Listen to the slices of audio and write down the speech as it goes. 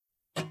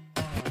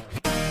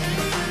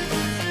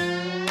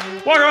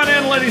Welcome on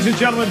in, ladies and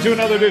gentlemen, to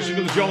another edition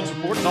of the Jones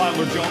Report.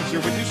 Tyler Jones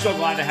here with you. So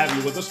glad to have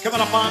you with us. Coming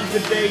up on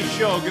today's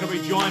show, going to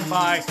be joined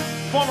by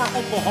former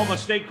Oklahoma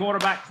State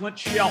quarterback Clint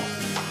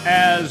Chelf,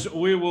 as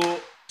we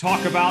will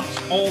talk about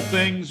all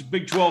things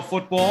Big 12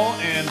 football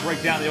and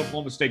break down the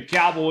Oklahoma State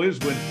Cowboys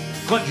when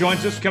Clint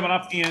joins us coming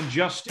up in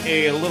just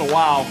a little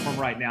while from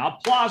right now.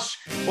 Plus,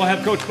 we'll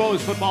have Coach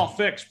Bo's Football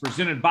Fix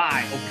presented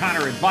by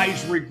O'Connor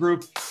Advisory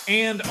Group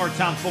and our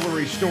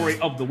tomfoolery story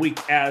of the week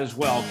as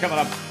well, coming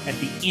up at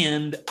the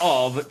end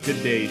of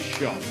today's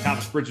show.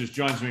 Thomas Bridges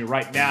joins me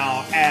right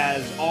now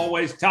as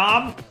always.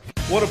 Tom,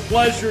 what a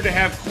pleasure to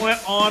have Clint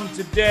on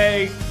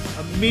today.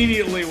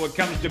 Immediately what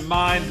comes to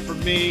mind for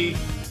me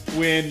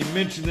when you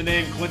mention the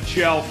name Clint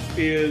Chelf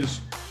is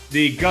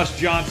the Gus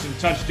Johnson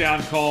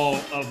touchdown call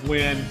of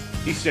when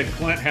he said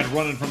Clint had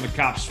running from the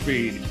cop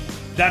speed.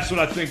 That's what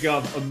I think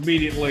of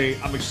immediately.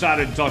 I'm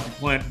excited to talk to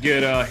Clint,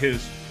 get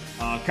his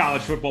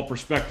college football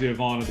perspective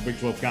on the Big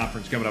 12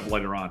 Conference coming up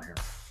later on here.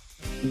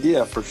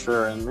 Yeah, for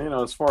sure. And,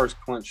 as far as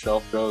Clint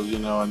Chelf goes,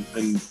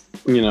 and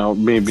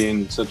me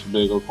being such a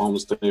big Oklahoma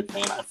State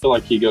fan, I feel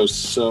like he goes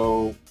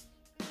so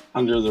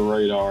under the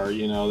radar.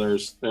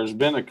 There's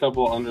been a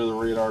couple under the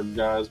radar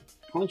guys.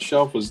 Clint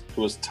Chelf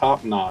was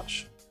top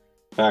notch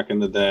back in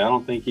the day. I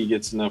don't think he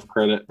gets enough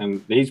credit,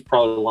 and he's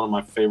probably one of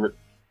my favorite.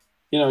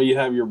 You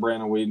have your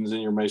Brandon Weedens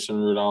and your Mason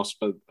Rudolphs,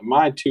 but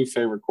my two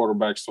favorite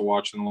quarterbacks to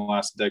watch in the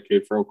last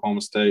decade for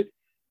Oklahoma State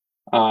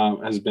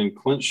has been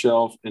Clint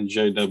Chelf and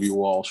J.W.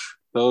 Walsh.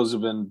 Those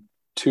have been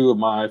two of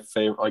my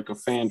favorite, like a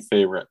fan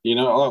favorite.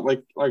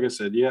 Like I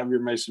said, you have your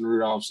Mason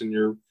Rudolphs and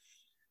your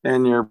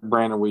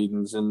Brandon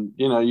Weedens, and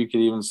you could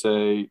even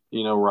say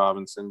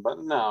Robinson, but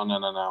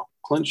no.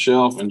 Clint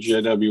Chelf and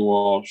J.W.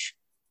 Walsh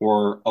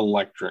were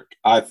electric,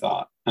 I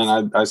thought,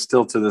 and I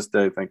still to this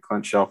day think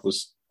Clint Chelf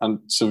was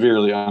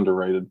severely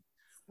underrated.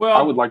 Well,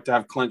 I would like to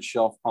have Clint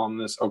Chelf on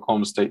this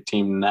Oklahoma State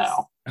team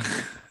now.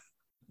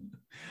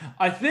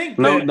 I think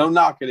no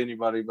knock at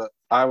anybody, but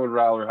I would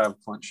rather have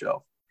Clint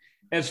Chelf.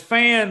 As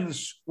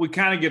fans, we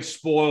kind of get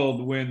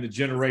spoiled when the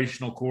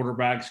generational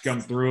quarterbacks come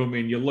through. I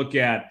mean, you look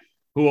at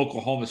who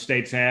Oklahoma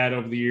State's had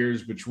over the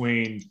years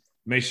between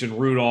Mason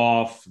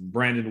Rudolph,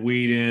 Brandon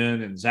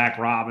Weeden, and Zach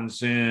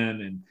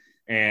Robinson,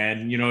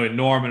 and in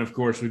Norman, of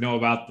course, we know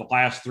about the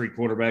last three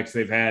quarterbacks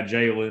they've had,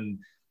 Jalen,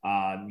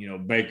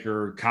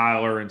 Baker,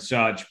 Kyler, and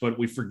such. But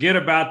we forget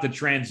about the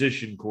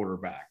transition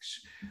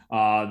quarterbacks,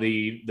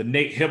 the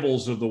Nate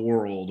Hibbles of the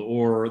world,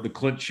 or the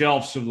Clint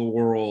Chelfs of the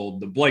world,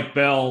 the Blake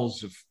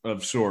Bells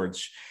of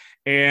sorts.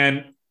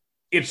 And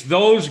it's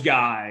those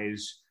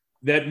guys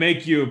that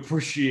make you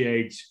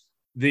appreciate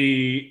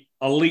the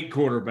elite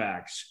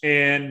quarterbacks.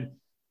 And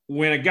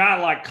when a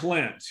guy like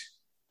Clint,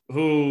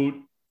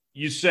 who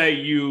you say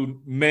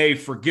you may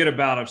forget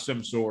about of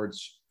some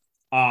sorts,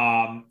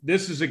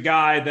 this is a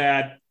guy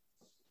that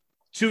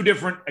two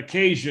different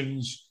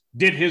occasions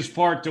did his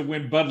part to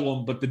win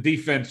Bedlam, but the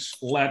defense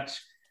let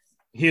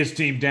his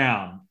team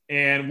down.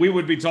 And we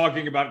would be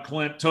talking about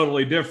Clint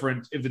totally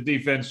different if the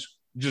defense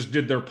just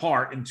did their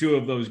part in two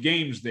of those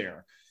games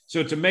there. So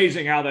it's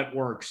amazing how that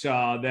works,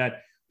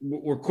 that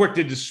we're quick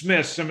to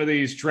dismiss some of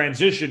these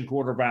transition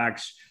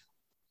quarterbacks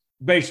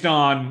based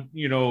on,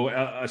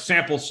 a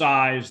sample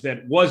size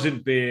that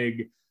wasn't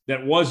big,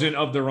 that wasn't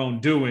of their own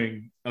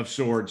doing of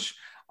sorts,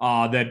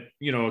 that,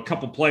 a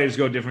couple plays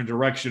go different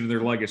direction and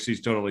their legacy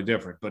is totally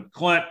different. But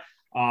Clint,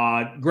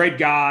 great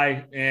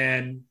guy,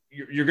 and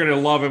you're going to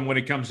love him when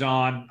he comes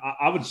on.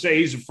 I would say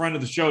he's a friend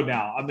of the show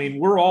now. I mean,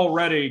 we're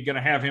already going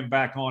to have him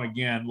back on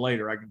again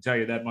later. I can tell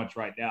you that much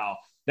right now.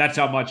 That's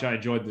how much I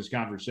enjoyed this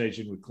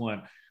conversation with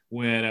Clint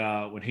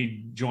when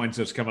he joins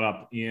us coming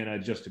up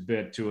in just a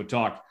bit to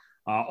talk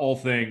all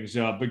things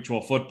Big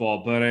 12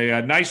 football. But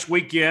a nice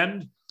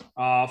weekend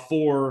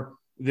for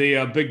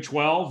the Big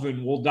 12,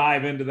 and we'll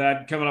dive into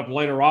that coming up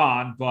later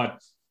on. But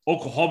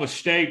Oklahoma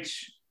State,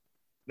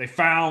 they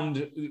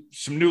found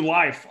some new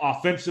life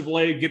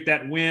offensively, get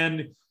that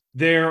win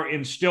there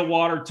in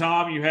Stillwater.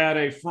 Tom, you had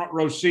a front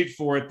row seat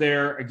for it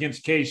there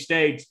against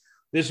K-State.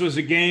 This was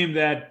a game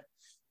that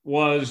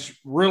was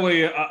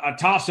really a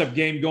toss-up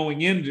game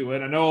going into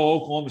it. I know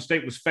Oklahoma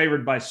State was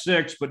favored by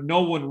 6, but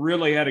no one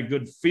really had a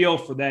good feel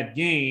for that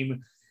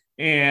game.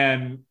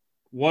 And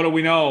what do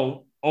we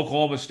know?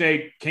 Oklahoma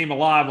State came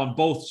alive on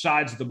both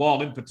sides of the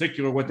ball, in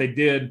particular what they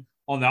did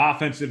on the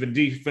offensive and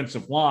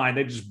defensive line.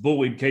 They just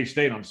bullied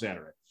K-State on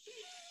Saturday.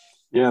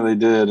 Yeah, they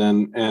did.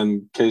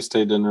 And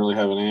K-State didn't really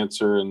have an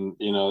answer. And,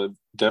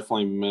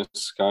 definitely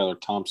missed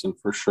Skylar Thompson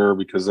for sure,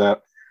 because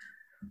that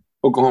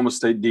Oklahoma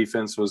State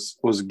defense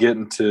was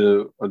getting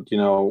to,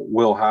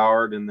 Will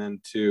Howard, and then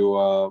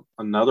to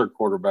another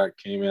quarterback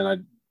came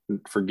in.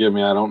 Forgive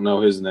me, I don't know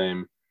his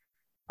name.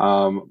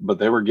 But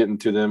they were getting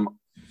to them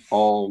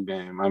all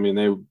game. I mean,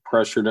 they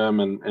pressured him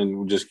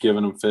and just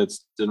giving him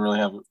fits. Didn't really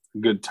have a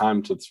good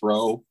time to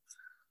throw.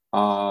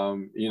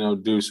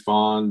 Deuce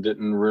Vaughn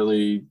didn't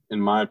really,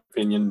 in my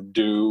opinion,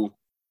 do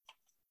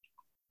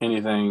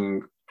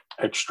anything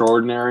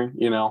extraordinary.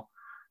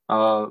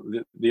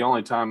 The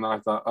only time that I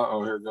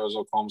thought, here goes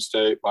Oklahoma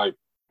State, like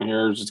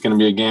Here's it's going to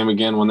be a game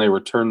again when they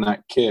return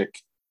that kick.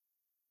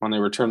 When they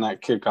return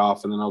that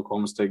kickoff, and then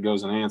Oklahoma State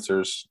goes and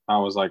answers, I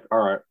was like, all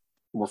right,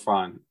 we're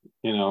fine.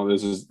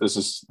 This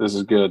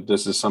is good.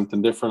 This is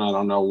something different. I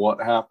don't know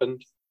what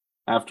happened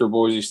after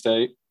Boise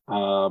State.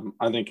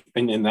 I think,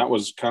 and that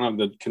was kind of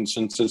the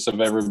consensus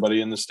of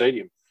everybody in the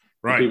stadium.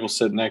 Right. People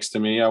sit next to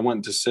me. I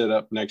went to sit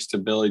up next to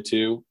Billy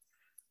too.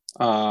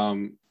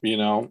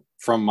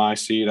 From my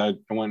seat, I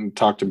went and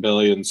talked to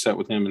Billy and sat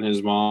with him and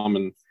his mom,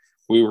 and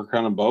we were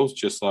kind of both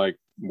just like,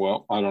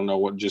 well, I don't know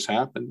what just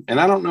happened. And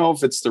I don't know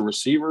if it's the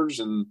receivers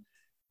and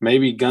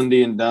maybe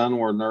Gundy and Dunn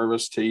were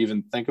nervous to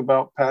even think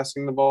about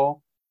passing the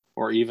ball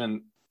or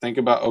even think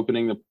about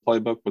opening the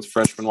playbook with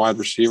freshman wide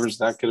receivers.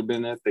 That could have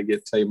been it. They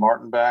get Tay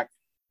Martin back,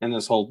 and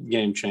this whole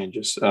game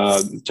changes.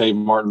 Tay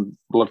Martin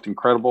looked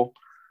incredible,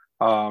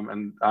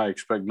 and I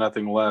expect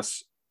nothing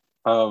less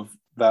of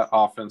that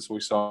offense we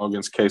saw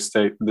against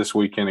K-State this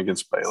weekend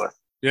against Baylor.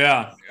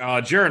 Yeah,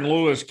 Jaron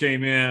Lewis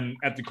came in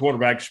at the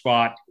quarterback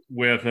spot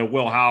with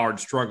Will Howard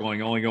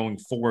struggling, only going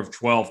 4 of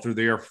 12 through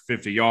the air for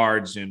 50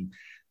 yards. And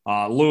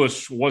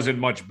Lewis wasn't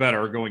much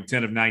better, going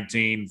 10 of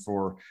 19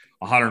 for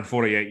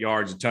 148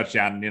 yards, a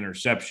touchdown and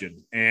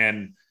interception.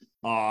 And,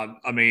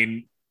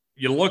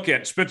 you look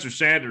at Spencer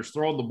Sanders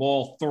throwing the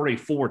ball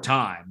 34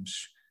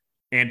 times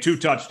and 2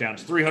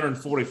 touchdowns,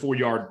 344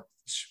 yards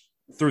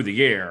through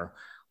the air.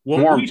 What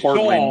More we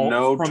importantly, saw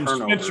no from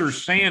turnovers. Spencer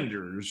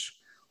Sanders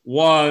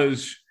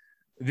was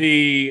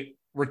the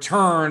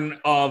return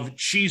of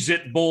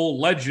Cheez-It Bowl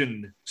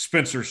legend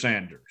Spencer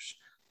Sanders.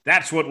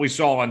 That's what we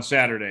saw on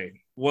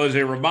Saturday, was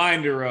a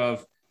reminder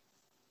of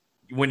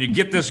when you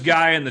get this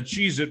guy in the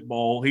Cheez-It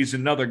Bowl, he's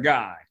another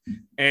guy.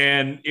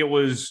 And it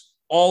was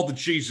all the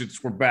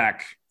Cheez-Its were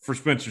back for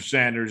Spencer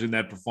Sanders in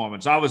that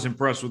performance. I was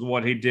impressed with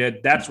what he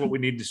did. That's what we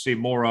need to see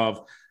more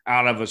of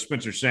out of a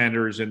Spencer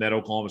Sanders and that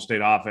Oklahoma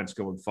State offense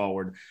going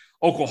forward.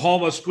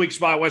 Oklahoma squeaks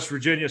by West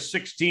Virginia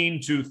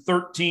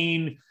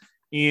 16-13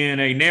 in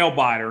a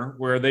nail-biter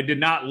where they did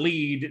not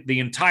lead the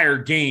entire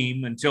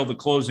game until the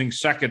closing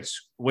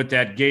seconds with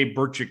that Gabe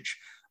Burchik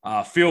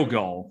field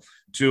goal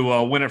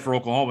to win it for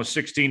Oklahoma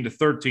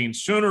 16-13.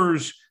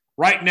 Sooners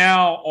right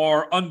now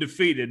are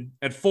undefeated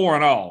at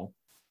 4-0,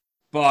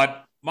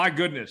 but my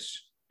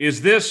goodness,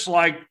 is this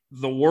like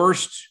the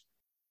worst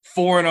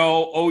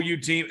 4-0 OU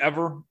team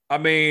ever? I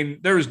mean,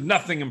 there's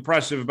nothing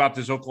impressive about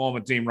this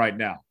Oklahoma team right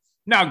now.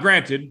 Now,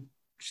 granted,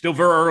 still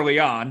very early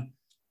on,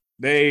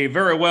 they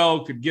very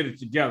well could get it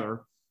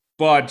together,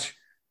 but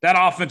that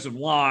offensive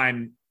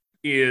line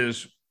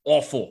is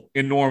awful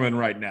in Norman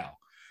right now,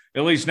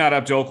 at least not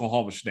up to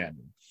Oklahoma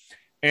standard.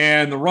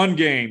 And the run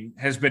game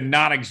has been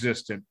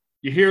non-existent.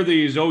 You hear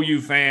these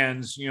OU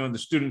fans, in the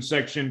student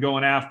section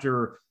going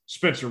after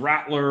Spencer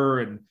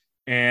Rattler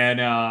and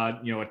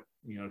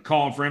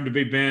calling for him to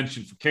be benched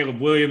and for Caleb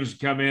Williams to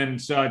come in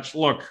and such.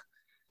 Look,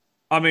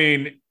 I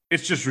mean,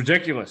 it's just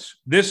ridiculous.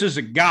 This is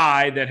a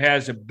guy that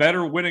has a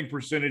better winning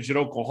percentage at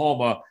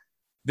Oklahoma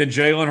than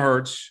Jalen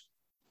Hurts,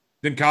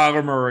 than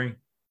Kyler Murray,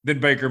 than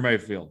Baker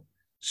Mayfield.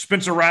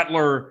 Spencer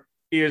Rattler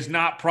is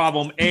not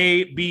problem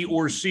A, B,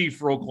 or C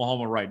for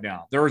Oklahoma right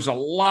now. There is a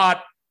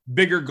lot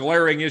bigger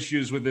glaring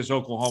issues with this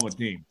Oklahoma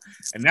team.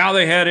 And now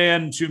they head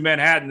into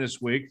Manhattan this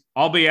week.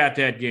 I'll be at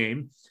that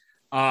game.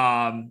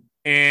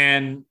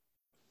 And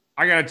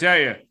I got to tell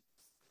you,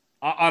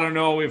 I don't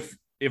know if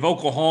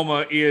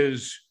Oklahoma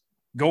is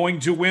going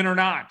to win or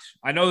not.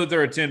 I know that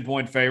they're a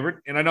 10-point favorite,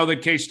 and I know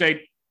that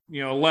K-State,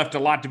 left a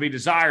lot to be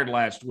desired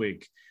last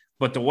week.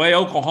 But the way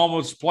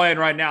Oklahoma's playing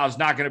right now is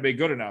not going to be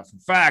good enough. In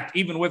fact,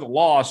 even with a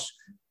loss,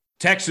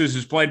 Texas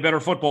is playing better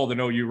football than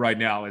OU right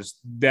now.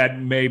 That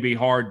may be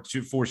hard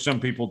for some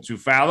people to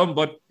fathom,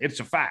 but it's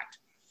a fact.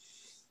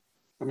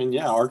 I mean,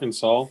 yeah,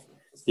 Arkansas.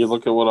 You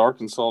look at what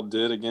Arkansas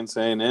did against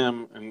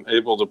A&M and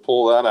able to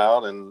pull that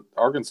out, and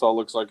Arkansas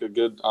looks like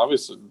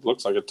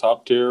a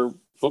top-tier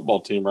football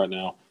team right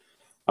now.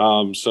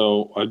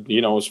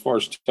 As far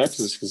as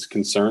Texas is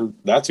concerned,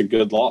 that's a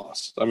good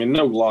loss. I mean,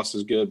 no loss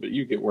is good, but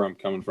you get where I'm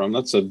coming from.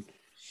 That's a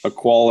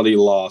quality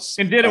loss.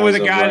 And did it with a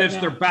guy that's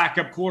their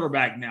backup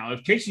quarterback now.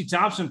 If Casey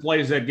Thompson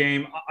plays that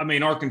game, I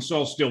mean,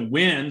 Arkansas still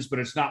wins, but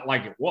it's not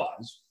like it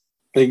was.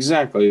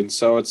 Exactly. And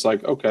so it's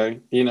like,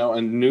 okay,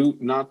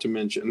 not to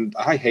mention,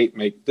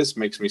 this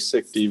makes me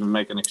sick to even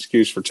make an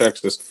excuse for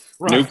Texas.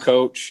 Right. New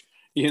coach,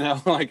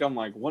 I'm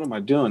like, what am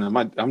I doing?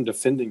 I'm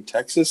defending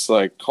Texas?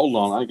 Like, hold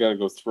on, I got to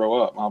go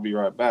throw up. I'll be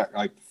right back.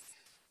 Like,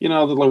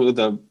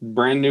 the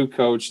brand new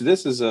coach,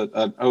 this is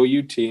an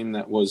OU team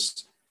that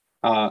was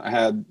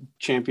had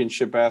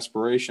championship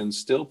aspirations,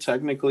 still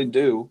technically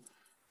do.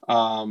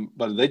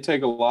 But they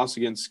take a loss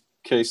against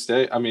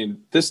K-State. I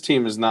mean, this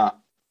team is not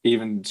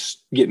even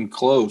getting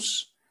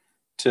close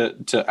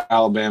to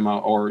Alabama,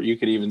 or you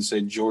could even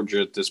say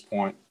Georgia at this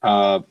point.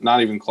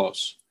 Not even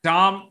close.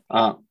 Tom,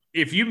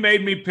 if you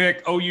made me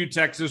pick OU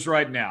Texas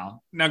right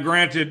now,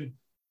 granted,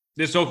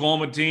 this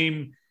Oklahoma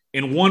team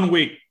in 1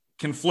 week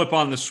can flip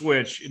on the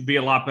switch and be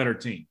a lot better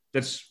team.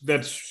 That's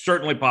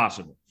certainly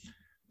possible.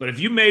 But if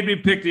you made me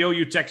pick the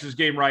OU Texas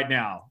game right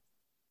now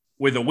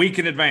with a week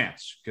in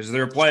advance, because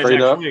they're playing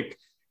next week,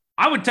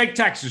 I would take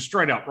Texas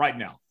straight up right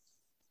now.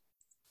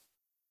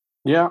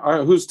 Yeah. All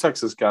right, who's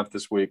Texas got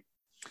this week?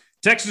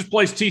 Texas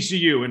plays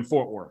TCU in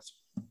Fort Worth.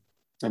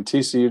 And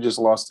TCU just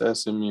lost to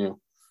SMU.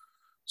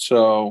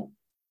 So,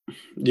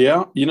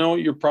 yeah,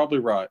 you're probably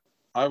right.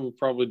 I would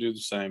probably do the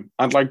same.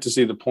 I'd like to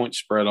see the point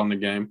spread on the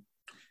game.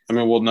 I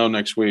mean, we'll know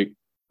next week.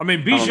 I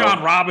mean,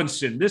 Bijan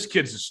Robinson, this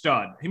kid's a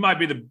stud. He might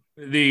be the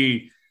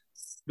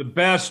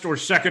best or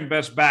second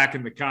best back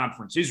in the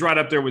conference. He's right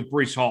up there with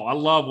Breece Hall. I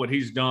love what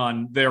he's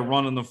done there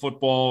running the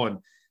football, and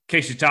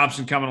Casey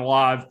Thompson coming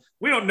alive.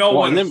 We don't know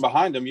what. And then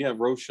behind him, you have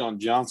Roschon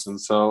Johnson.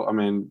 So, I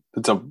mean,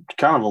 it's a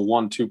kind of a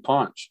 1-2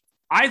 punch.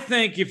 I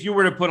think if you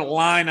were to put a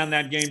line on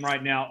that game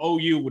right now,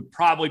 OU would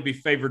probably be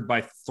favored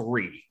by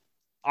 3.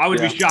 I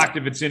would be shocked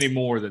if it's any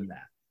more than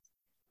that.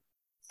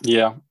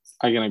 Yeah,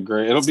 I can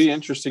agree. It'll be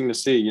interesting to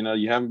see.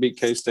 You haven't beat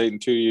K-State in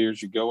 2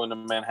 years. You go into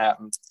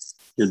Manhattan.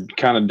 You're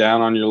kind of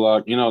down on your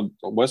luck.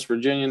 West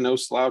Virginia, no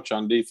slouch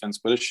on defense,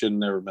 but it should have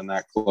never been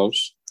that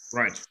close.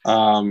 Right.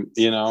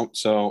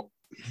 So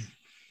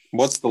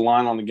what's the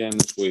line on the game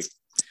this week?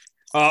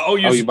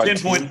 OU's a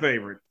 10-point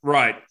favorite.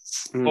 Right.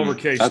 Over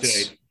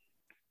K-State.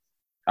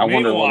 I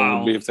wonder what it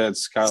would be if they had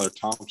Skylar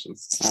Thompson.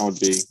 That would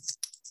be.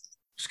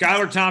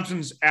 Skylar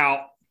Thompson's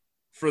out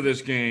for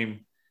this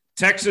game.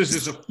 Texas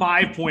is a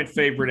 5-point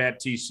favorite at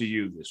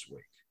TCU this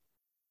week.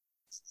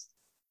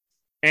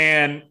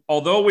 And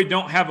although we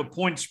don't have a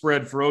point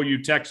spread for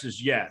OU Texas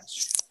yet,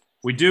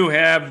 we do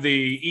have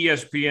the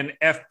ESPN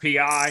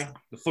FPI,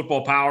 the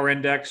Football Power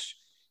Index,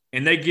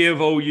 and they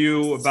give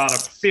OU about a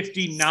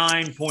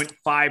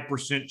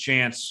 59.5%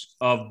 chance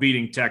of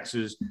beating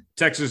Texas.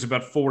 Texas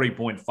about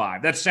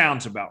 40.5. That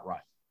sounds about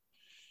right.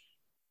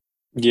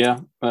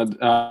 Yeah,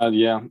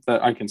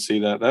 I can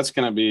see that. That's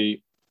going to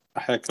be a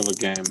heck of a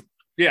game.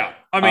 Yeah,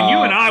 I mean, you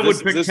and I would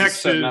pick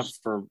Texas.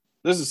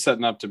 This is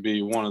setting up to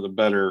be one of the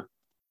better,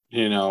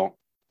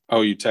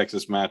 OU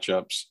Texas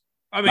matchups.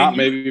 I mean, not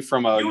maybe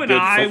from a good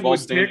football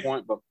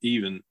standpoint, but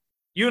even.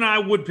 You and I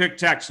would pick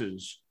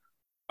Texas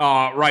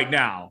right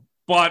now,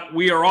 but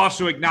we are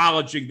also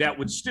acknowledging that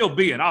would still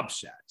be an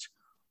upset.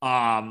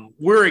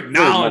 We're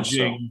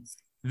acknowledging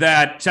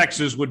that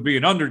Texas would be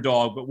an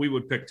underdog, but we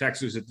would pick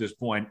Texas at this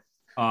point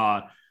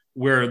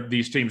where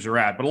these teams are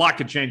at. But a lot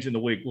could change in the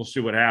week. We'll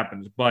see what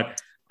happens. But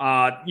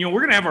we're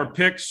going to have our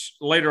picks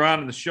later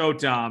on in the show,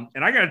 Tom.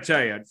 And I got to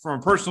tell you, from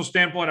a personal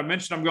standpoint, I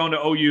mentioned I'm going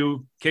to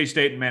OU,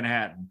 K-State, and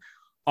Manhattan.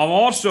 I'm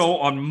also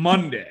on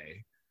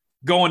Monday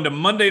going to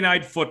Monday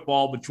Night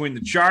Football between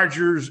the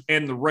Chargers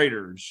and the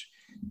Raiders.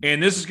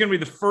 And this is going to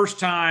be the first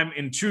time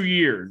in 2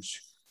 years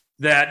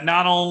that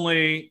not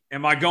only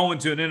am I going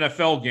to an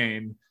NFL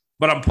game,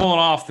 but I'm pulling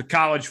off the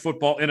college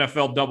football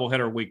NFL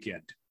doubleheader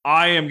weekend.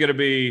 I am going to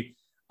be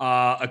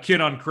a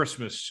kid on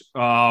Christmas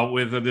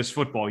with this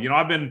football.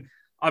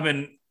 I've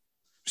been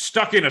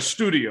stuck in a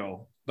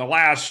studio the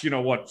last,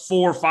 4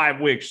 or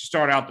 5 weeks to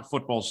start out the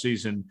football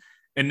season.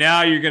 And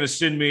now you're going to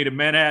send me to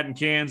Manhattan,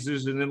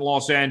 Kansas, and then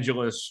Los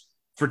Angeles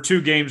for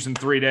 2 games in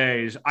 3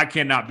 days. I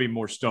cannot be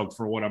more stoked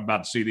for what I'm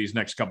about to see these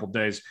next couple of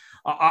days.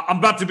 I'm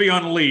about to be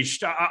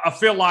unleashed. I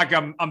feel like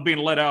I'm being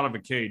let out of a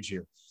cage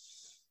here.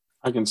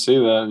 I can see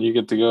that. You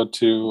get to go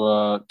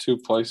to 2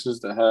 places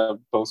that have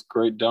both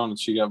great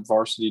donuts. You got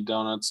Varsity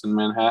Donuts in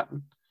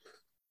Manhattan.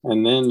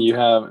 And then you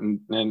have,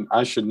 and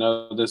I should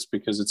know this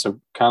because it's a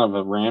kind of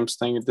a Rams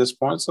thing at this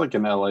point. It's like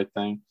an LA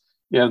thing.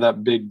 You have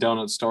that big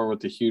donut store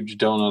with the huge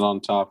donut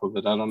on top of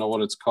it. I don't know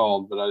what it's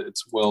called, but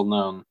it's well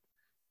known.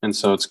 And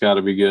so it's got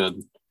to be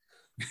good.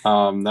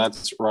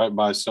 That's right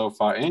by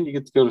SoFi. And you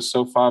get to go to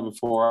SoFi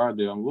before I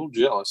do. I'm a little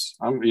jealous.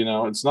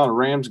 It's not a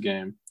Rams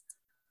game.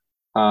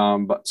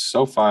 But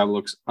SoFi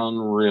looks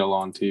unreal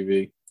on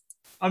TV.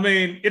 I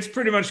mean, it's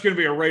pretty much going to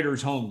be a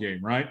Raiders home game,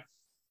 right?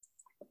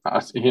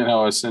 It's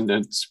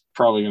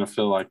probably going to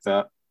feel like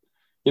that.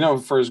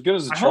 For as good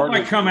as the Chargers. I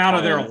hope I come out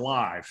of there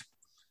alive.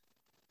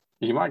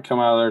 You might come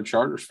out of there a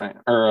Chargers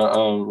fan or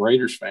a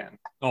Raiders fan.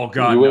 Oh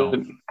God,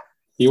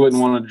 you wouldn't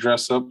want to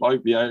dress up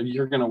like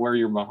you're going to wear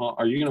your Mahomes.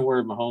 Are you going to wear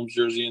a Mahomes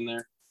jersey in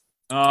there?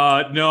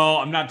 No,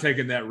 I'm not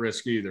taking that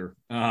risk either.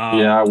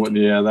 I wouldn't.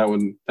 Yeah,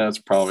 that's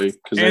probably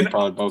because they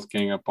probably both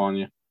gang up on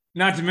you.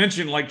 Not to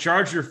mention, like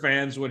Charger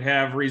fans would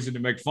have reason to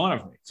make fun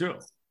of me too.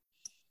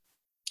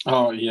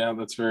 Oh yeah,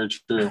 that's very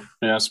true.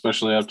 Yeah,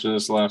 especially after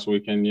this last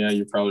weekend. Yeah,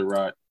 you're probably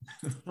right.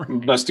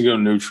 Right. Best to go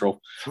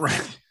neutral.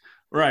 Right.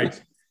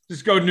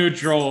 Just go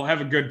neutral,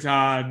 have a good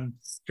time,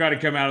 try to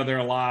come out of there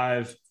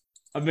alive.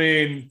 I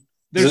mean,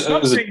 there's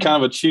something. As a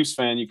kind of a Chiefs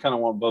fan, you kind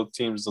of want both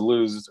teams to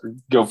lose or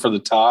go for the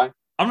tie.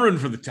 I'm rooting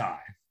for the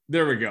tie.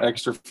 There we go.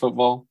 Extra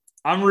football.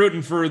 I'm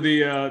rooting for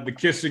the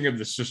kissing of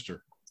the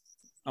sister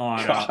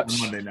on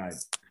Monday night.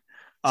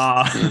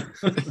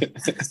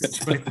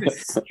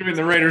 Between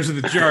the Raiders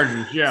and the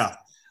Chargers, yeah.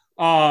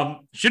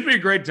 Should be a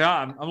great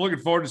time. I'm looking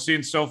forward to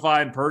seeing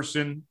SoFi in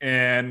person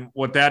and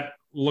what that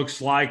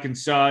looks like and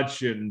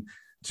such, and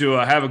to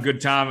have a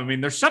good time. I mean,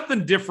 there's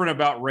something different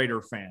about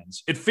Raider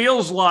fans. It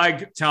feels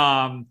like,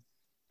 Tom,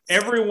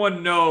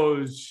 everyone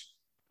knows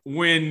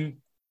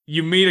when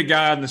you meet a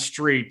guy on the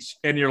streets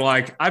and you're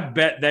like, I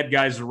bet that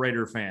guy's a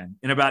Raider fan.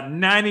 And about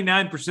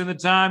 99% of the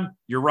time,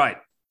 you're right.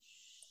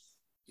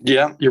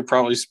 Yeah, you're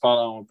probably spot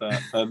on with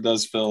that. That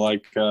does feel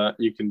like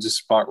you can just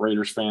spot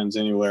Raiders fans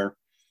anywhere.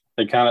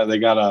 They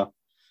got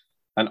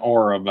an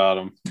aura about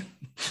them.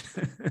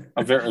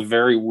 A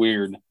very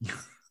weird.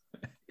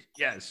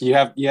 Yes. You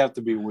have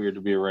to be weird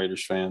to be a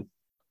Raiders fan.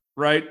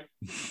 Right.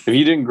 If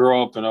you didn't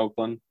grow up in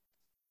Oakland,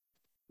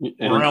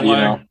 and, or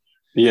LA.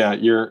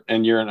 you're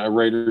a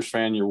Raiders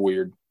fan, you're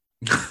weird.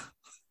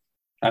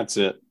 That's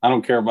it. I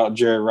don't care about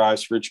Jerry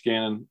Rice, Rich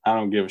Gannon. I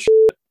don't give a shit.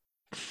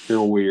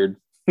 You're weird.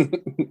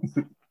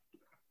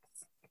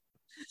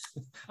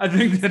 I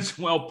think that's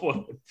well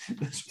put.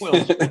 That's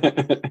well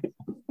put.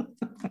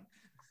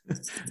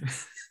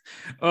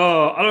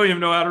 Oh, I don't even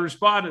know how to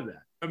respond to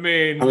that. I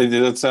mean,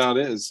 that's how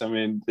it is. I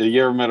mean, have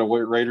you ever met a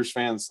Raiders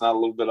fan that's not a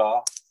little bit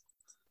off?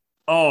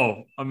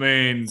 Oh, I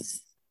mean,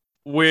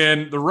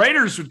 when the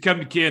Raiders would come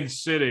to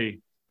Kansas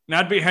City and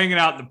I'd be hanging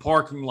out in the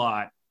parking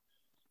lot,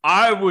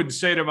 I would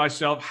say to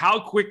myself, how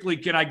quickly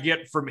can I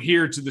get from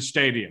here to the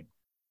stadium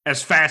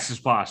as fast as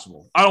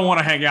possible? I don't want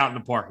to hang out in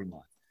the parking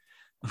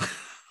lot.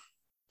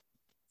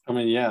 I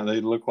mean, yeah,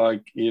 they look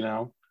like,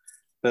 that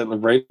the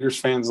Raiders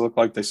fans look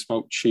like they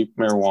smoke cheap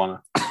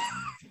marijuana.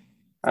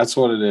 That's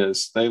what it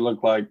is. They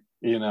look like,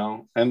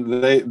 and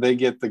they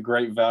get the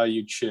great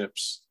value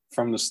chips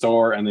from the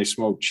store and they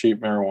smoke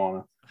cheap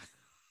marijuana.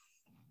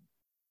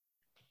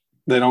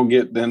 They don't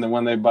get, then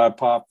when they buy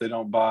pop, they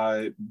don't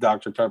buy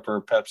Dr. Pepper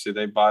or Pepsi.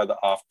 They buy the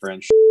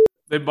off-brand shit.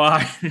 They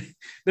buy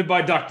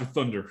Dr.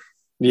 Thunder.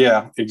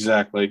 Yeah,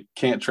 exactly.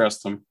 Can't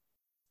trust them.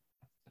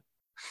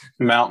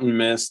 Mountain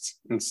Mist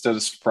instead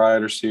of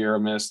Sprite or Sierra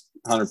Mist,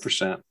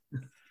 100%.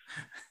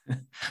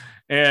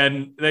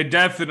 And they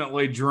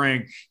definitely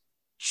drink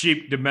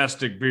cheap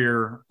domestic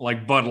beer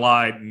like Bud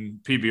Light and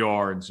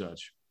PBR and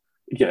such.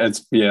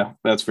 Yeah,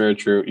 that's very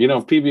true.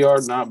 PBR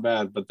is not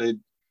bad, but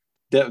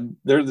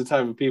they're the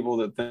type of people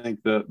that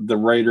think the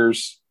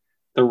Raiders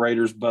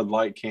Bud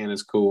Light can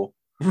is cool.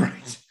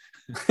 Right.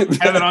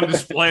 Have it on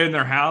display in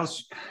their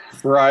house.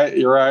 Right,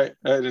 you're right.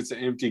 And it's an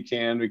empty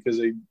can because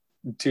they're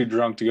too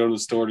drunk to go to the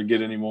store to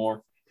get any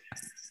more.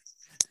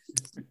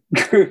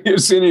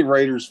 If any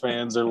Raiders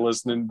fans are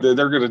listening, they're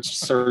going to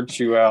search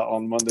you out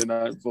on Monday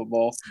Night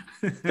Football.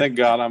 Thank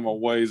God I'm a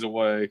ways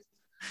away.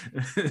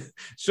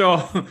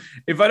 So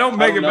if I don't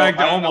make it back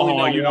to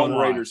Omaha, one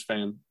Raiders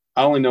fan.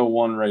 I only know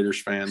one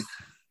Raiders fan.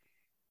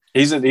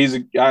 He's a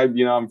guy.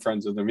 I'm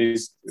friends with him.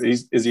 Is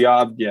he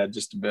odd? Yeah,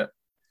 just a bit.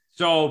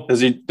 So does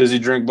he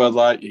drink Bud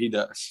Light? He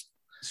does.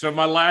 So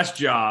my last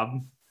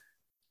job,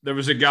 there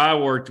was a guy I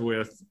worked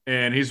with,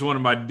 and he's one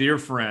of my dear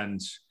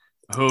friends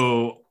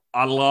who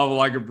I love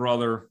like a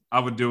brother. I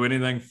would do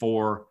anything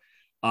for.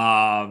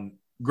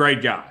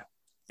 Great guy.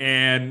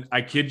 And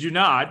I kid you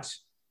not,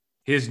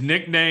 his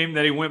nickname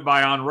that he went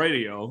by on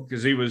radio,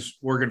 because he was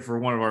working for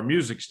one of our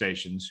music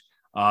stations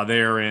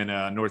there in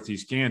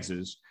Northeast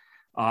Kansas,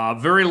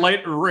 very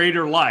late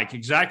Raider-like,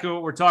 exactly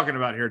what we're talking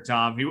about here,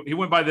 Tom. He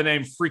went by the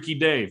name Freaky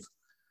Dave.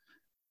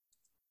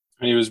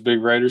 And he was a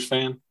big Raiders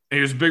fan? He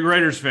was a big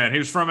Raiders fan. He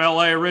was from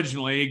LA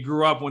originally. He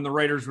grew up when the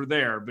Raiders were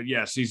there. But,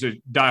 yes, he's a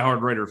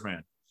diehard Raider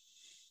fan.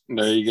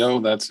 There you go.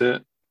 That's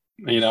it.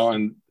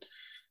 And,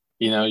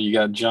 you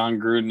got John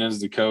Gruden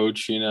as the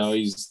coach.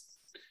 He's,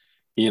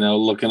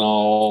 looking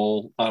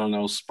all, I don't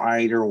know,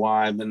 spider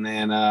wide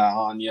banana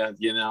on you.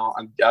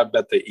 I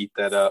bet they eat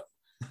that up.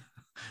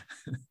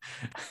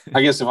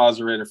 I guess if I was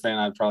a Raider fan,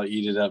 I'd probably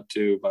eat it up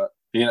too. But,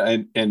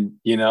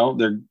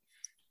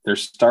 they're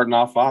starting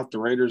off hot. The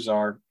Raiders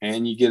are,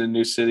 and you get a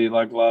new city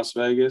like Las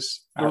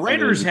Vegas. The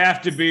Raiders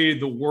have to be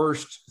the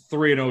worst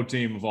 3-0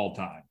 team of all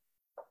time.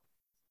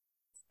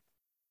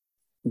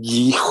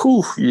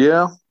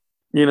 Yeah.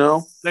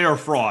 They are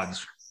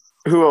frauds.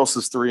 Who else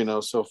is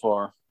 3-0 so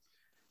far?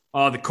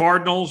 The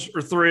Cardinals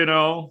are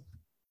 3-0.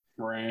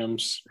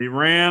 Rams. The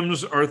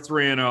Rams are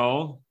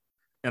 3-0.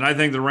 And I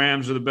think the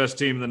Rams are the best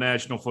team in the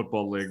National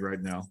Football League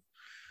right now.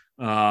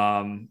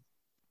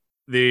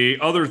 The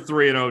other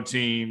 3-0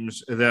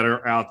 teams that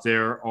are out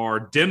there are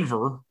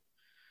Denver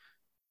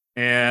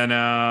and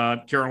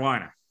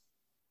Carolina.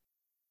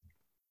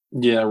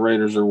 Yeah,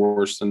 Raiders are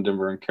worse than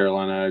Denver and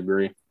Carolina. I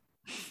agree.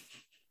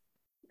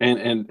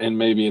 And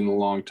maybe in the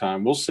long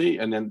time. We'll see.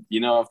 And then,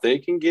 if they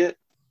can get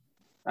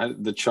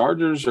the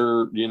Chargers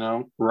are,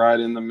 right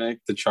in the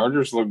mix. The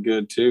Chargers look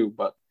good too.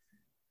 But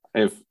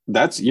if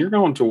you're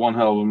going to one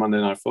hell of a Monday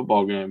Night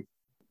Football game.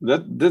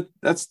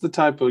 That's the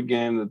type of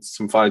game that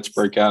some fights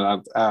break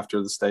out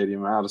after the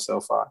stadium out of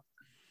SoFi.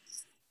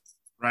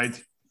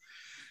 Right.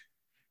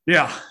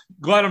 Yeah.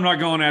 Glad I'm not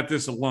going at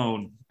this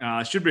alone.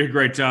 Should be a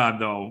great time,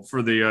 though,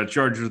 for the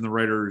Chargers and the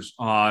Raiders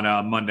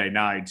on Monday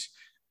night.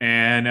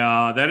 And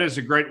that is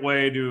a great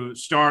way to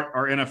start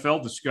our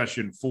NFL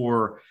discussion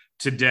for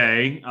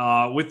today.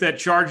 With that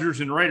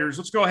Chargers and Raiders,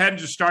 let's go ahead and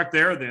just start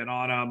there then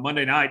on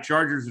Monday night.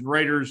 Chargers and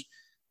Raiders.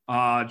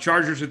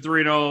 Chargers at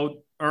 3-0.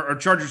 Or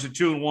Chargers at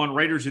 2-1,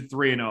 Raiders at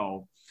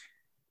 3-0.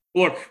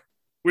 Look,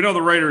 we know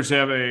the Raiders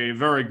have a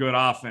very good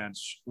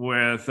offense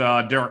with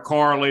Derek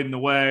Carr leading the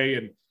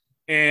way,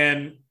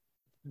 and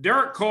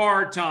Derek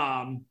Carr,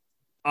 Tom.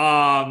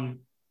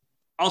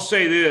 I'll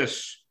say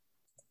this: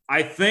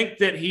 I think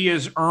that he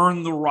has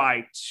earned the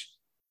right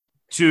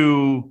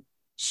to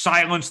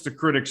silence the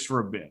critics for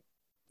a bit.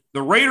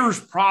 The Raiders'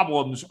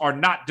 problems are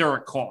not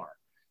Derek Carr.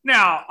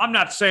 Now, I'm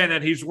not saying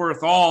that he's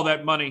worth all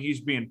that money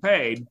he's being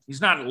paid.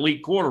 He's not an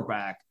elite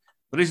quarterback,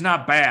 but he's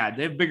not bad.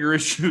 They have bigger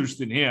issues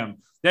than him.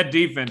 That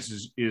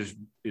defense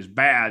is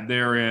bad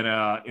there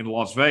in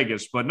Las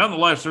Vegas, but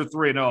nonetheless, they're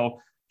 3-0.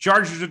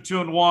 Chargers are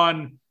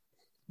 2-1.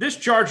 This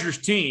Chargers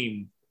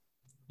team,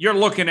 you're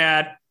looking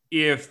at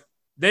if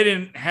they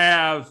didn't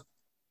have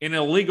an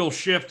illegal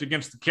shift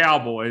against the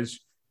Cowboys,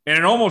 and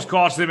it almost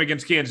cost them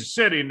against Kansas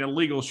City an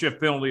illegal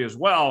shift penalty as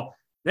well,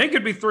 they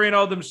could be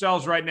 3-0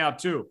 themselves right now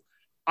too.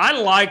 I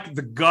like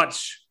the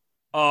guts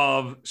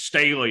of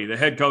Staley, the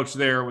head coach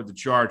there with the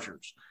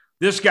Chargers.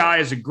 This guy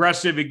is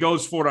aggressive. He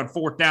goes for it on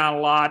fourth down a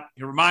lot.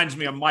 He reminds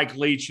me of Mike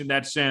Leach in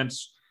that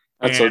sense.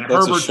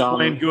 Herbert's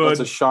playing good.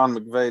 That's a Sean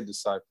McVay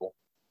disciple.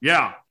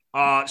 Yeah.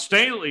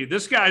 Staley,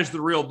 this guy's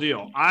the real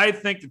deal. I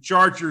think the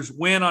Chargers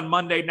win on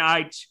Monday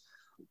night.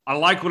 I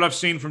like what I've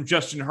seen from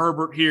Justin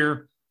Herbert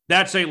here.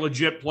 That's a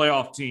legit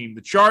playoff team.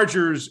 The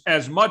Chargers,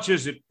 as much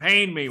as it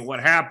pained me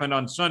what happened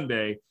on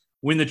Sunday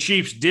when the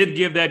Chiefs did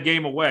give that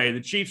game away,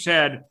 the Chiefs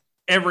had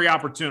every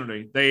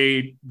opportunity.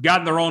 They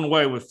got in their own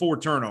way with 4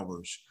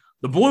 turnovers.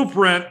 The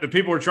blueprint that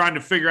people are trying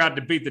to figure out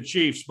to beat the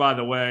Chiefs, by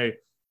the way,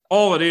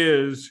 all it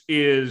is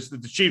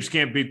that the Chiefs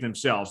can't beat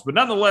themselves. But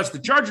nonetheless, the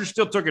Chargers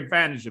still took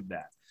advantage of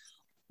that.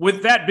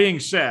 With that being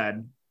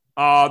said,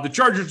 the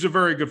Chargers are a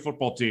very good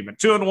football team. At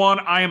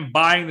 2-1, I am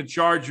buying the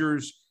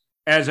Chargers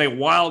as a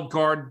wild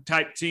card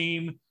type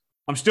team.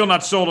 I'm still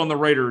not sold on the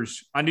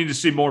Raiders. I need to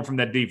see more from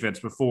that defense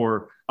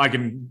before I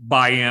can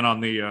buy in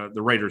on the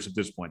Raiders at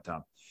this point,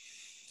 Tom.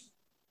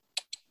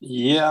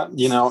 Yeah,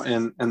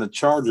 and the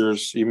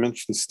Chargers, you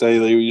mentioned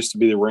Staley, who used to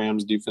be the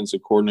Rams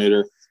defensive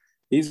coordinator.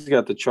 He's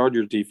got the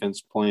Chargers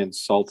defense playing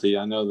salty.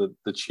 I know that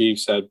the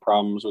Chiefs had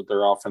problems with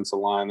their offensive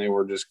line. They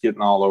were just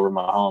getting all over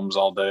Mahomes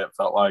all day. It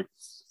felt like,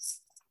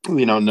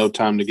 no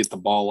time to get the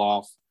ball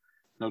off,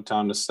 no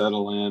time to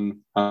settle in.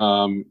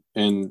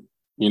 And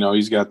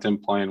he's got them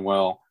playing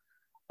well.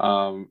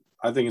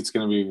 I think it's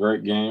going to be a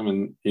great game.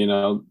 And,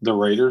 the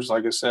Raiders,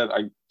 like I said,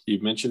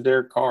 you mentioned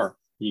Derek Carr.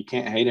 You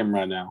can't hate him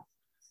right now.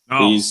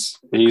 Oh. He's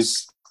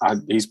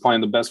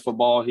playing the best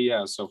football he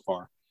has so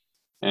far.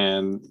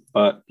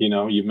 But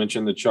you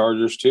mentioned the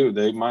Chargers too.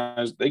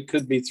 They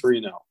could be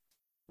 3-0.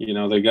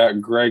 They got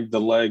Greg the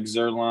Leg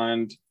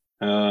Zerline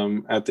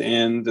at the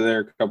end there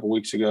a couple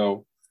weeks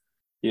ago.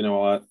 You know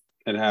what?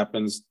 It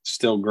happens.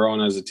 Still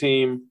growing as a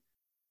team.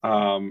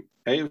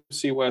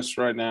 AFC West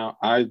right now,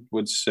 I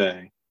would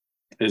say,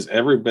 is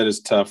every bit as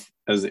tough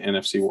as the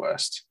NFC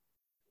West.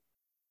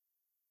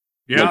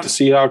 Yeah. But the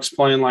Seahawks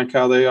playing like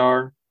how they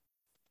are.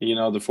 The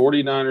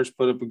 49ers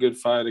put up a good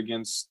fight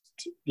against,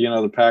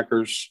 the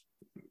Packers.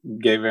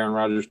 Gave Aaron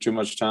Rodgers too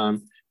much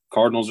time.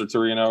 Cardinals are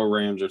 3-0.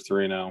 Rams are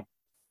 3-0.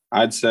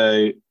 I'd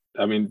say,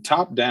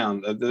 top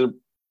down, they're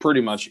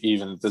pretty much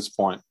even at this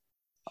point.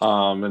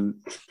 And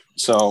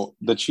so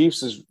the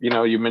Chiefs is,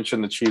 you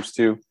mentioned the Chiefs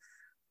too,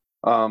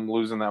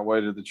 losing that way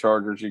to the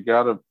Chargers.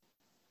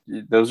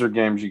 Those are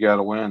games you got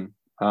to win.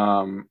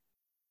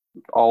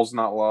 All's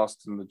not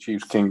lost in the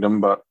Chiefs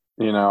kingdom, but,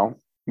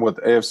 with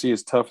the AFC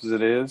as tough as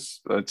it is,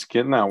 it's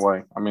getting that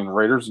way.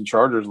 Raiders and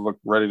Chargers look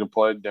ready to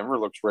play. Denver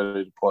looks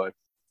ready to play.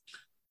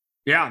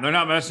 Yeah, they're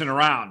not messing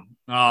around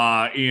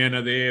in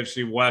the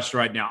AFC West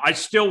right now. I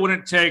still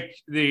wouldn't take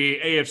the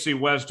AFC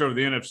West over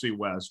the NFC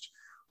West.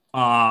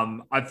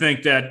 I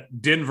think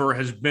that Denver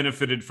has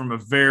benefited from a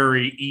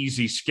very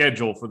easy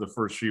schedule for the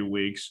first few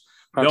weeks.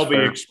 They'll be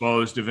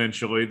exposed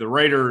eventually. The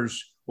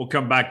Raiders will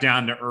come back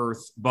down to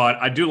earth, but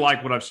I do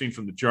like what I've seen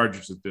from the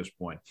Chargers at this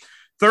point.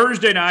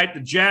 Thursday night, the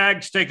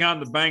Jags take on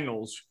the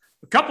Bengals.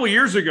 A couple of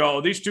years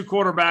ago, these two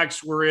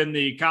quarterbacks were in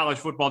the College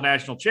Football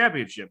National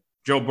Championship,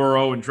 Joe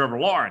Burrow and Trevor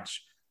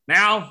Lawrence.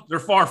 Now, they're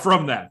far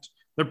from that.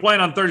 They're playing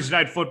on Thursday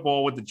Night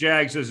Football with the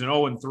Jags as an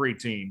 0-3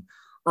 team.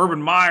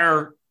 Urban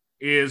Meyer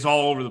is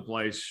all over the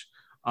place.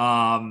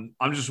 I'm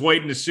just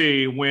waiting to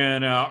see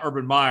when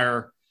Urban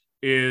Meyer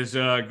is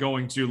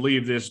going to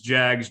leave this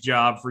Jags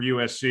job for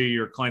USC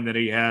or claim that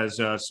he has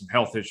some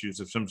health issues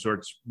of some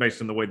sorts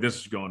based on the way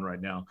this is going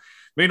right now.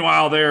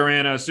 Meanwhile, they're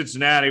in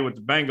Cincinnati with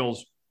the Bengals,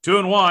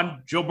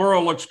 2-1. Joe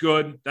Burrow looks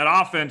good. That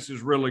offense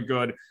is really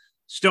good.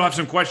 Still have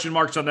some question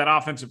marks on that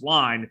offensive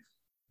line.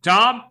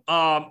 Tom,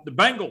 the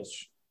Bengals,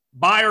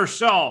 buy or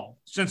sell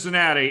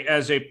Cincinnati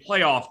as a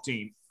playoff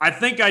team? I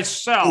think I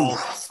sell.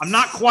 I'm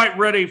not quite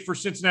ready for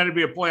Cincinnati to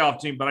be a playoff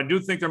team, but I do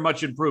think they're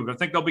much improved. I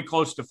think they'll be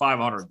close to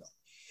 500, though.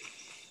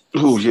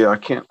 Oh, yeah, I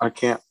can't.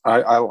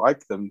 I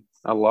like them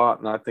a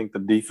lot, and I think the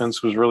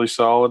defense was really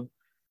solid.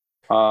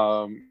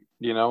 And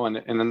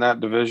in that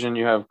division,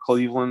 you have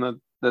Cleveland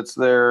that's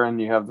there,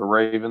 and you have the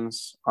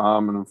Ravens.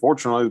 And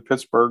unfortunately,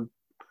 Pittsburgh,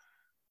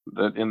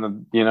 that in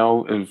the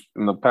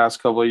in the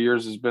past couple of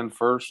years has been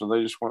first, so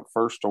they just went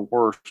first to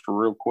worst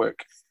real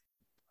quick.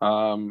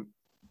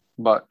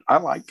 But I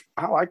like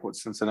what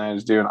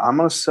Cincinnati's doing. I'm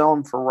going to sell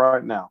them for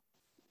right now.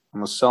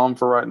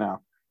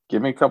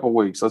 Give me a couple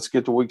weeks. Let's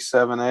get to week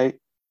 7, 8.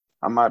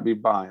 I might be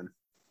buying.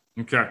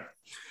 Okay.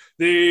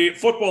 The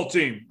football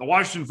team, the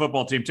Washington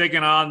football team,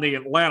 taking on the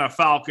Atlanta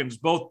Falcons,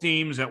 both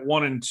teams at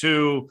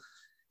 1-2.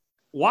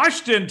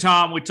 Washington,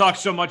 Tom, we talked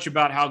so much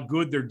about how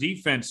good their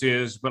defense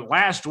is, but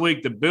last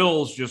week the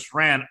Bills just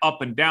ran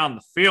up and down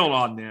the field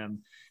on them,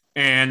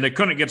 and they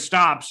couldn't get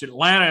stops.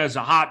 Atlanta is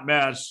a hot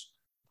mess.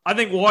 I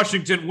think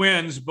Washington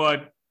wins,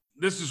 but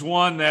this is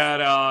one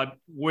that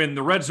when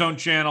the Red Zone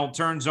channel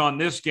turns on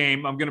this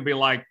game, I'm going to be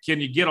like,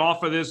 can you get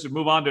off of this and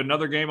move on to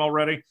another game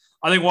already?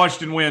 I think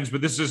Washington wins,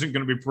 but this isn't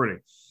going to be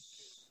pretty.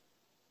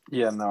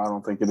 Yeah, no, I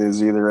don't think it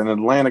is either. And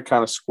Atlanta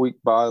kind of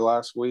squeaked by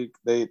last week.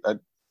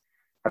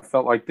 I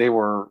felt like they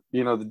were,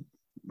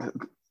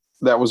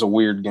 that was a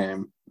weird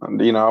game.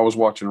 I was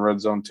watching Red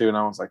Zone too, and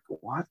I was like,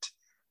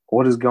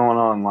 what is going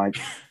on? Like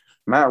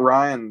Matt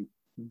Ryan,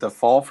 the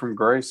fall from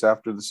grace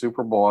after the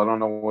Super Bowl, I don't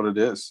know what it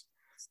is.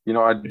 Matt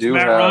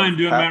Ryan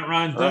doing Matt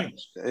Ryan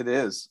things. It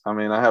is. I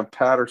mean, I have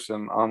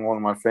Patterson on one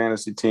of my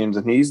fantasy teams,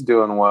 and he's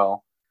doing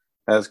well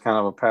as kind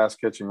of a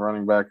pass-catching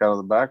running back out of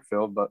the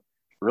backfield. But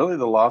really,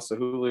 the loss of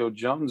Julio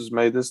Jones has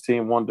made this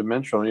team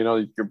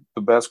one-dimensional.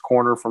 The best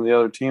corner from the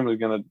other team is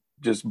going to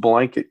just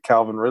blanket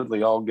Calvin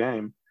Ridley all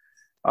game.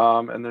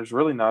 And there's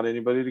really not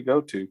anybody to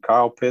go to.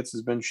 Kyle Pitts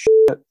has been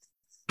shit.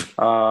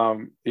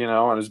 And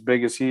as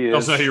big as he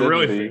is, he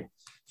really be.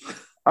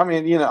 I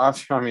mean, he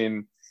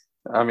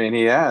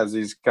has.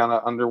 He's kind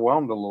of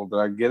underwhelmed a little bit.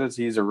 I get it.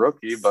 He's a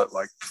rookie, but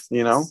I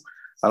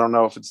don't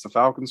know if it's the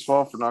Falcons'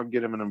 fault for not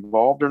getting him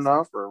involved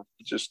enough, or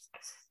just,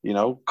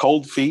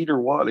 cold feet or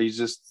what. He's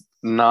just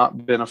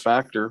not been a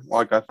factor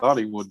like I thought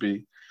he would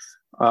be.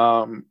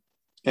 And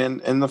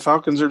the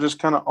Falcons are just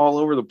kind of all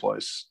over the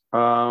place.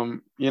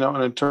 And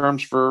in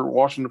terms for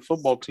Washington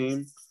football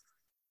team,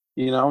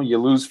 you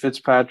lose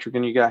Fitzpatrick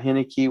and you got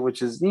Heineke,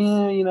 which is,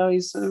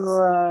 he's,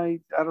 I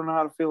don't know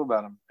how to feel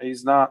about him.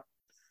 He's not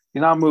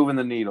moving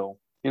the needle.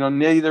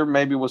 Neither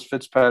maybe was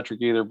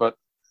Fitzpatrick either, but,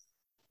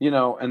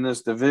 in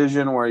this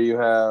division where you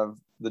have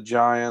the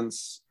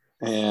Giants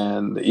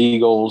and the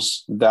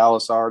Eagles,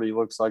 Dallas already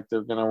looks like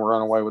they're going to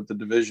run away with the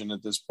division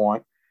at this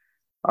point.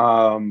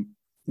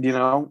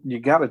 You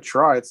got to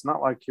try. It's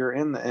not like you're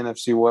in the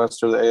NFC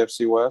West or the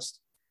AFC West.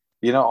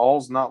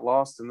 All's not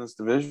lost in this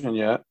division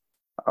yet.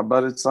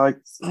 But it's like,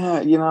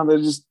 they're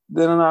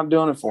not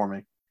doing it for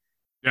me.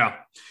 Yeah.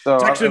 So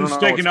Texans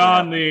taking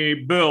on the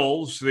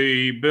Bills.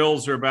 The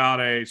Bills are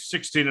about a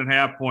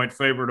 16.5-point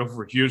favorite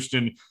over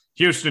Houston.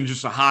 Houston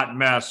just a hot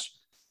mess.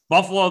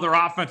 Buffalo, their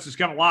offense has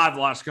come alive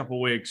the last couple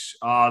of weeks.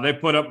 They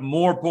put up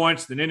more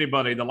points than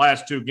anybody the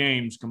last 2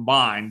 games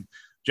combined.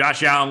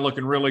 Josh Allen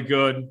looking really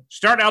good.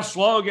 Started out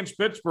slow against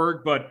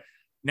Pittsburgh, but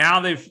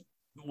now they've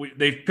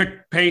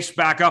picked pace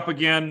back up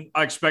again.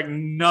 I expect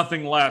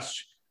nothing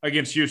less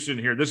against Houston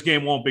here. This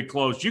game won't be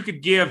close. You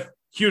could give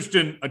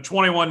Houston a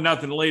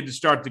 21-0 lead to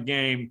start the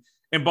game,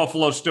 and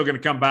Buffalo's still going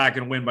to come back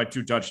and win by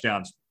 2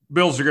 touchdowns.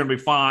 Bills are going to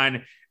be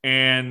fine,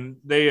 and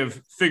they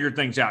have figured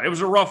things out. It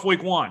was a rough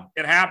week 1.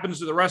 It happens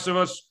to the rest of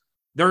us.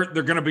 They're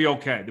going to be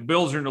okay. The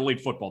Bills are an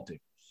elite football team.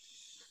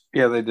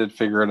 Yeah, they did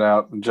figure it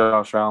out.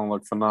 Josh Allen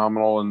looked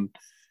phenomenal, and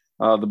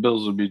the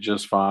Bills would be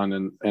just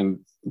fine. And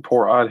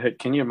poor Odd,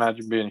 can you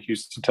imagine being a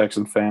Houston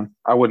Texan fan?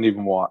 I wouldn't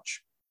even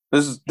watch.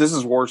 This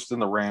is worse than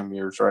the Ram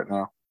years right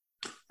now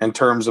in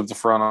terms of the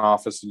front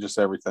office and just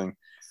everything.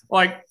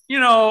 Like,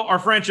 our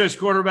franchise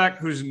quarterback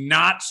who's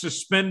not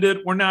suspended,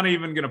 we're not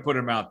even going to put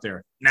him out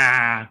there.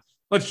 Nah,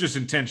 let's just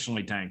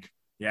intentionally tank.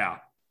 Yeah.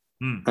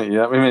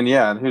 Yeah,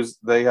 and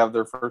they have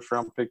their first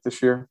round pick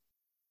this year?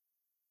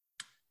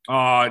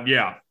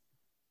 Yeah.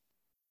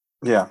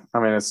 Yeah,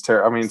 it's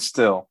terrible.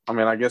 Still,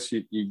 I guess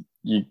you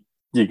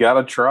got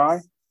to try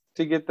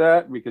to get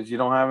that because you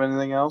don't have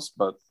anything else,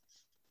 but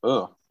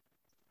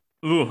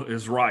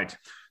is right.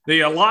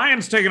 The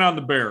Lions taking on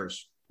the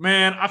Bears.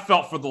 Man, I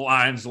felt for the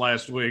Lions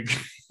last week.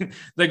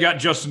 They got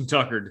Justin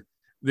Tuckered.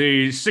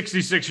 The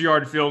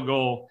 66-yard field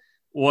goal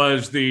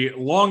was the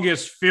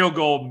longest field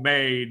goal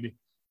made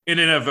in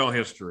NFL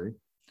history.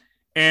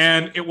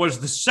 And it was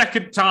the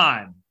second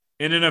time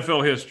in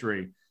NFL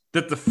history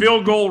that the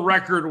field goal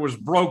record was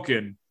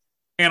broken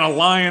and a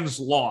Lions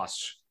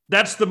loss.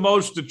 That's the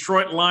most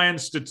Detroit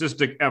Lions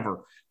statistic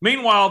ever.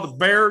 Meanwhile, the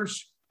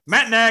Bears,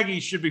 Matt Nagy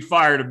should be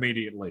fired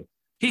immediately.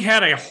 He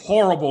had a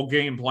horrible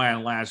game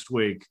plan last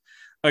week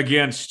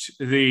against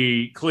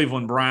the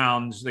Cleveland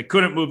Browns. They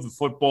couldn't move the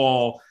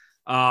football.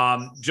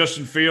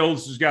 Justin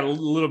Fields has got a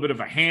little bit of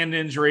a hand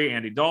injury.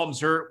 Andy Dalton's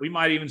hurt. We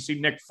might even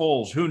see Nick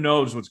Foles. Who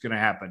knows what's going to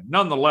happen?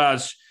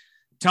 Nonetheless,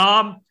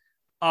 Tom,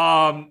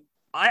 I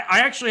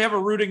actually have a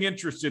rooting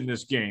interest in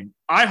this game.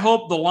 I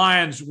hope the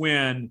Lions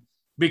win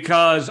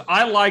because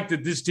I like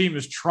that this team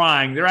is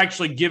trying. They're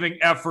actually giving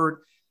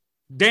effort.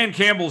 Dan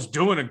Campbell's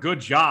doing a good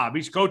job.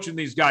 He's coaching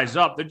these guys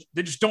up.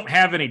 They just don't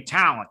have any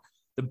talent.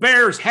 The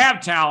Bears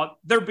have talent.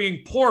 They're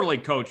being poorly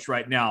coached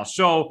right now.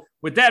 So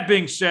with that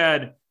being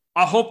said,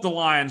 I hope the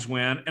Lions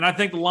win. And I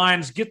think the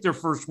Lions get their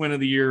first win of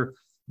the year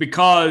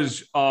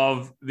because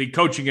of the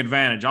coaching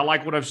advantage. I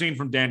like what I've seen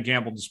from Dan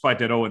Campbell despite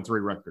that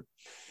 0-3 record.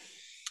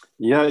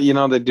 Yeah,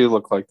 they do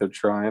look like they're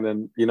trying.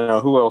 And,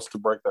 who else to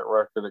break that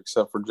record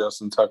except for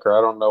Justin Tucker?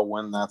 I don't know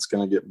when that's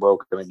going to get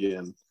broken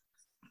again.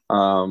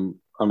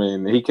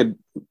 He could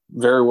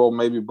very well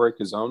maybe break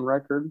his own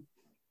record.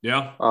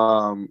 Yeah.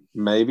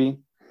 Maybe.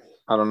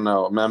 I don't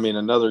know.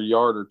 Another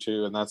yard or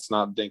two, and that's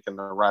not dinking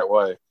the right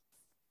way.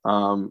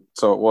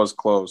 So it was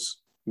close.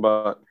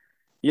 But,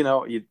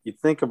 you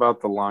think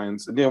about the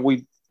Lions. Again,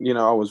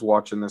 I was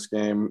watching this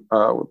game.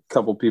 A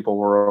couple people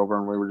were over,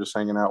 and we were just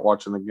hanging out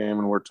watching the game,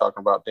 and we're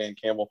talking about Dan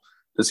Campbell.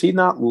 Does he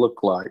not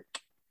look like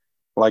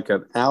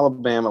an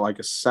Alabama, like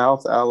a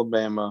South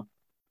Alabama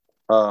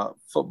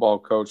football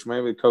coach?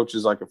 Maybe the coach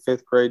is like a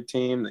fifth grade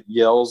team that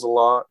yells a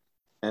lot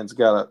and it's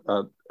got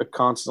a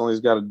constantly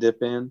he's got to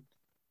dip in.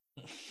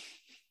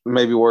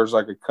 Maybe wears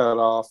like a cut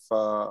off,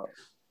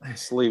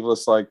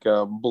 sleeveless, like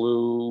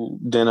blue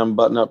denim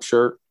button up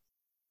shirt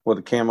with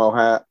a camo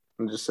hat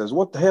and just says,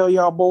 "What the hell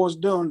y'all boys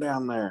doing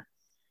down there?"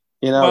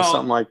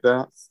 Something like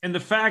that. And the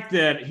fact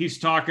that he's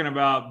talking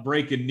about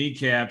breaking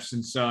kneecaps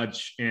and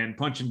such and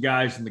punching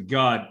guys in the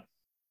gut,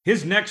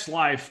 his next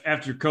life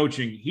after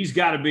coaching, he's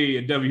got to be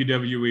a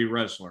WWE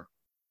wrestler.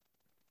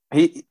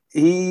 He's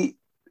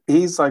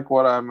like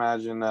what I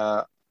imagine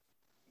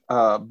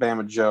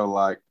Bama Joe,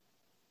 like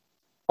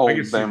old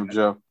Bama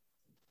Joe,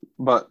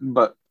 but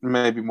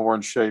maybe more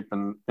in shape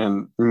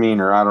and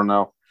meaner. I don't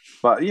know.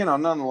 But,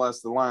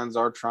 nonetheless, the Lions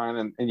are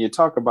trying. And you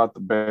talk about the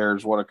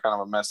Bears, what a kind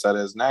of a mess that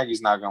is.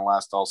 Nagy's not going to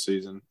last all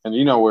season. And,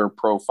 we're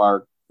pro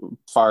fire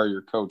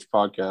your coach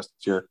podcast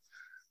here.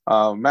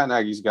 Matt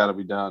Nagy's got to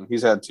be done.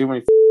 He's had too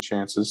many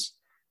chances.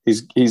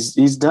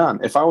 He's done.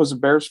 If I was a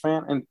Bears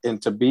fan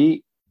and to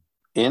be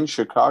in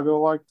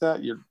Chicago like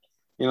that,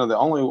 the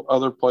only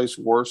other place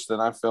worse than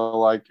I feel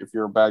like if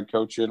you're a bad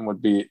coach in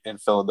would be in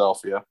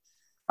Philadelphia.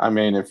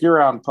 If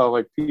you're out in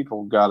public,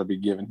 people got to be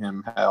giving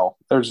him hell.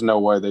 There's no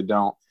way they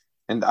don't.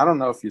 And I don't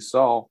know if you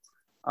saw,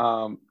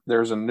 the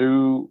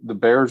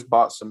Bears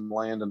bought some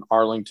land in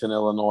Arlington,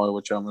 Illinois,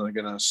 which I'm going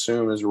to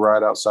assume is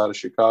right outside of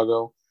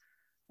Chicago,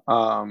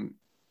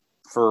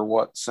 for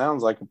what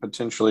sounds like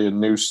potentially a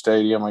new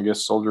stadium. I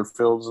guess Soldier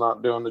Field's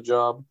not doing the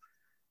job.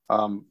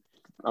 The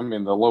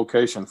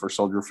location for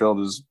Soldier Field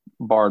is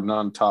bar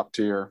none top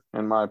tier,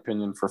 in my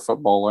opinion, for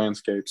football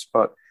landscapes.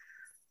 But,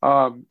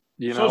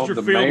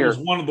 Soldier Field was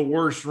one of the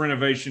worst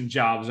renovation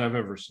jobs I've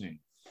ever seen.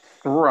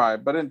 Right.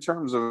 But in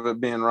terms of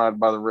it being right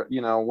by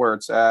where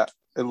it's at,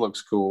 it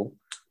looks cool.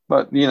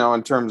 But,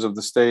 in terms of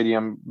the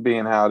stadium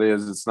being how it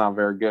is, it's not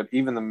very good.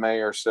 Even the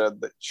mayor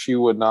said that she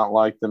would not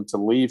like them to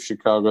leave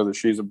Chicago, that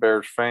she's a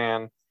Bears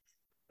fan.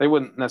 They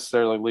wouldn't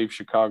necessarily leave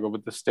Chicago,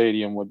 but the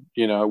stadium would,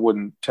 it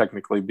wouldn't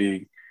technically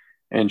be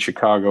in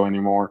Chicago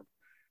anymore.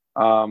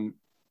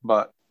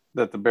 But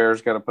that the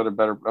Bears got to put a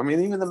better –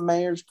 even the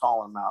mayor's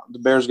calling them out. The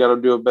Bears got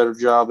to do a better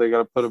job. They got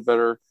to put a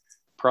better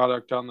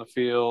product on the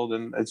field,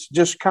 and it's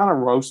just kind of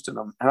roasting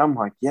them. And I'm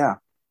like, yeah,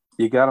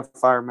 you got to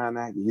fire Matt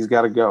Nagy. He's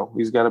got to go.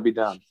 He's got to be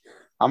done.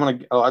 I'm going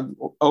to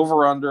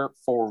over under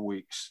 4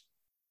 weeks.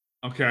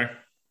 Okay.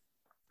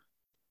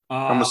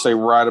 I'm going to say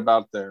right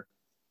about there.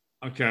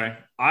 Okay.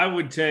 I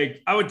would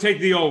take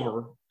the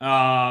over.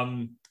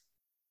 I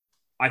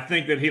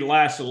think that he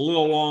lasts a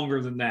little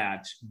longer than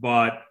that,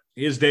 but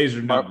his days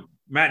are numbered.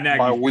 Matt Nagy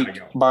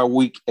by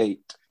week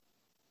 8.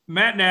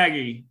 Matt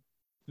Nagy,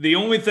 the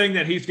only thing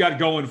that he's got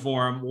going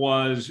for him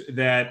was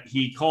that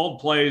he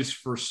called plays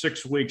for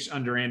 6 weeks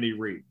under Andy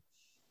Reid.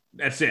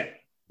 That's it.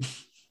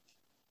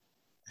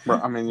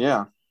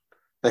 Yeah.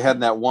 They had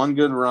that one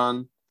good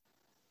run,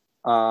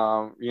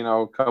 a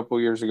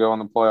couple years ago in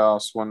the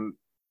playoffs when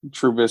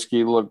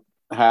Trubisky looked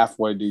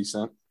halfway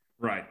decent.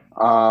 Right.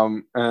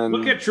 And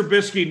look at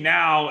Trubisky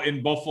now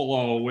in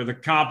Buffalo with a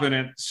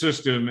competent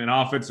system and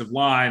offensive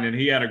line, and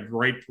he had a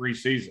great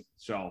preseason.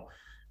 So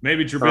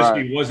maybe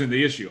Trubisky wasn't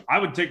the issue. I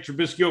would take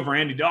Trubisky over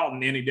Andy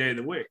Dalton any day of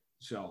the week.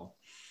 So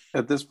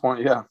at this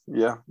point,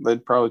 yeah,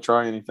 they'd probably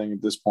try anything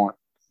at this point.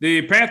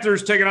 The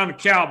Panthers taking on the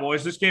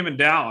Cowboys. This game in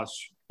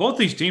Dallas. Both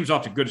these teams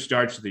off to good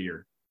starts of the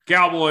year.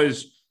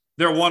 Cowboys,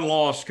 their one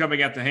loss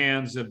coming at the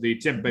hands of the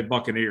Tampa Bay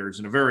Buccaneers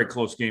in a very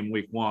close game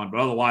week 1, but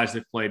otherwise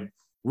they've played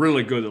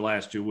really good the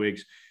last 2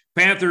 weeks.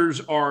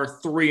 Panthers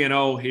are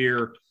 3-0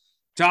 here.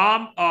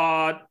 Tom,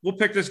 we'll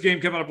pick this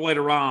game coming up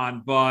later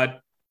on,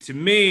 but to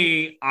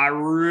me, I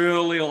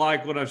really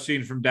like what I've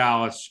seen from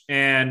Dallas.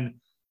 And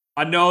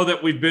I know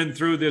that we've been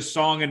through this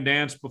song and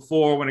dance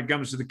before when it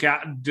comes to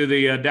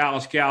the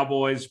Dallas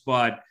Cowboys,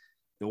 but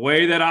the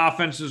way that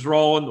offense is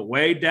rolling, the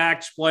way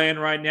Dak's playing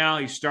right now,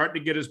 he's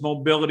starting to get his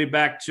mobility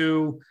back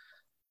too.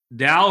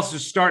 Dallas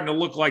is starting to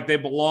look like they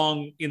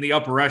belong in the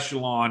upper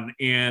echelon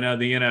in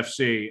the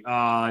NFC.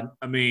 I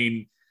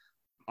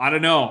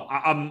don't know.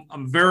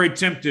 I'm very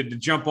tempted to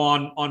jump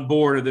on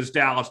board of this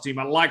Dallas team.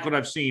 I like what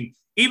I've seen,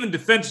 even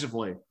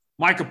defensively.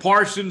 Micah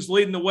Parsons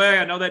leading the way.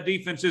 I know that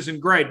defense isn't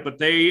great, but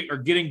they are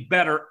getting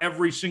better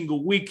every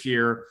single week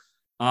here.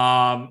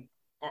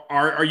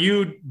 Are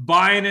you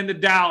buying into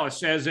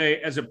Dallas as a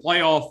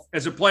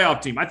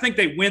playoff team? I think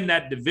they win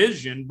that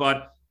division,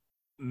 but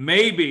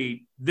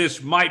maybe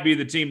this might be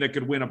the team that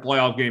could win a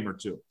playoff game or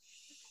two.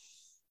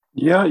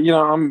 Yeah,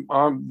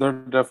 they're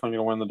definitely going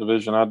to win the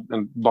division.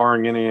 And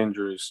barring any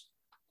injuries,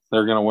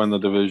 they're going to win the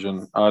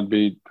division. I'd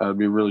be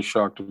really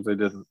shocked if they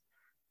didn't.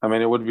 I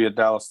mean, it would be a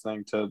Dallas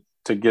thing to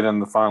get in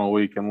the final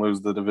week and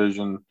lose the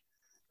division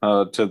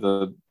to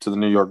the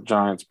New York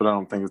Giants, but I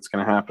don't think it's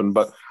going to happen.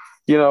 But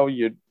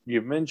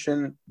you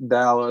mentioned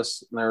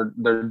Dallas, and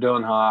they're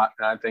doing hot,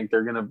 and I think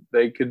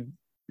they could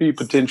be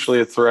potentially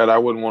a threat. I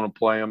wouldn't want to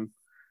play them.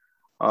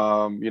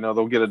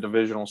 They'll get a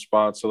divisional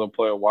spot, so they'll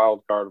play a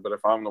wild card. But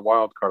if I'm the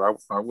wild card,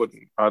 I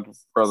wouldn't. I'd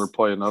rather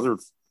play another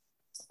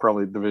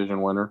probably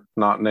division winner,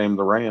 not name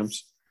the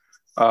Rams.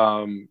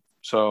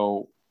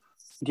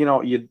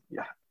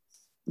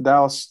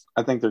 Dallas,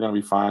 I think they're going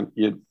to be fine.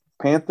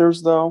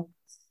 Panthers, though,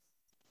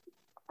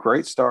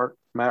 great start.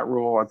 Matt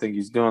Rule, I think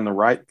he's doing the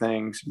right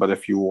things. But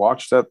if you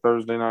watch that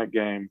Thursday night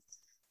game,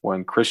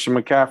 when Christian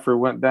McCaffrey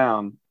went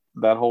down,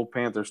 that whole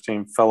Panthers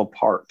team fell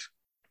apart.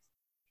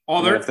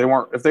 If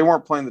they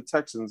weren't playing the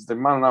Texans, they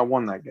might have not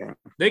won that game.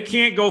 They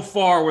can't go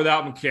far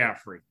without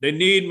McCaffrey. They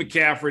need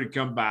McCaffrey to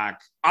come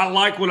back. I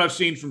like what I've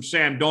seen from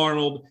Sam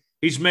Darnold.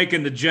 He's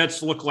making the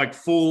Jets look like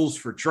fools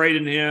for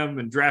trading him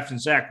and drafting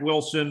Zach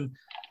Wilson.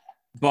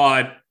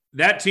 But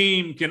that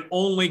team can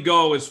only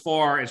go as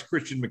far as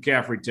Christian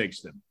McCaffrey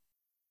takes them.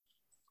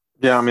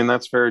 Yeah, I mean,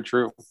 that's very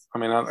true. I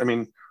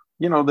mean,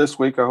 this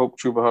week I hope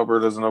Chuba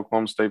Hubbard is an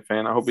Oklahoma State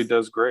fan. I hope he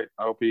does great.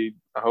 I hope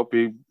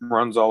he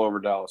runs all over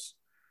Dallas.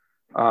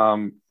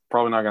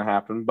 Probably not going to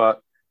happen,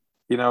 but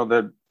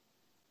that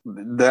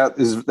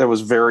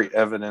was very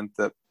evident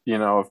that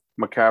if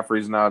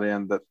McCaffrey's not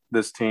in, that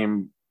this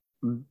team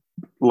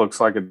looks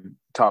like a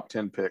top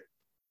 10 pick.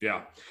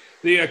 Yeah,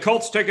 the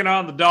Colts taking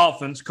on the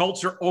Dolphins.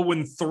 Colts are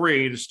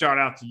 0-3 to start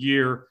out the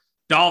year.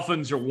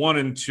 Dolphins are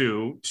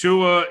 1-2.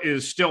 Tua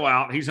is still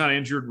out; he's on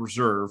injured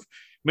reserve.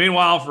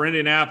 Meanwhile, for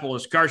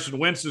Indianapolis, Carson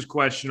Wentz is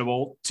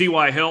questionable.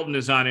 T.Y. Hilton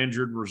is on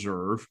injured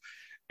reserve.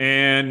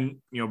 And,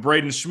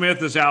 Braden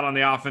Smith is out on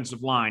the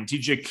offensive line.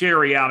 T.J.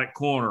 Carey out at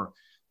corner.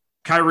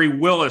 Kyrie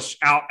Willis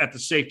out at the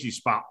safety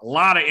spot. A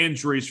lot of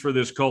injuries for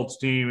this Colts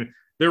team.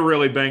 They're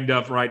really banged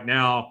up right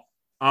now.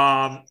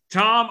 Tom,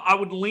 I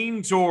would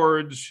lean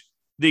towards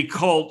the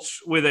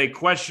Colts with a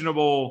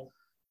questionable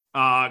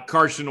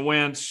Carson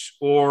Wentz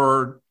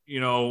or,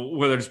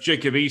 whether it's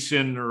Jacob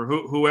Eason or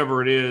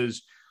whoever it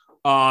is,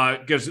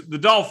 because the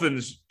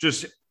Dolphins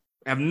just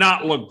have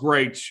not looked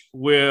great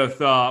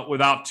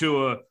without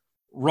Tua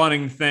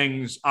running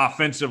things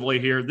offensively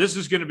here. This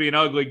is going to be an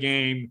ugly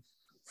game.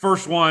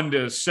 First one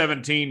to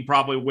 17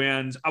 probably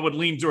wins. I would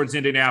lean towards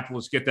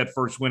Indianapolis, get that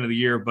first win of the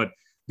year, but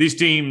these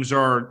teams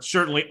are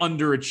certainly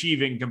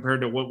underachieving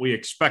compared to what we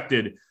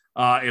expected,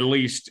 at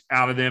least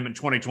out of them in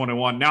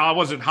 2021. Now, I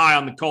wasn't high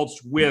on the Colts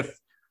with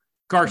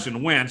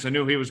Carson Wentz. I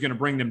knew he was going to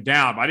bring them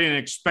down, but I didn't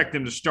expect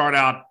him to start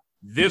out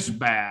this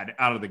bad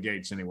out of the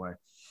gates anyway.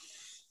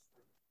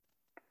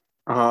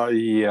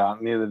 Yeah,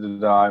 neither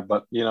did I,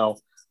 but,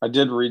 I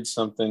did read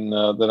something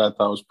that I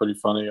thought was pretty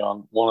funny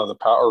on one of the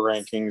power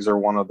rankings or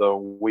one of the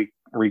week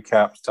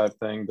recaps type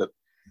thing that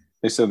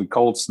they said the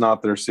Colts,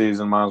 not their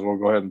season, might as well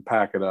go ahead and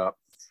pack it up.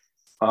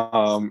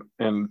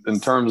 And in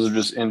terms of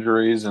just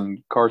injuries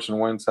and Carson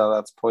Wentz, how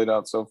that's played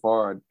out so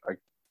far,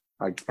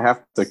 I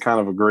have to kind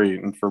of agree.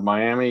 And for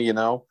Miami,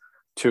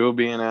 Tua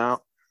being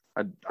out,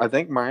 I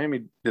think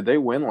Miami, did they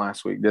win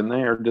last week, didn't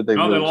they? Or did they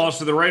lose? They lost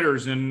to the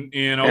Raiders in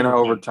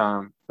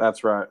overtime.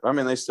 That's right. I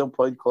mean, they still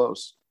played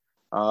close.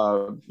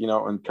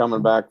 And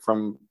coming back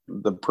from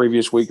the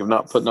previous week of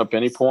not putting up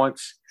any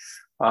points.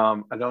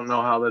 I don't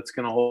know how that's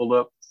going to hold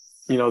up,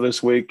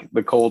 this week.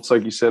 The Colts,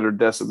 like you said, are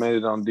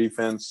decimated on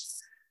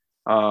defense.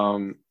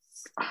 I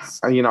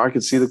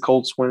could see the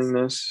Colts winning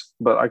this,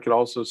 but I could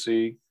also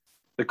see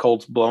the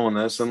Colts blowing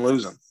this and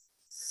losing.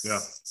 Yeah.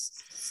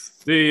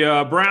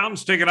 The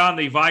Browns taking on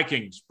the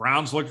Vikings.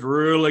 Browns looked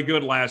really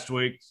good last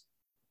week.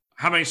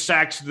 How many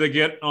sacks did they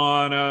get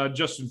on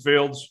Justin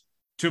Fields?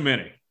 Too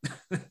many.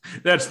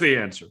 That's the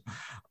answer.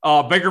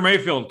 Baker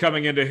Mayfield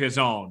coming into his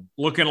own,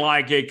 looking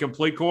like a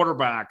complete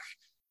quarterback.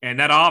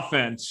 And that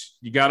offense,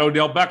 you got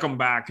Odell Beckham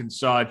back and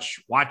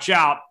such. Watch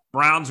out.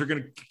 Browns are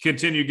going to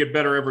continue to get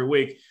better every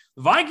week.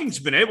 The Vikings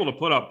have been able to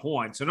put up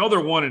points. I know they're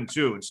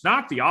 1-2. It's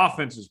not the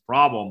offense's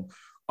problem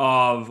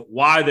of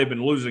why they've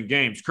been losing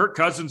games. Kirk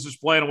Cousins is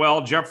playing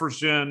well.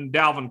 Jefferson,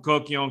 Dalvin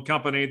Cook, and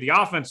company. The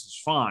offense is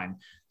fine.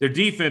 Their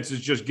defense is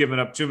just giving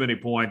up too many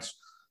points.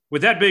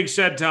 With that being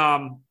said,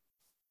 Tom,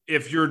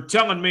 if you're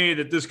telling me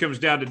that this comes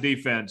down to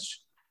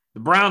defense,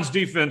 the Browns'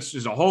 defense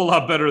is a whole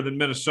lot better than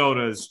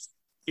Minnesota's.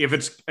 If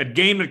it's a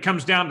game that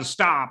comes down to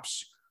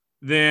stops,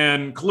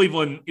 then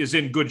Cleveland is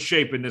in good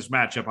shape in this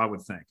matchup, I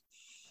would think.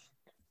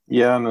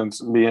 Yeah, and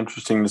it'd be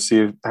interesting to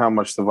see how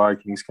much the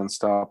Vikings can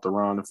stop the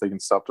run, if they can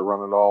stop the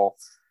run at all.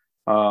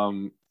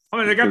 I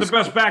mean, they got the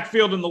best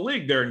backfield in the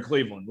league there in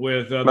Cleveland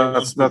with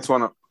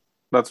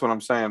that's what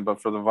I'm saying.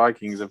 But for the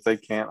Vikings, if they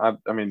can't,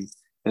 I mean,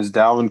 is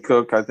Dalvin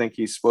Cook? I think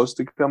he's supposed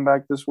to come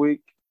back this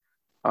week.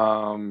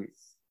 And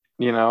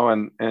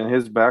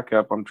his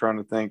backup, I'm trying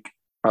to think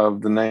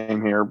of the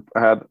name here,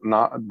 had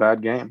not a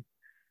bad game.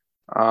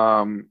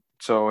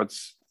 So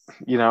it's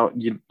you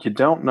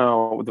don't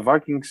know. The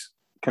Vikings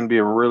can be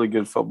a really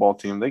good football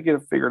team. They get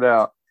it figured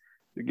out.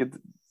 The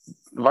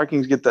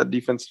Vikings get that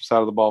defensive side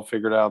of the ball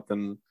figured out,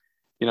 then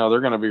they're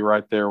going to be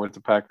right there with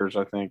the Packers,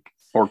 I think,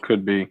 or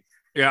could be.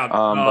 Yeah,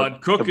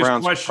 but Cook is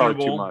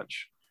questionable. Too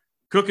much.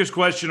 Cook is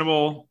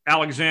questionable.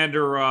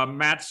 Alexander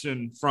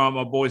Matson from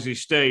Boise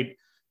State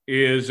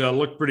is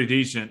looked pretty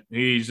decent.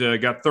 He's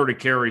got 30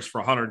 carries for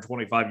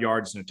 125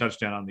 yards and a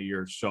touchdown on the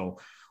year. So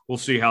we'll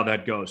see how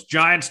that goes.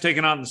 Giants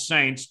taking on the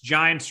Saints.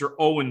 Giants are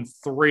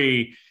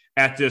 0-3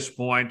 at this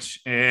point.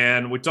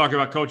 And we talk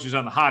about coaches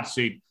on the hot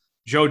seat.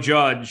 Joe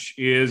Judge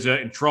is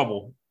in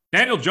trouble.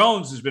 Daniel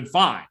Jones has been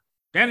fine.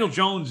 Daniel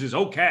Jones is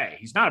okay.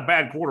 He's not a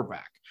bad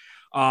quarterback.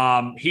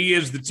 He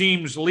is the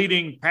team's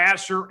leading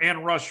passer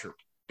and rusher.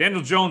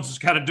 Daniel Jones is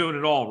kind of doing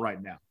it all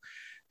right now.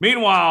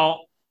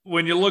 Meanwhile,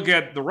 when you look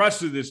at the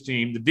rest of this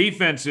team, the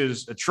defense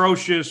is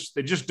atrocious.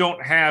 They just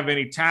don't have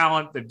any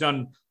talent. They've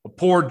done a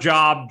poor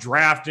job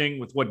drafting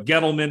with what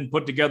Gettleman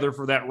put together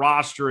for that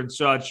roster and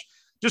such.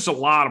 Just a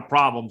lot of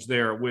problems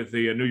there with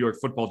the New York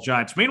Football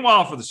Giants.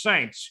 Meanwhile, for the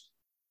Saints,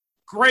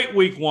 great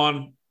week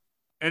one.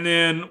 And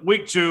then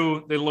week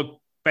two, they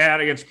look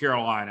bad against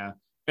Carolina.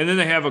 And then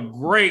they have a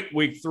great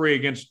week three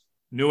against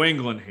New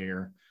England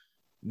here.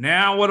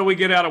 Now, what do we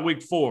get out of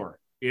week four?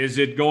 Is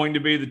it going to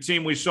be the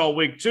team we saw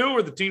week two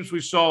or the teams we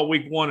saw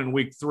week one and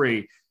week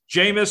three?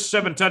 Jameis,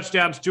 7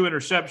 touchdowns, 2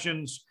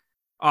 interceptions.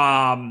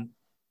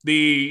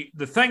 The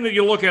thing that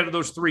you look at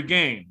those 3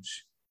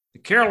 games, the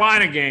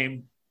Carolina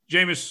game,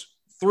 Jameis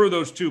threw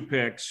those 2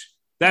 picks.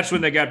 That's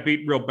when they got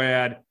beat real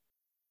bad.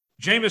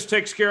 Jameis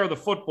takes care of the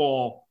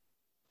football.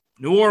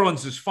 New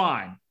Orleans is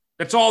fine.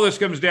 That's all this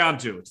comes down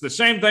to. It's the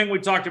same thing we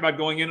talked about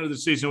going into the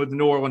season with the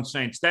New Orleans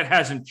Saints. That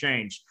hasn't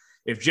changed.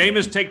 If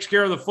Jameis takes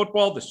care of the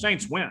football, the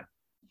Saints win.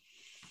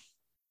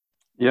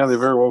 Yeah, they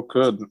very well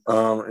could.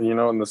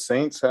 And the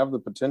Saints have the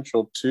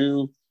potential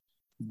to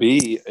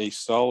be a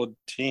solid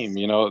team.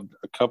 A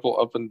couple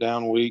up and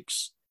down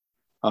weeks.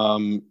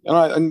 I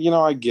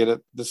get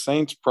it. The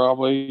Saints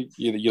probably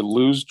you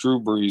lose Drew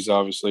Brees,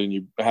 obviously, and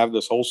you have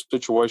this whole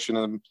situation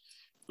in the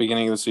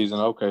beginning of the season.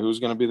 Okay, who's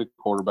going to be the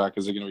quarterback?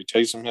 Is it going to be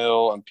Taysom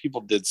Hill? And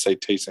people did say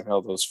Taysom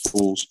Hill, those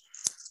fools.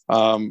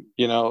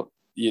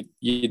 You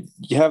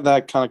have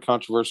that kind of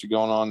controversy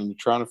going on, and you're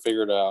trying to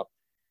figure it out.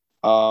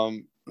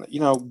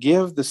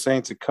 Give the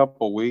Saints a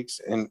couple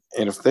weeks, and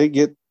if they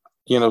get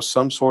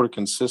some sort of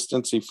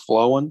consistency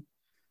flowing,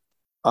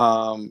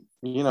 it's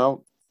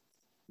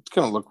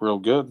going to look real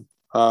good.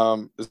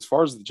 As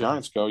far as the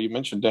Giants go, you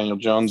mentioned Daniel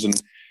Jones,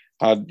 and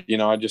I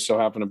just so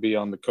happened to be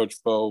on the Coach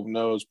Bo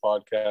Knows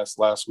podcast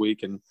last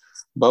week, and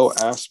Bo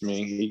asked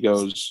me, he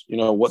goes,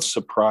 what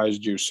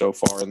surprised you so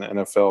far in the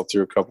NFL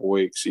through a couple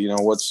weeks?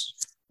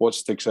 What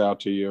sticks out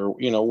to you, or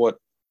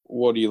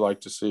what do you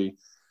like to see?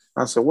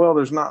 I said, well,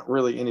 there's not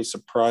really any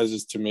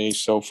surprises to me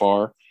so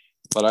far,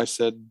 but I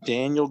said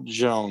Daniel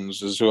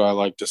Jones is who I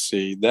like to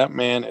see. That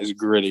man is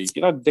gritty.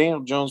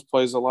 Daniel Jones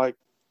plays a lot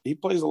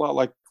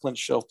like Clint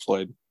Chelf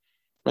played.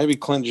 Maybe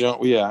Clint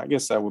Jones. Yeah, I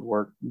guess that would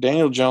work.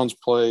 Daniel Jones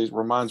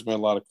reminds me a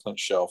lot of Clint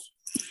Chelf.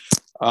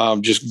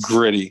 Just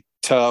gritty,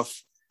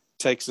 tough,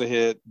 takes a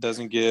hit,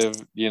 doesn't give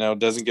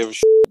a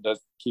shit,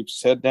 keeps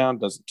his head down,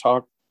 doesn't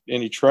talk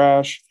any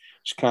trash,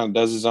 just kind of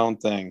does his own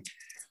thing.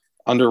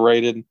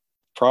 Underrated.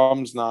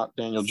 Problem's not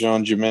Daniel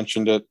Jones. You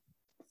mentioned it.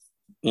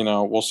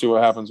 We'll see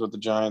what happens with the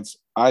Giants.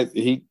 Where's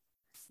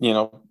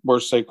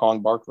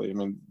Saquon Barkley? I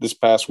mean, this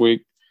past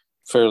week,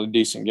 fairly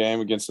decent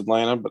game against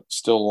Atlanta, but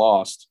still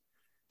lost.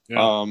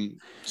 Yeah.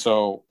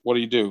 So what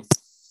do?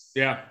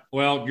 Yeah.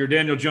 Well, your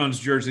Daniel Jones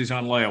jersey's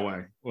on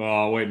layaway.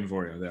 Well, waiting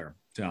for you there,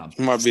 Tom.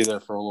 Might be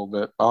there for a little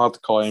bit. I'll have to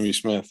call Amy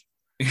Smith.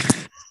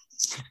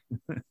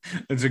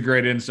 That's a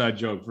great inside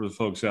joke for the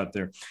folks out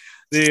there.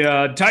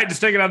 The Titans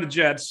taking on the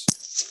Jets.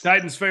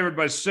 Titans favored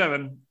by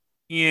 7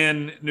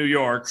 in New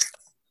York.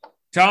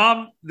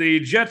 Tom, the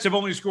Jets have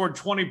only scored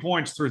 20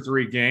 points through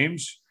 3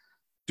 games.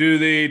 Do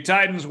the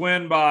Titans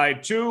win by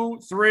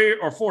 2, 3,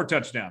 or 4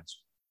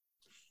 touchdowns?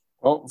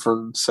 Well, for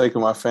the sake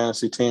of my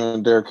fantasy team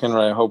and Derrick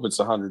Henry, I hope it's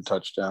 100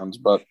 touchdowns.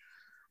 But,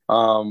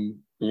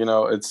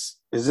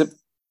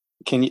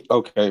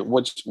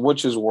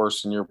 which is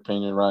worse in your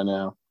opinion right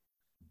now?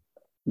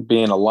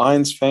 Being a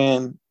Lions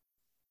fan,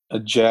 a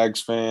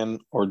Jags fan,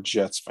 or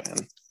Jets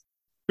fan?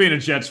 Being a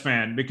Jets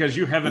fan, because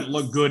you haven't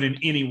looked good in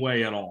any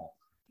way at all.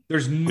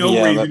 There's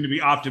no reason to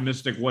be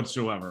optimistic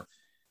whatsoever.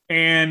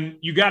 And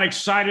you got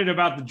excited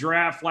about the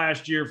draft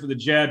last year for the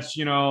Jets.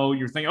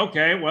 You're thinking,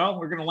 okay, well,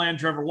 we're going to land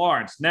Trevor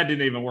Lawrence. And that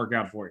didn't even work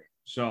out for you.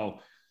 So,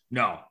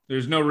 no,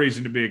 there's no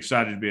reason to be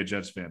excited to be a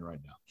Jets fan right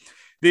now.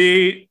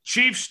 The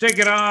Chiefs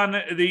taking on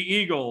the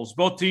Eagles.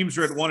 Both teams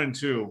are at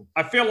 1-2.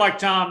 I feel like,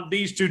 Tom,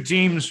 these two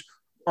teams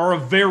are a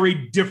very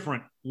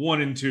different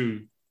 1 and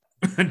 2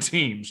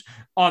 teams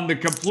on the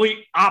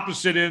complete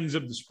opposite ends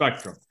of the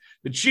spectrum.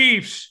 The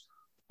Chiefs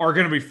are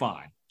going to be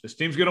fine. This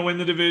team's going to win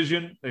the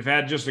division. They've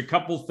had just a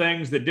couple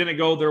things that didn't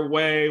go their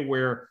way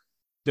where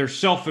their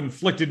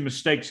self-inflicted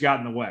mistakes got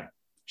in the way.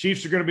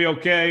 Chiefs are going to be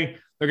okay.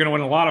 They're going to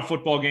win a lot of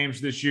football games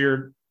this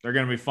year. They're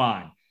going to be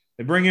fine.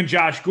 They bring in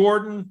Josh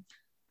Gordon.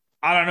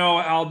 I don't know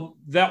how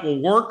that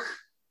will work.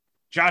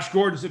 Josh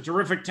Gordon's a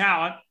terrific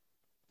talent.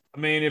 I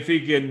mean, if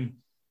he can,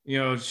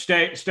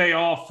 stay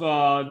off,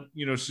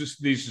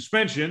 the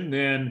suspension,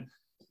 then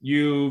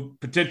you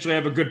potentially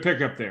have a good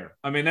pickup there.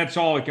 I mean, that's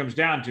all it comes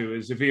down to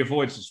is if he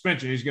avoids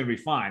suspension, he's going to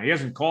be fine. He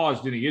hasn't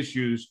caused any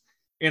issues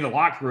in the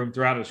locker room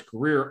throughout his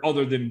career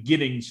other than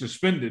getting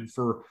suspended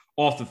for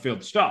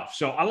off-the-field stuff.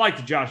 So I like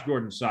the Josh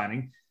Gordon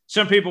signing.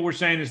 Some people were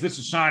saying, is this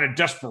a sign of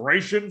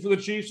desperation for the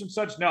Chiefs and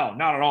such? No,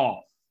 not at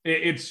all.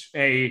 It's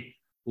a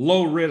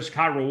low-risk,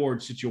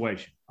 high-reward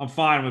situation. I'm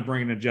fine with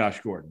bringing in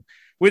Josh Gordon.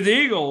 With the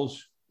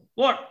Eagles,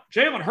 look,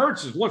 Jalen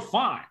Hurts has looked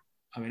fine.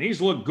 I mean,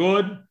 he's looked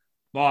good,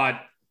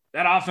 but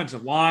that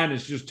offensive line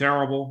is just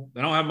terrible.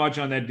 They don't have much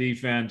on that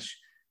defense.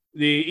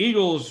 The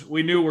Eagles,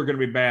 we knew were going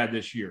to be bad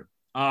this year.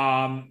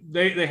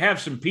 They have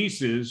some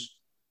pieces,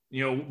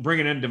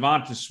 bringing in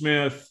Devonta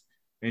Smith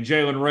and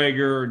Jalen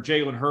Reagor and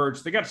Jalen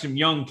Hurts. They got some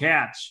young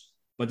cats,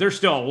 but they're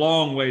still a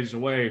long ways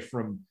away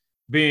from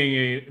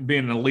being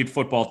an elite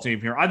football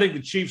team here. I think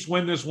the Chiefs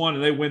win this one,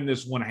 and they win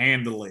this one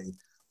handily.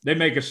 They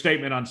make a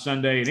statement on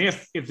Sunday, and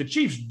if the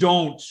Chiefs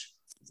don't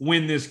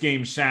win this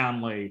game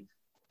soundly,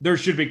 there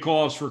should be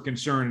cause for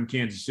concern in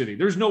Kansas City.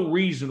 There's no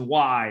reason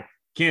why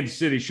Kansas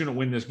City shouldn't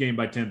win this game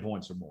by 10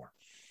 points or more.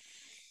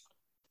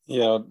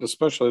 Yeah,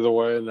 especially the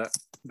way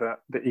that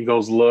the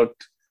Eagles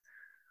looked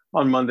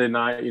on Monday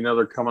night.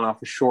 They're coming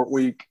off a short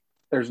week.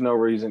 There's no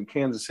reason.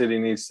 Kansas City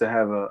needs to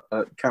have a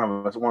kind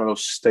of one of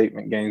those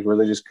statement games where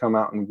they just come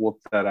out and whoop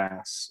that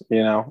ass.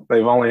 They've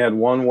only had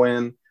one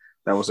win.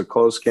 That was a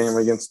close game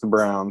against the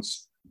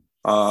Browns.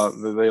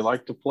 They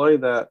like to play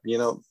that.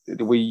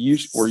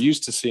 We're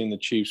used to seeing the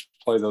Chiefs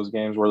play those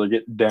games where they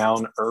get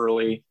down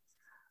early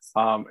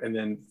and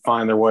then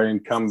find their way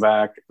and come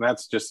back.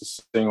 That's just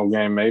a single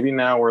game. Maybe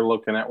now we're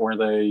looking at where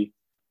they,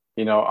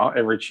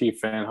 every Chief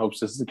fan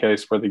hopes this is the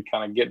case where they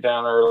kind of get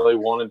down early,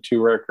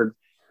 1-2 record,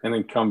 and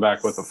then come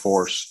back with a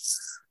force.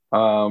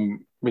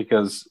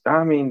 Because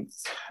I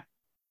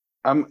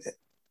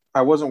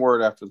wasn't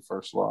worried after the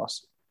first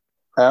loss.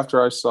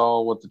 After I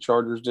saw what the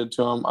Chargers did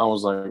to them, I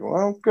was like,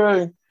 well,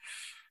 okay.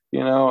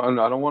 And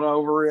I don't want to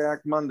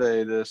overreact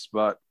Monday this,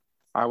 but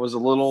I was a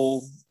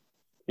little,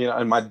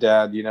 and my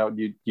dad, you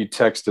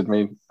texted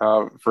me,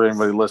 for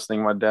anybody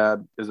listening, my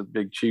dad is a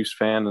big Chiefs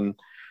fan, and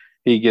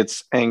he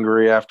gets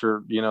angry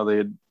after, they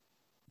had,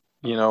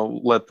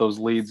 let those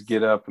leads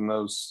get up in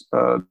those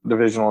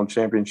divisional and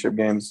championship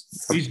games.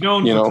 He's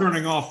known for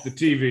turning off the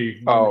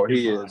TV. Oh,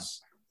 he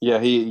is. Yeah,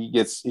 he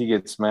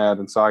gets mad.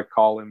 And so I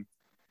call him,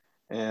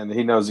 and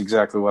he knows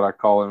exactly what I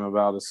call him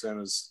about as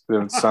soon as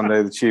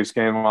Sunday, the Chiefs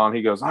game on.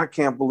 He goes, I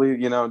can't believe,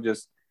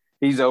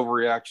 he's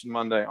overreaction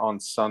Monday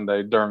on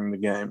Sunday during the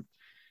game,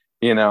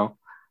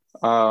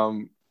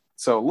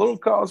 So a little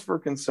cause for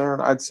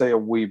concern, I'd say a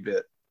wee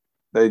bit.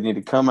 They need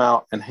to come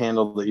out and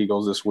handle the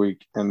Eagles this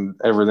week, and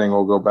everything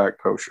will go back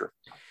kosher.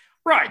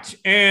 Right.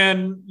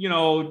 And,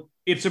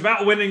 it's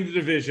about winning the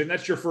division.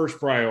 That's your first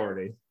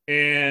priority.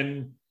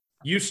 And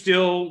you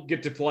still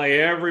get to play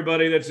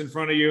everybody that's in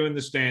front of you in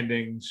the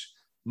standings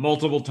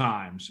multiple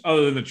times.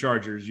 Other than the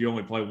Chargers, you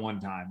only play one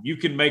time. You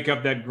can make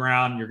up that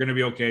ground. You're going to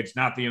be okay. It's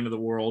not the end of the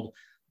world,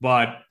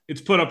 but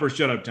it's put up or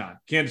shut up time.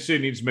 Kansas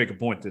City needs to make a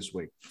point this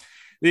week.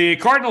 The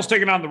Cardinals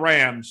taking on the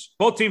Rams.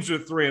 Both teams are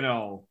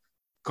 3-0.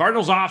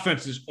 Cardinals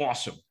offense is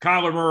awesome.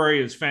 Kyler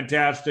Murray is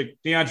fantastic.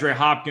 DeAndre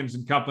Hopkins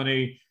and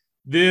company.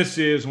 This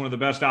is one of the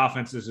best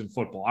offenses in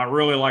football. I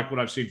really like what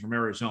I've seen from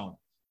Arizona.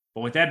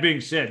 But with that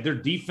being said, their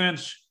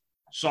defense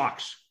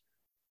sucks.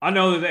 I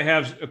know that they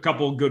have a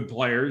couple of good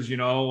players,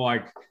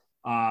 like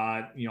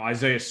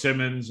Isaiah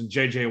Simmons and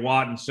J.J.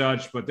 Watt and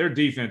such, but their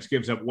defense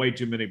gives up way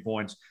too many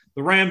points.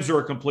 The Rams are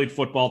a complete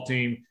football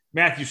team.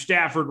 Matthew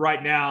Stafford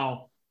right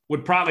now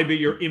would probably be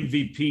your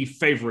MVP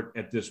favorite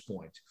at this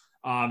point.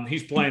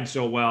 He's playing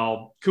so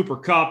well. Cooper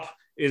Kupp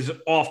is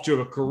off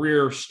to a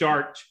career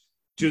start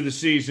to the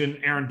season.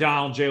 Aaron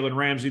Donald, Jalen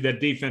Ramsey,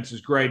 that defense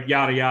is great,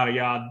 yada, yada,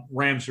 yada.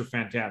 Rams are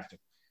fantastic.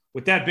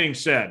 With that being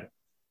said,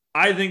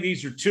 I think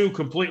these are two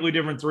completely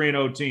different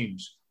 3-0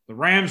 teams. The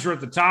Rams are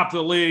at the top of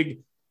the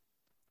league.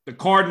 The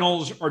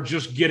Cardinals are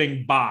just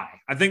getting by.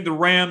 I think the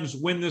Rams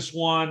win this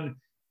one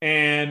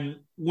and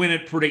win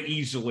it pretty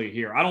easily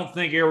here. I don't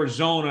think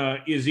Arizona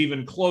is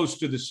even close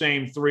to the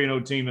same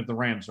 3-0 team that the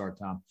Rams are,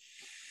 Tom.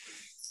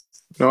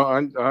 No,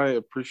 I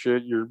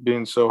appreciate your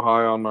being so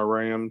high on my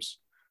Rams.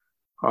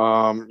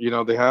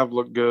 They have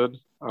looked good.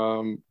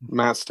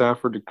 Matt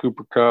Stafford to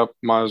Cooper Kupp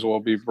might as well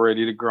be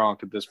Brady to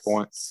Gronk at this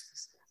point.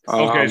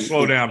 Okay,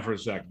 slow down for a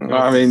second.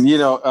 I'm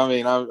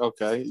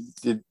okay.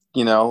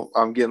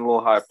 I'm getting a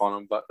little hype on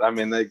him, but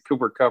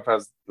Cooper Kupp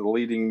has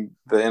leading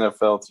the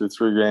NFL through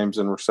 3 games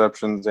in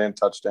receptions and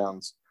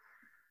touchdowns.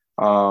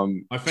 My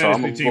So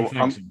fantasy team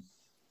thinks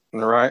so.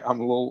 right. I'm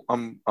a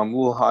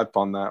little hype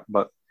on that,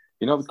 but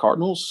the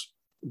Cardinals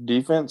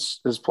defense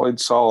has played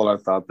solid. I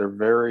thought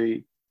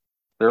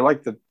they're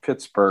like the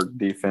Pittsburgh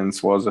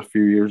defense was a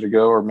few years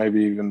ago, or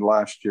maybe even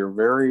last year.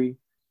 Very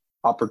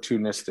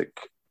opportunistic.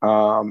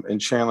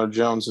 And Chandler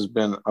Jones has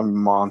been a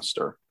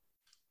monster.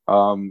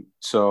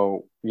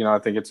 So I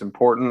think it's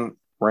important.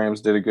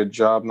 Rams did a good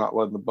job not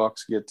letting the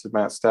Bucs get to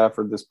Matt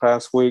Stafford this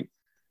past week.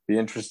 Be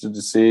interested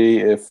to see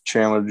if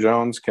Chandler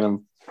Jones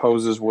can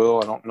impose his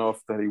will. I don't know if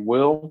that he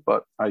will,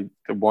 but I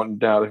won't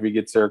doubt if he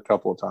gets there a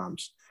couple of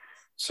times.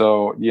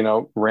 So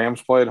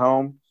Rams play at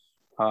home.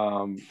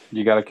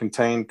 You got to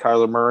contain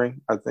Kyler Murray.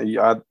 I think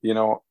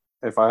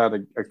if I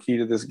had a key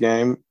to this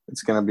game,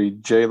 it's going to be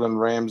Jalen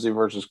Ramsey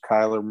versus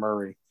Kyler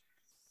Murray.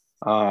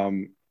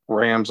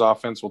 Rams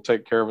offense will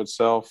take care of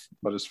itself,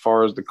 but as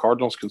far as the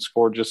Cardinals can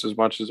score just as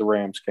much as the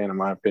Rams can, in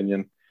my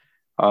opinion.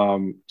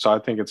 So I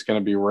think it's going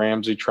to be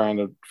Ramsey trying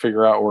to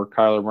figure out where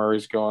Kyler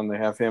Murray's going. They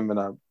have him in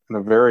a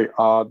very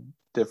odd,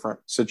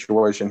 different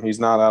situation. He's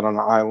not out on an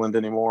island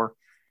anymore.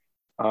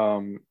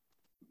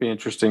 Be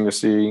interesting to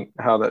see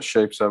how that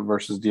shapes up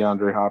versus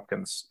DeAndre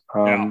Hopkins.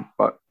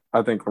 But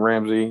I think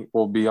Ramsey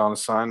will be on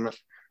assignment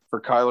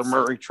for Kyler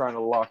Murray, trying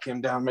to lock him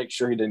down, make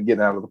sure he didn't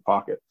get out of the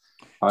pocket.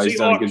 He's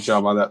done a good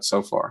job on that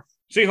so far.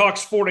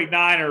 Seahawks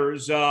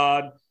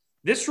 49ers.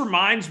 This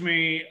reminds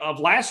me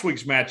of last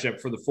week's matchup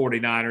for the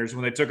 49ers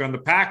when they took on the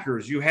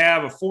Packers. You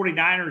have a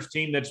 49ers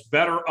team that's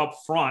better up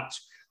front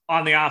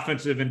on the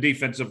offensive and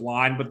defensive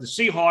line, but the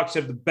Seahawks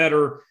have the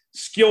better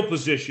skill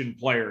position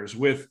players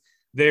with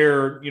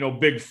their,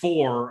 big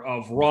four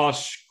of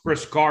Russ,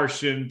 Chris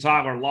Carson,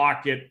 Tyler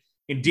Lockett,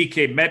 and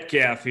DK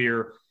Metcalf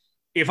here.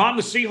 If I'm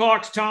the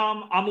Seahawks,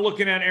 Tom, I'm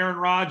looking at Aaron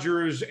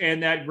Rodgers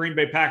and that Green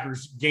Bay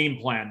Packers game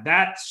plan.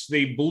 That's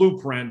the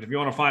blueprint. If you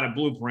want to find a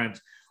blueprint,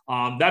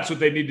 that's what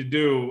they need to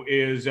do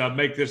is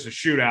make this a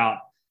shootout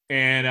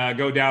and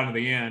go down to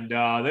the end.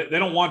 They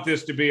don't want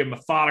this to be a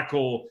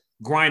methodical,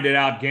 grinded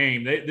out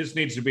game. This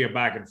needs to be a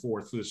back and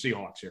forth for the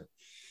Seahawks here.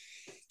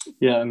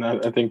 Yeah, and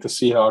I think the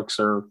Seahawks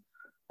are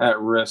at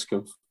risk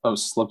of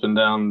slipping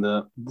down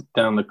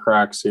the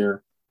cracks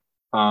here.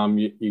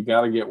 You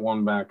got to get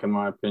one back, in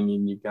my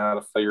opinion. You got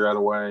to figure out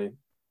a way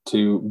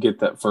to get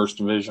that first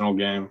divisional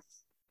game,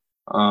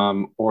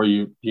 or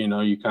you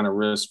kind of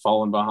risk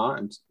falling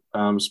behind,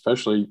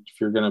 especially if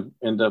you're going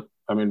to end up.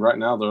 I mean, right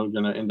now they're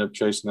going to end up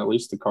chasing at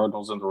least the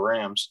Cardinals and the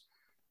Rams.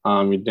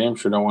 You damn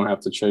sure don't want to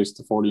have to chase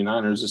the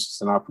 49ers. This is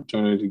an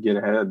opportunity to get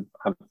ahead.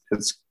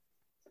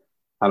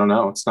 I don't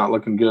know. It's not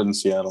looking good in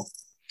Seattle.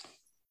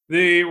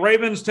 The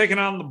Ravens taking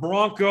on the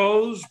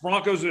Broncos.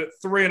 Broncos are at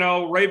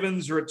 3-0.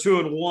 Ravens are at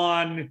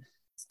 2-1.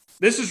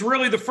 This is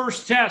really the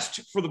first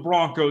test for the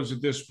Broncos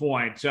at this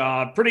point.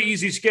 Pretty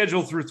easy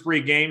schedule through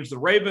 3 games. The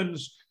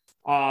Ravens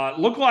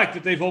look like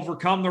that they've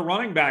overcome their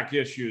running back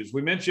issues.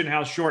 We mentioned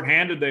how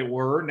shorthanded they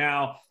were.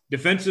 Now,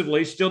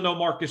 defensively, still no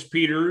Marcus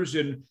Peters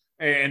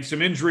and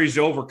some injuries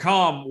to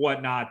overcome,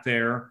 whatnot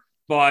there.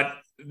 But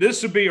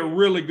this would be a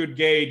really good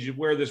gauge of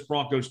where this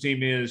Broncos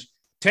team is.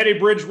 Teddy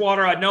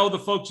Bridgewater, I know the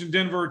folks in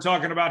Denver are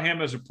talking about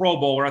him as a Pro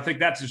Bowler. I think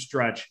that's a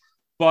stretch.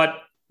 But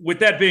with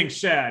that being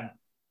said,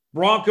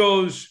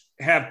 Broncos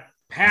have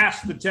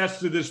passed the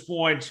test to this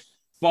point,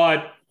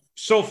 but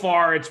so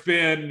far it's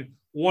been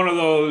one of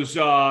those,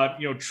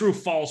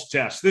 true-false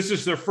tests. This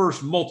is their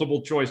first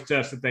multiple-choice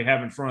test that they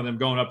have in front of them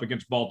going up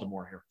against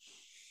Baltimore here.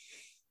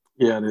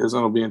 Yeah, it is.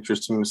 It'll be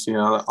interesting to see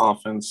how that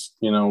offense,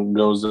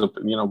 goes up.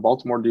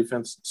 Baltimore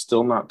defense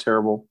still not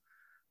terrible.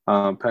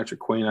 Patrick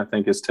Queen, I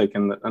think, has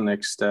taken a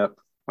next step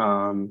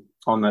on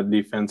that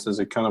defense as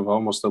a kind of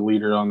almost a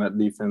leader on that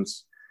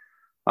defense.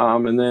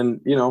 And then,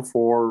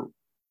 for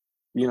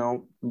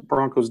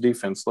Broncos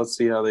defense, let's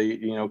see how they,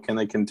 can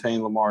they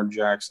contain Lamar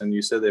Jackson?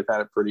 You said they've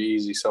had it pretty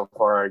easy so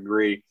far. I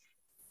agree.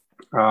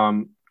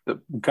 Kind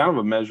of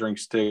a measuring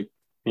stick,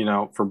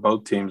 for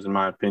both teams, in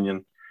my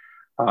opinion.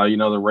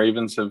 The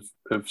Ravens have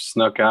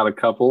snuck out a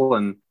couple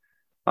and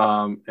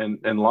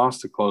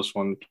lost a close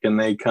one. Can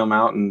they come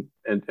out and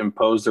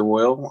impose their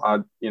will?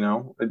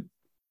 It'd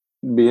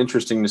be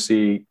interesting to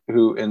see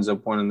who ends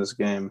up winning this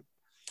game.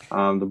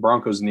 The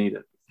Broncos need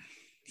it.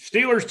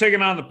 Steelers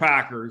taking on the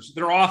Packers.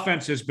 Their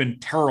offense has been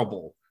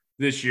terrible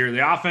this year.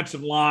 The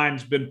offensive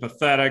line's been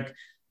pathetic.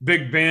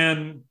 Big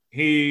Ben,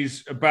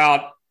 he's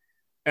about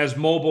as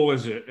mobile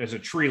as a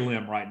tree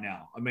limb right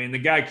now. I mean, the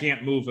guy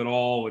can't move at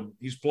all, and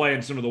he's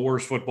playing some of the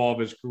worst football of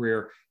his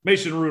career.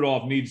 Mason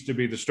Rudolph needs to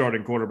be the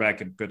starting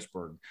quarterback in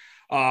Pittsburgh.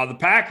 The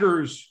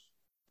Packers,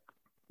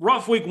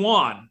 rough week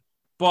 1,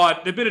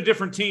 but they've been a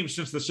different team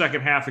since the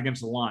second half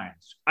against the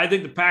Lions. I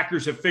think the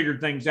Packers have figured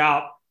things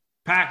out.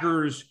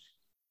 Packers,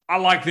 I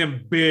like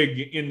them big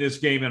in this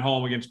game at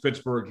home against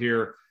Pittsburgh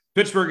here.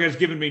 Pittsburgh has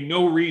given me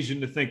no reason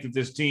to think that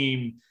this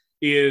team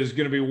is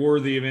going to be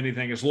worthy of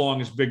anything as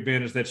long as Big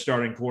Ben is that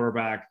starting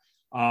quarterback.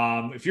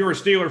 If you're a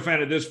Steeler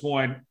fan at this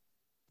point,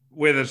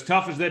 with as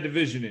tough as that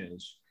division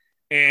is,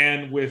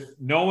 and with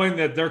knowing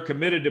that they're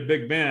committed to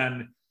Big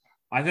Ben,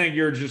 I think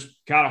you're just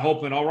kind of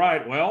hoping, all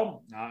right,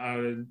 well,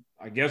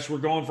 I guess we're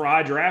going for a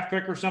high draft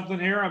pick or something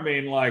here. I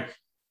mean, like,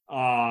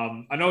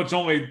 I know it's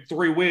only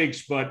 3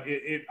 weeks, but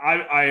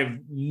I have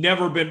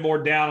never been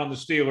more down on the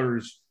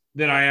Steelers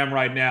than I am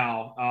right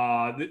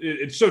now.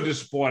 It's so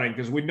disappointing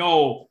because we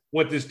know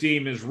what this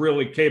team is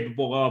really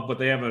capable of, but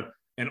they have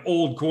an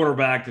old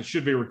quarterback that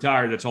should be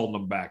retired that's holding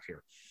them back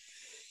here.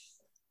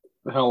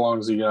 How long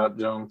has he got,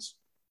 Jones?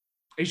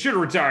 He should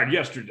have retired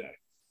yesterday.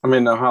 I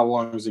mean, now how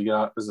long has he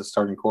got as a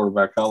starting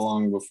quarterback? How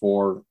long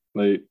before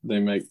they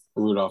make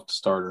Rudolph the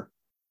starter?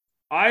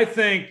 I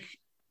think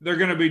they're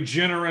going to be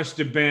generous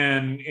to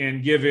Ben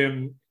and give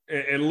him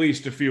at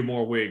least a few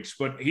more weeks,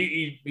 but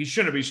he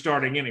shouldn't be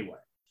starting anyway.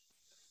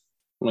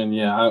 I mean,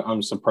 yeah,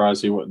 I'm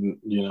surprised he wouldn't,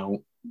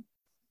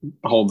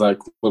 hold that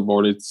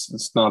clipboard.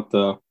 It's not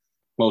the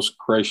most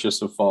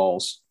gracious of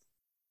falls.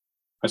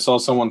 I saw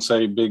someone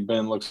say Big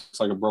Ben looks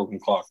like a broken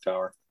clock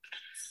tower.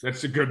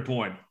 That's a good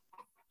point.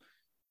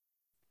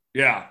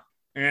 Yeah.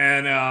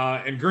 And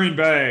in Green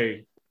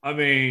Bay, I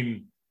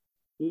mean,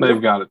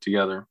 they've got it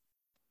together.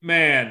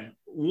 Man,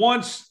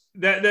 once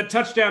that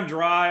touchdown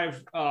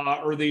drive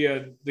or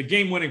the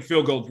game-winning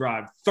field goal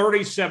drive,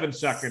 37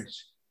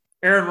 seconds,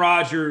 Aaron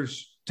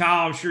Rodgers,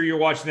 Tom, I'm sure you're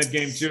watching that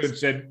game too, and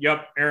said,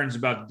 yep, Aaron's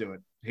about to do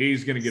it.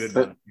 He's going to get it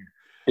done here.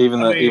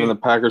 Even the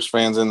Packers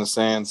fans in the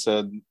sand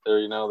said,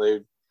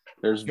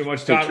 there's too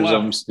much pictures time left.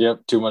 Of them.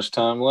 Yep, too much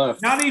time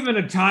left. Not even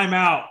a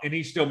timeout, and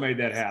he still made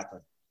that happen.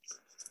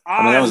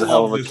 I mean, that was a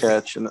hell of a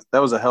catch, and that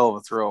was a hell of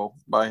a throw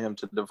by him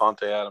to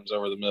Devontae Adams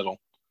over the middle.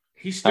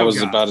 That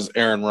was about as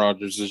Aaron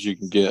Rodgers as you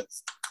can get.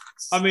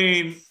 I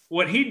mean,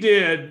 what he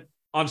did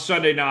on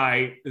Sunday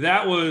night,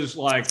 that was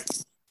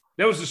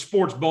a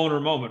sports boner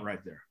moment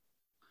right there.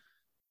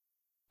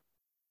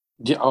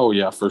 Yeah, oh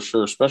yeah, for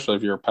sure. Especially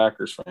if you're a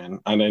Packers fan,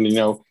 and then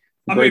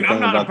I mean, I'm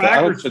not a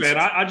Packers fan.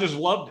 I just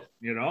loved it.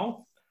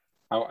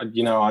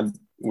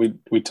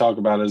 We talk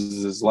about it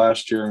as his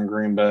last year in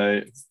Green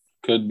Bay,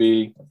 could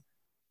be,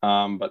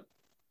 but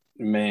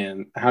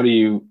man, how do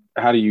you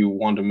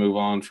want to move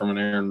on from an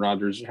Aaron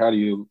Rodgers? How do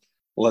you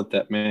let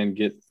that man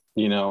get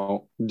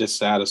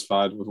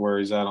dissatisfied with where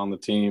he's at on the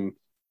team,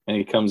 and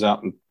he comes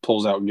out and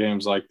pulls out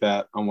games like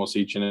that almost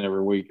each and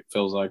every week? It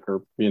feels like,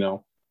 or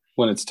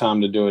when it's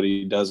time to do it,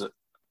 he does it.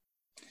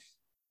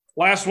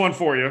 Last one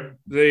for you.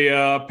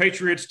 The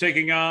Patriots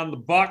taking on the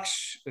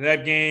Bucs.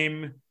 That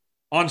game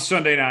on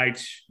Sunday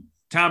night.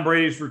 Tom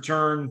Brady's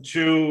return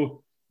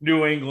to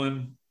New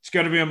England. It's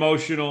going to be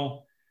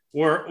emotional.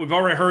 We've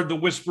already heard the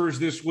whispers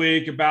this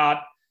week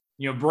about,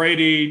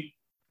 Brady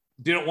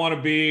didn't want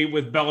to be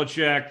with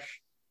Belichick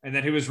and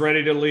that he was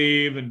ready to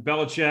leave, and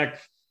Belichick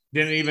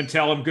didn't even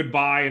tell him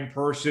goodbye in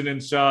person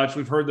and such.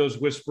 We've heard those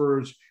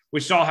whispers. We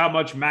saw how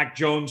much Mac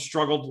Jones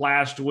struggled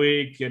last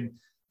week, and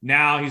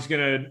now he's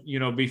going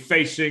to, be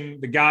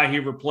facing the guy he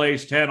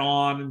replaced head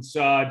on and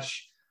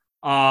such.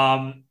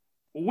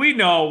 We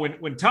know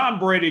when Tom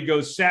Brady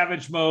goes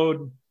savage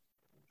mode,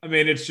 I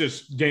mean, it's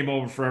just game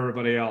over for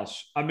everybody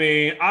else. I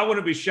mean, I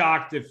wouldn't be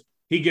shocked if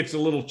he gets a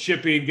little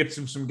chippy and gets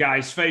him some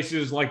guys'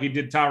 faces like he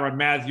did Tyrann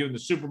Mathieu in the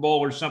Super Bowl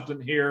or something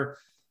here.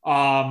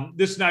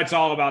 This night's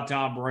all about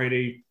Tom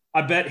Brady.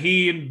 I bet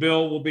he and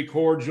Bill will be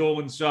cordial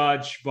and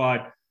such,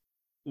 but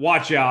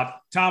watch out.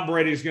 Tom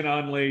Brady's going to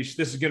unleash.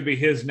 This is going to be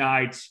his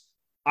night.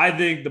 I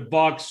think the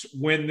Bucs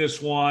win this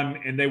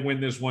one, and they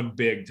win this one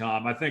big,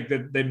 Tom. I think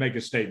that they make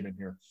a statement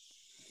here.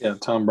 Yeah,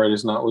 Tom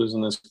Brady's not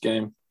losing this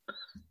game.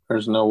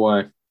 There's no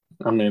way.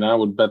 I mean, I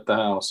would bet the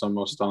house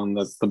almost on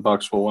that the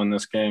Bucs will win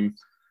this game.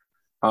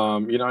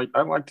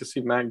 I'd like to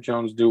see Mac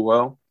Jones do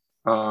well,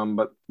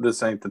 but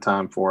this ain't the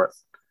time for it.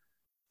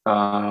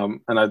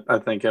 And I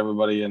think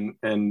everybody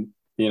in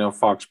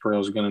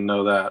Foxborough is going to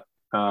know that.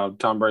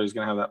 Tom Brady's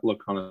going to have that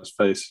look on his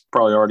face.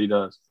 Probably already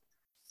does.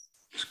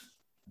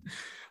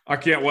 I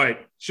can't wait.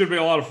 Should be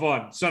a lot of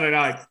fun. Sunday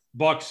night,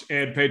 Bucs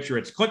and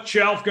Patriots. Clint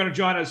Chelf going to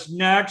join us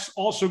next.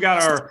 Also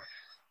got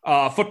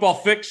our football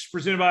fix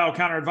presented by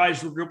O'Connor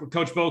Advisory Group with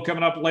Coach Bo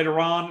coming up later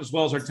on, as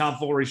well as our Tom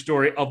Foolery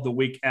story of the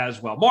week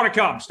as well. More to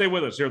come. Stay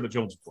with us here at the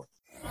Jones Report.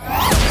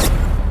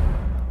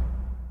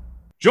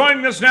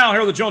 Joining us now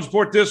here at the Jones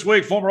Report this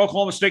week, former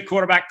Oklahoma State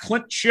quarterback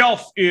Clint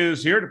Chelf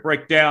is here to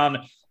break down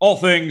all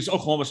things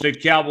Oklahoma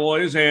State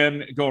Cowboys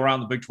and go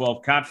around the Big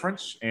 12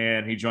 Conference,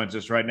 and he joins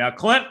us right now.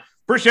 Clint,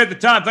 appreciate the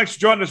time. Thanks for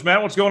joining us,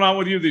 man. What's going on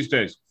with you these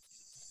days?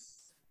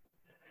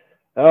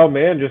 Oh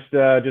man,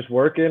 just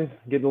working,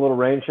 getting a little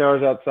rain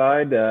showers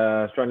outside,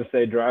 trying to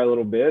stay dry a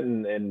little bit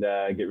and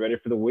get ready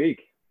for the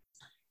week.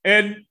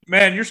 And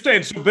man, you're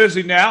staying so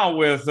busy now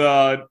with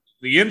the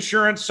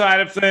insurance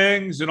side of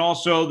things and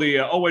also the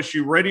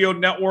OSU radio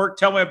network.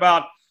 Tell me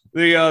about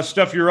the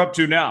stuff you're up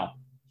to now.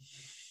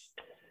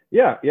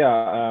 Yeah.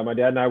 My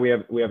dad and I, we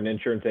have an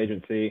insurance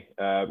agency,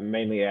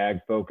 mainly ag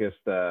focused,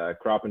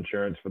 crop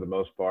insurance for the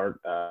most part.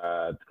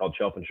 It's called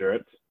Chelf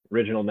Insurance.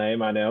 Original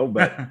name, I know,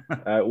 but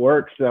it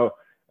works. So,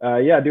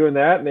 doing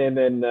that. And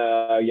then,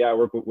 I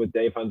work with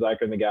Dave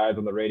Hunziker and the guys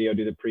on the radio,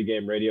 do the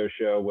pregame radio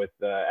show with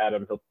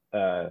Adam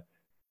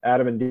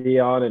and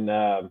Dion.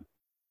 And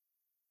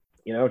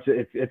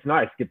it's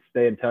nice. Get to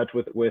stay in touch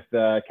with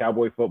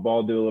Cowboy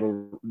football, do a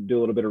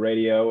little bit of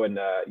radio, and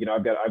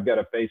I've got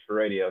a face for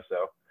radio,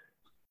 so.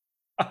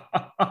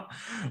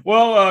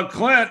 Well,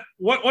 Clint,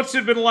 what's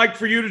it been like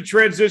for you to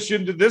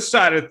transition to this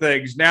side of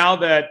things now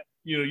that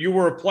you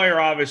were a player,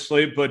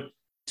 obviously, but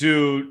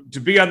to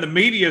be on the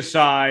media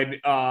side?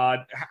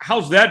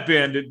 How's that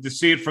been to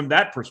see it from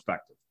that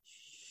perspective?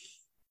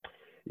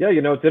 Yeah,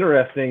 it's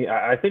interesting.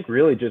 I think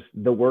really just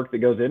the work that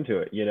goes into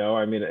it.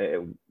 I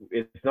mean,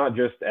 it's not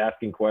just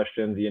asking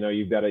questions.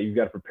 You've got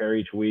to prepare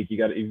each week.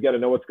 You've got to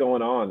know what's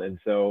going on. And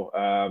so,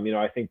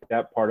 I think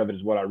that part of it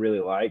is what I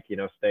really like.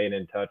 Staying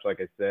in touch, like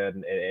I said,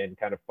 and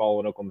kind of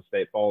following Oklahoma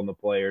State, following the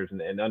players,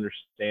 and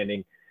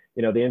understanding,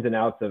 the ins and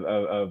outs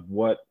of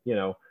what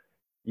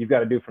you've got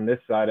to do from this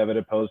side of it,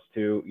 opposed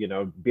to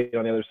being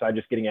on the other side,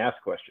 just getting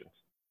asked questions.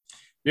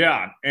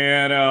 Yeah,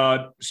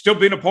 and still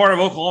being a part of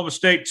Oklahoma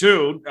State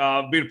too,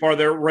 being a part of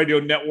their radio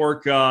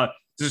network. Does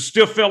it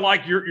still feel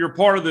like you're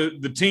part of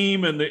the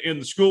team and in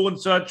the school and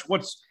such?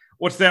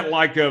 What's that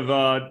like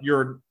of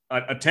your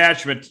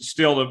attachment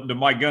still to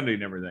Mike Gundy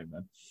and everything,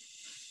 man?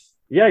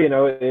 Yeah,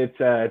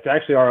 it's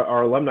actually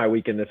our alumni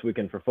weekend this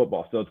weekend for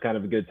football, so it's kind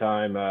of a good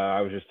time.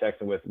 I was just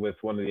texting with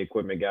one of the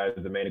equipment guys,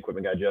 the main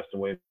equipment guy, Justin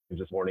Williams,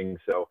 this morning.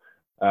 So.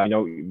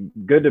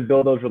 Good to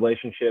build those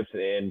relationships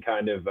and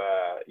kind of,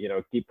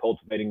 keep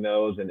cultivating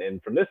those.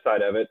 And from this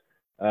side of it,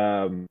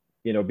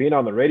 being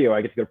on the radio,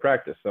 I get to go to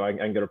practice. So I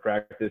can go to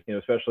practice,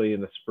 especially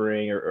in the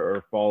spring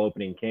or fall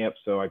opening camp.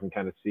 So I can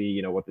kind of see,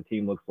 what the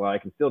team looks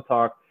like and still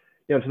talk,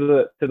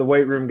 to the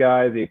weight room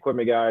guys, the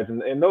equipment guys.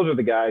 And those are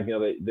the guys,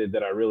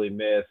 that I really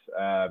miss,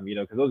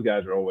 because those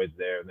guys are always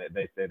there and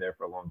they stay there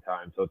for a long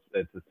time. So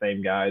it's the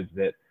same guys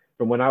that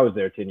from when I was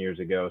there 10 years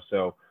ago.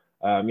 So,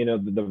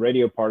 the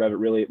radio part of it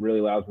really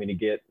allows me to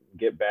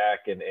get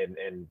back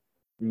and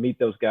meet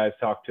those guys,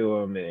 talk to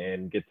them,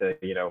 and get to,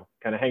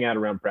 kind of hang out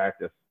around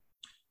practice.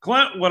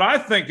 Clint, what I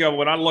think of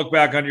when I look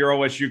back on your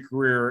OSU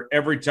career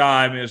every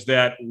time is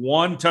that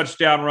one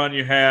touchdown run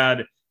you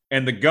had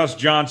and the Gus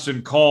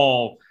Johnson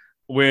call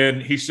when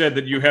he said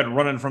that you had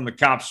running from the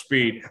cop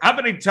speed. How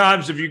many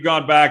times have you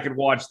gone back and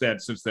watched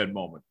that since that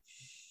moment?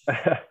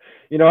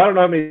 I don't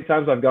know how many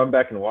times I've gone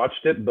back and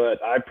watched it,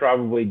 but I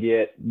probably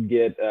get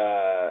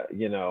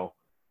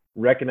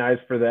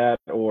recognized for that,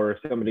 or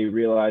somebody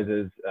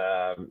realizes,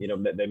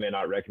 that they may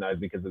not recognize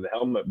because of the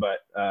helmet, but,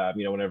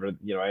 whenever,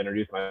 I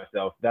introduce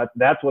myself,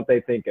 that's what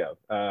they think of.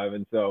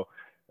 And so,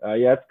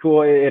 it's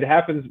cool. It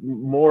happens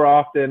more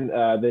often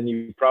than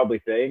you probably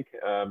think,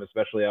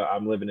 especially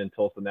I'm living in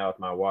Tulsa now with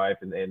my wife,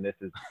 and this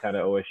is kind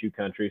of OSU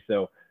country.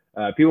 So,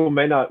 people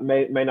may not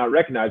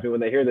recognize me when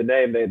they hear the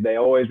name. They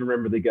always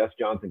remember the Gus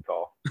Johnson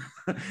call.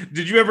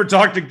 Did you ever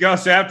talk to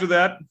Gus after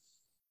that?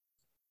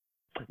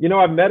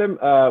 I met him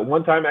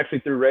one time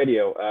actually through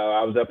radio.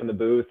 I was up in the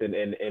booth, and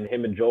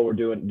him and Joel were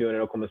doing an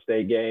Oklahoma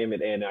State game,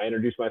 and I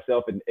introduced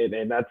myself,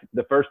 and that's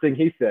the first thing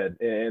he said,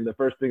 and the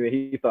first thing that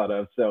he thought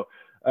of. So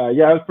it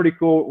was pretty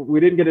cool. We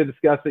didn't get to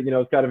discuss it,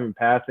 it's kind of in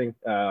passing,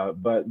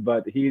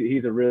 but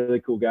he's a really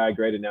cool guy,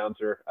 great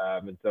announcer,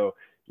 and so.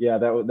 Yeah,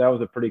 that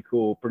was a pretty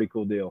cool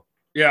deal.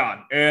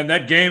 Yeah, and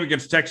that game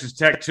against Texas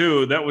Tech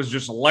too, that was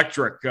just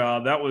electric.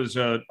 That was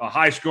a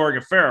high-scoring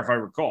affair, if I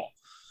recall.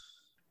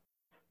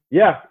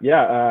 Yeah.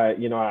 I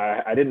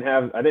didn't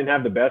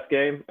have the best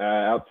game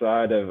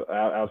outside of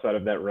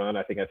that run.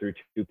 I think I threw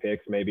 2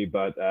 picks maybe,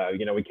 but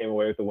we came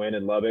away with a win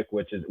in Lubbock,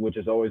 which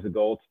is always the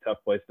goal. It's a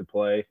tough place to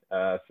play.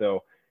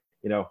 So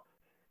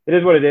it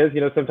is what it is.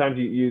 Sometimes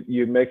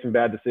you make some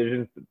bad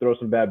decisions, throw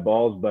some bad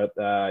balls, but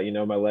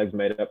my legs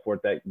made up for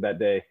it that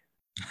day.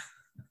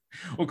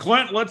 Well,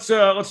 Clint, let's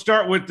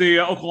start with the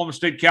Oklahoma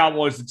State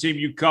Cowboys, the team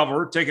you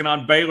cover, taking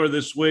on Baylor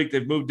this week.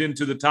 They've moved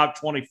into the top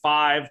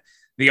 25.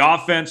 The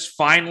offense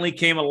finally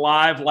came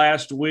alive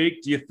last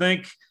week. Do you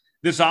think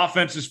this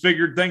offense has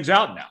figured things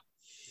out now?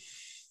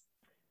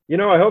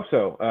 I hope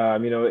so.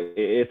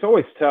 It's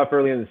always tough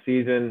early in the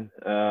season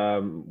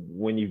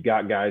when you've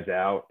got guys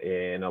out,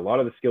 and a lot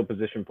of the skill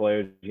position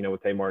players,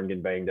 with Tay Martin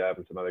getting banged up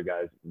and some other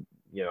guys,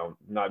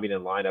 not being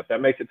in lineup,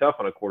 that makes it tough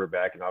on a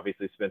quarterback. And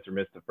obviously Spencer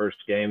missed the first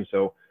game.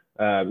 So,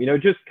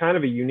 just kind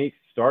of a unique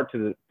start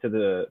to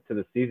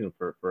the season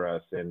for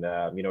us. And,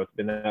 it's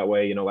been that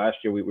way. Last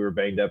year we were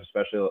banged up,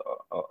 especially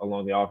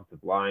along the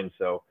offensive line.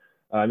 So,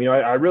 I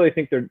really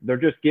think they're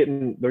just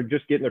getting their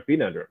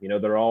feet under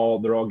them. They're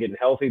all getting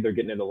healthy. They're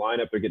getting in the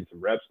lineup. They're getting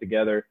some reps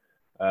together.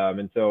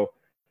 And so,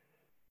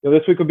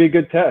 this week will be a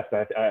good test.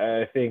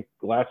 I think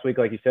last week,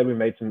 like you said, we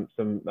made some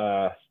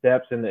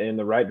steps in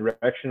the right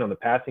direction on the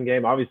passing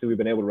game. Obviously, we've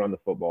been able to run the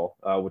football,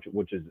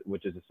 which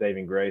is a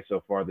saving grace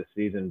so far this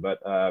season. But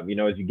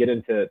as you get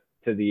into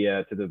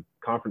the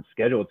conference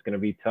schedule, it's going to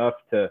be tough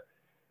to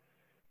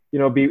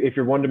if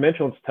you're one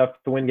dimensional, it's tough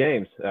to win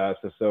games.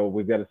 So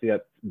we've got to see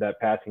that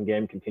passing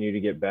game continue to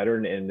get better.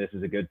 And this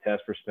is a good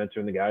test for Spencer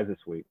and the guys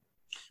this week.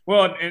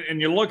 Well,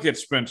 and you look at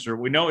Spencer,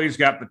 we know he's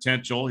got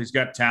potential. He's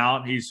got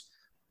talent. He's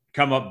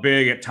come up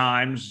big at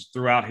times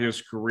throughout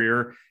his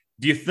career.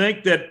 Do you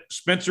think that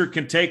Spencer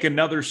can take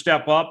another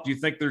step up? Do you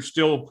think there's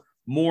still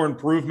more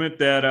improvement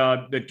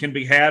that can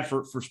be had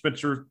for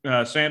Spencer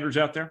Sanders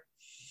out there?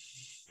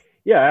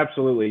 Yeah,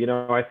 absolutely.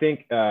 I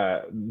think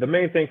the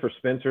main thing for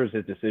Spencer is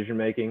his decision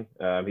making.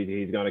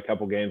 He's gone a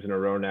couple games in a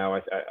row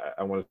now.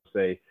 I want to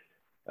say,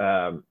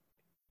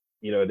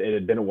 it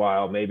had been a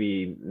while,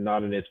 maybe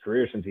not in his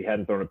career, since he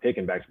hadn't thrown a pick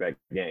in back-to-back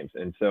games.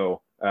 And so,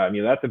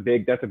 that's a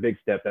big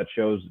step. That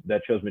shows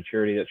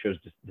maturity. That shows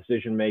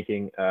decision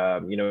making.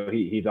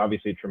 He's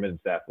obviously a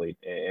tremendous athlete,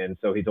 and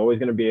so he's always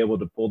going to be able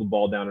to pull the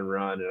ball down and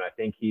run. And I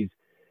think he's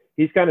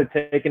kind of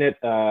taken it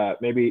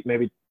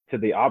maybe to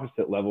the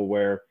opposite level,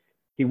 where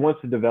he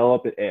wants to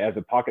develop it as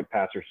a pocket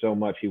passer so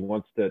much. He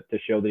wants to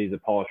show that he's a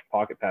polished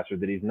pocket passer,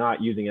 that he's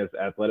not using his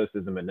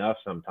athleticism enough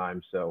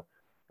sometimes. So,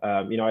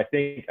 I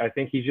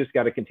think he's just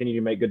got to continue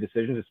to make good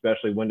decisions,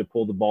 especially when to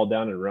pull the ball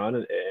down and run,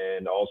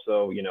 and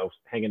also,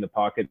 hang in the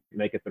pocket,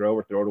 make a throw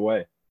or throw it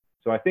away.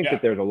 So I think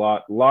that there's a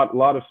lot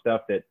of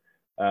stuff that,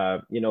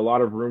 a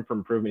lot of room for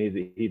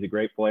improvement. He's a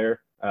great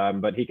player,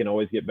 but he can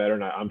always get better,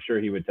 and I'm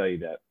sure he would tell you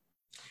that.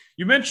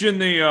 You mentioned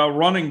the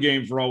running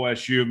game for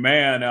OSU.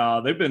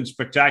 Man, they've been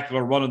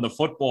spectacular running the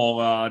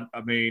football.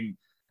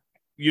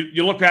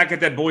 You look back at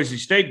that Boise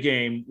State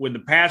game when the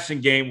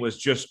passing game was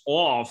just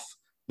off.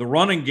 The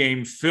running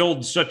game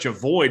filled such a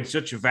void,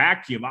 such a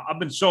vacuum. I've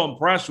been so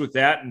impressed with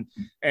that,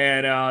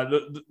 and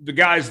the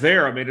guys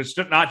there. It's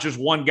not just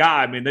one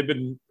guy. They've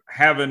been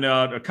having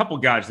a couple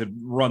guys that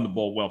run the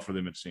ball well for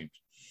them, it seems.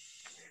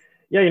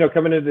 Yeah,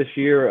 coming into this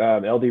year,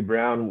 LD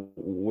Brown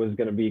was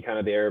going to be kind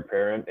of the heir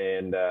apparent,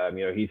 and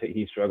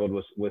he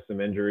struggled with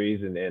some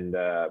injuries, and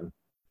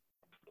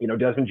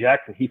Desmond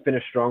Jackson, he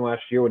finished strong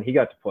last year when he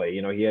got to play.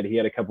 He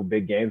had a couple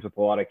big games with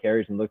a lot of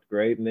carries and looked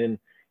great, and then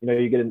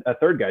you get a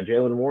third guy,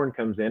 Jalen Warren,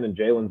 comes in, and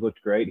Jalen's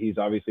looked great. He's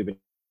obviously been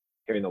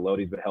carrying the load.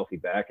 He's been healthy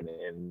back and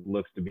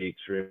looks to be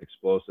extremely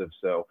explosive.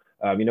 So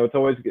it's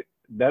always good.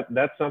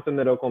 That's something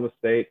that Oklahoma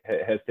State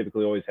has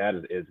typically always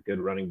had is good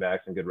running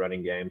backs and good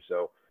running games.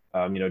 So.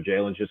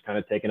 Jalen's just kind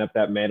of taken up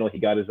that mantle. He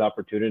got his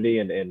opportunity,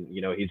 and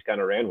he's kind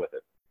of ran with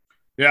it.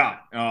 Yeah,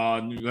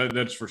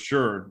 that's for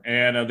sure.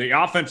 And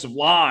the offensive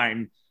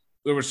line,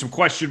 there was some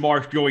question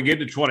marks going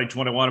into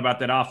 2021 about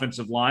that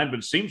offensive line, but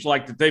it seems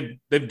like that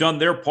they've done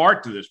their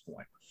part to this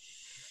point.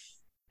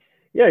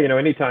 Yeah,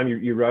 anytime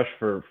you rush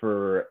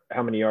for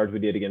how many yards we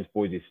did against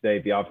Boise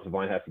State, the offensive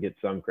line has to get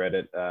some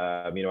credit.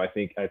 I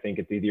think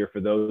it's easier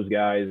for those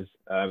guys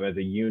as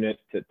a unit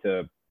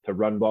to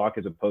run block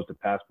as opposed to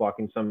pass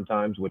blocking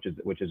sometimes, which is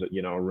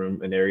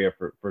an area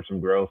for some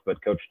growth.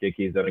 But Coach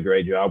Dickey's done a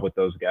great job with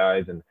those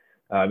guys, and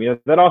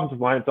that offensive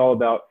line, it's all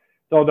about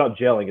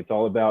gelling. It's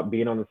all about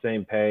being on the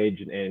same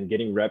page and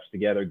getting reps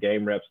together,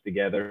 game reps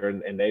together,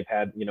 and they've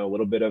had a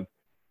little bit of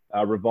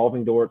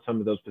revolving door at some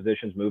of those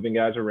positions, moving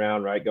guys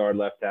around, right guard,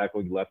 left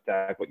tackle,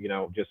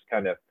 just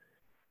kind of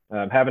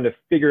having to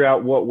figure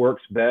out what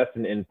works best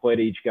and play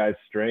to each guy's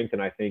strength.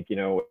 And I think,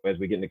 as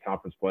we get into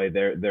conference play,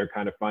 they're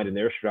kind of finding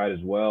their stride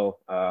as well.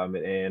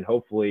 And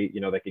hopefully,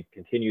 they can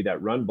continue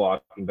that run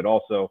blocking, but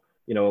also,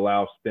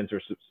 allow Spencer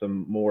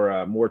some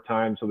more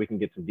time so we can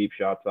get some deep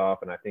shots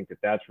off. And I think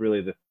that's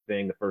really the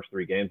thing. The first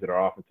three games that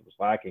our offense was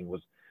lacking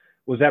was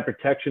that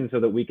protection, so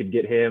that we could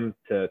get him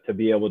to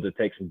be able to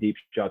take some deep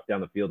shots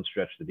down the field and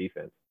stretch the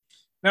defense.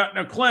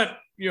 Now, Clint,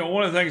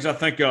 one of the things I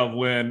think of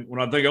when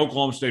I think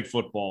Oklahoma State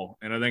football,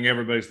 and I think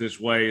everybody's this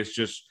way, is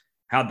just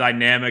how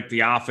dynamic the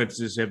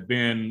offenses have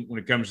been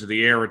when it comes to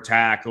the air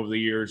attack over the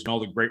years and all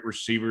the great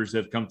receivers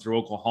that have come through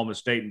Oklahoma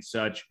State and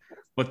such.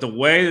 But the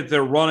way that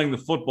they're running the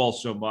football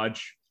so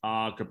much,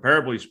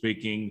 comparably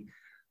speaking,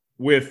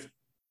 with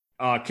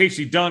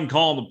Casey Dunn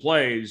calling the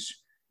plays,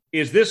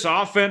 is this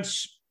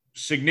offense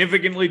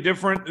significantly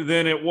different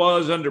than it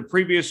was under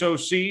previous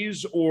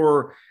OCs,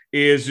 or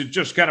is it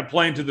just kind of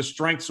playing to the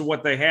strengths of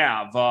what they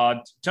have?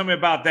 Tell me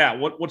about that.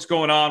 What's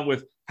going on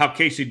with how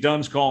Casey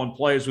Dunn's calling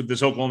plays with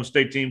this Oklahoma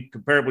State team,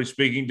 comparably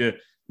speaking to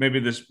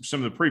maybe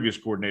some of the previous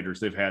coordinators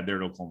they've had there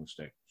at Oklahoma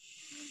State?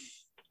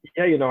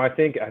 Yeah, I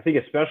think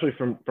especially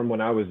from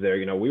when I was there,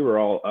 we were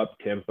all up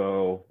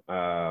tempo,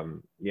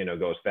 go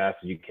as fast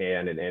as you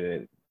can,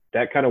 and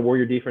that kind of wore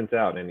your defense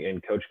out.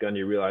 And Coach Gunn,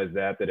 you realize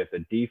that if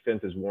the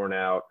defense is worn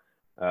out,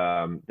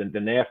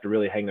 then they have to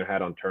really hang their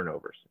hat on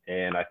turnovers.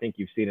 And I think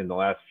you've seen in the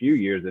last few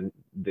years that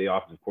the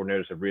offensive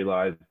coordinators have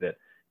realized that,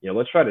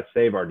 let's try to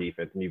save our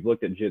defense. And you've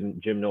looked at Jim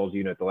Knowles'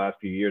 unit the last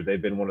few years,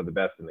 they've been one of the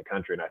best in the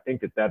country. And I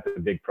think that's a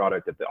big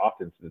product of the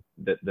offense,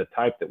 the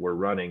type that we're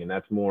running. And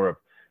that's more of,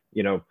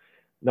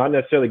 not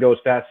necessarily go as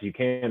fast as you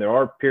can. There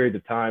are periods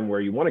of time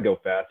where you want to go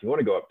fast, you want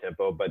to go up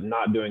tempo, but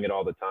not doing it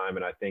all the time.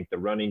 And I think the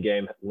running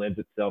game lends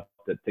itself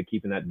to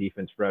keeping that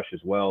defense fresh as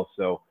well.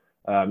 So,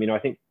 I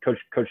think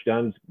Coach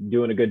Dunn's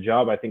doing a good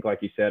job. I think,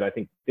 like you said, I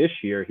think this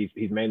year he's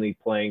mainly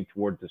playing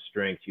towards the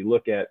strengths. You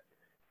look at,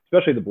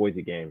 especially the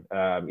Boise game,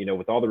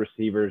 with all the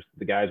receivers,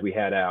 the guys we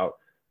had out,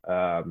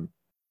 to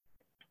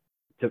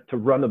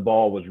run the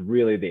ball was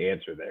really the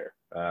answer there.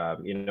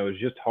 It was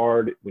just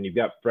hard when you've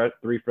got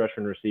three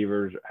freshman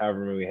receivers, however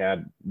many we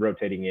had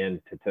rotating in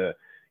to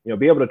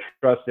be able to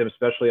trust them,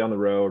 especially on the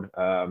road.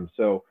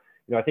 So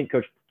I think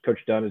Coach Coach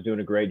Dunn is doing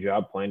a great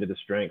job playing to the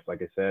strengths.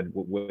 Like I said,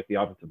 with the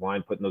offensive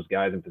line, putting those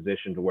guys in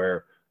position to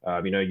where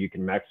you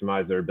can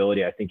maximize their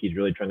ability. I think he's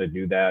really trying to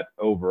do that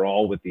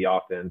overall with the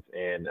offense,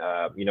 and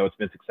it's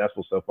been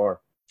successful so far.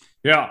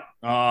 Yeah,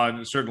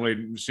 it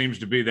certainly seems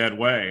to be that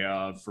way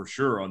for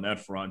sure on that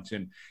front.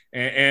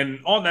 And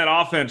on that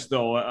offense,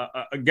 though,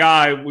 a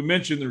guy, we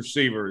mentioned the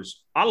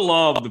receivers. I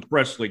love the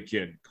Presley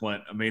kid,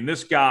 Clint. I mean,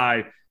 this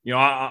guy,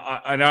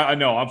 I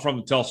know I'm from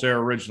the Tulsa area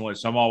originally,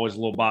 so I'm always a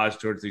little biased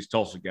towards these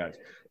Tulsa guys.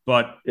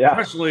 But yeah.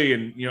 Presley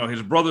and,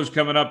 his brother's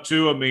coming up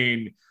too. I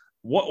mean,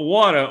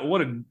 what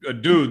a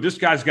dude. This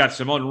guy's got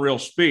some unreal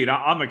speed.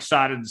 I'm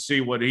excited to see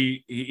what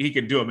he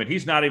can do. I mean,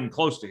 he's not even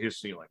close to his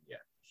ceiling yet.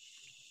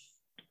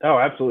 Oh,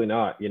 absolutely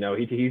not.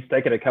 He's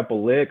taken a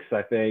couple licks,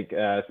 I think,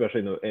 especially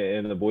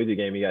in the Boise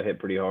game. He got hit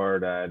pretty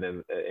hard, and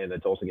then in the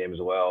Tulsa game as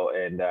well.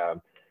 And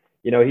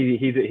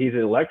he's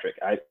electric.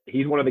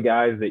 He's one of the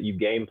guys that you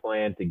game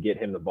plan to get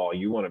him the ball.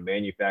 You want to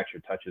manufacture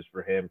touches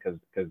for him because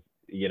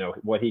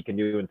what he can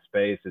do in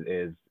space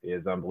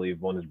is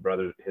unbelievable. And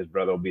his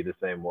brother will be the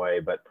same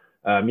way. But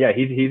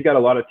he's got a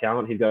lot of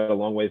talent. He's got a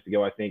long ways to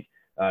go. I think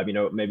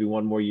maybe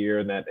one more year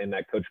in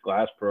that Coach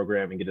Glass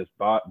program and get his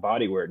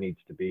body where it needs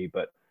to be.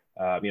 But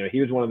he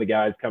was one of the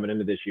guys coming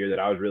into this year that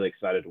I was really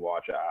excited to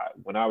watch.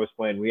 When I was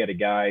playing, we had a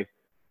guy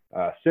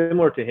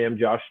similar to him,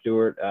 Josh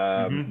Stewart,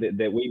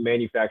 that we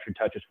manufactured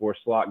touches for,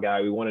 slot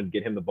guy. We wanted to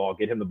get him the ball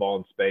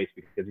in space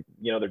because,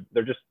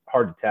 they're just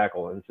hard to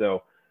tackle. And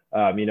so,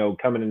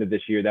 coming into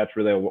this year, that's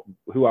really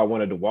who I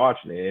wanted to watch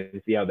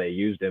and see how they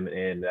used him.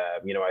 And,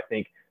 I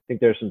think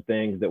there's some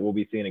things that we'll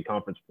be seeing in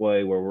conference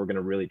play where we're going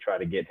to really try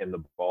to get him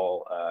the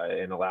ball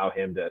and allow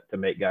him to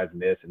make guys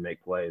miss and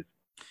make plays.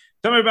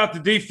 Tell me about the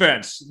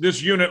defense.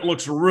 This unit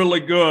looks really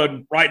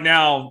good right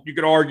now. You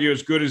could argue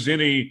as good as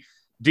any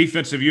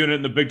defensive unit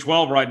in the Big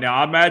 12 right now.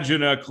 I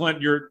imagine, Clint,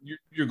 you're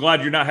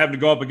glad you're not having to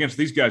go up against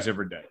these guys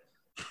every day.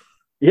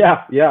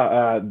 Yeah,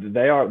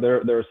 they are.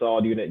 They're a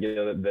solid unit.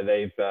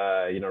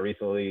 They've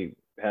recently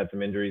had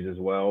some injuries as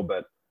well,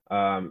 but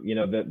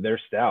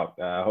they're stout,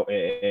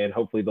 and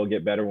hopefully they'll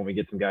get better when we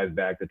get some guys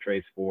back, the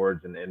Trace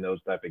Fords and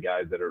those type of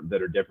guys that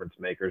are difference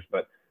makers.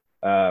 But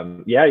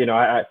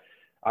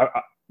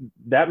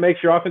that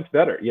makes your offense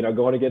better.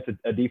 Going against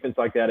a defense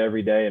like that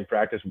every day in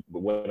practice.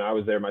 When I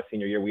was there my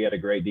senior year, we had a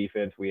great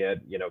defense. We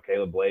had,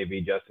 Caleb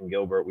Blavey, Justin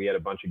Gilbert. We had a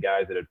bunch of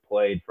guys that had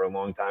played for a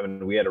long time,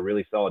 and we had a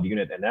really solid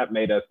unit, and that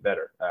made us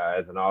better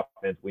as an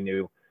offense. We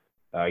knew,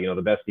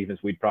 the best defense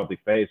we'd probably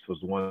face was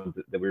the ones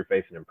that we were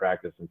facing in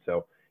practice. And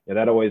so,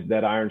 that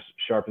iron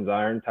sharpens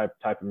iron type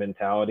of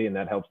mentality, and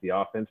that helps the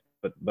offense.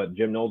 But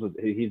Jim Knowles,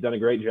 he's done a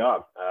great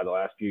job the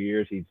last few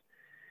years.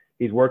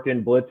 He's worked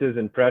in blitzes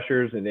and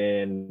pressures and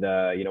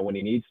when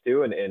he needs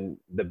to. And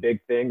the big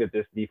thing that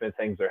this defense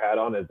hangs their hat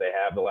on, as they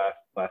have the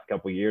last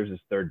couple of years, is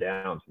third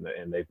downs.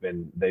 And they've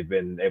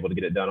been able to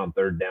get it done on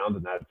third downs.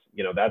 And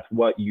that's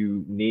what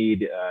you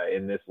need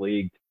in this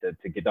league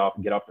to get off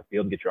the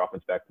field and get your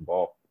offense back to the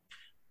ball.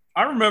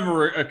 I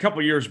remember a couple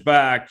of years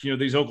back,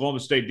 these Oklahoma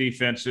State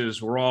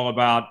defenses were all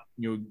about,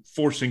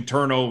 forcing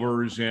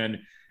turnovers, and,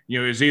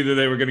 it's either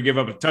they were going to give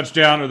up a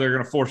touchdown or they're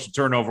going to force a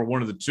turnover,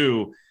 one of the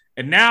two.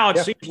 And now it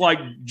seems like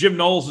Jim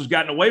Knowles has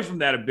gotten away from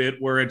that a bit,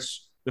 where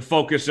it's the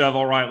focus of,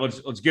 all right,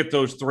 let's get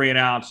those 3 and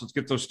outs. Let's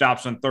get those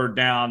stops on third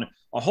down.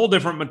 A whole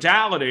different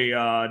mentality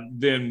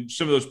than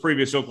some of those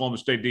previous Oklahoma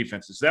State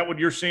defenses. Is that what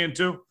you're seeing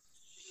too?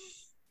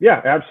 Yeah,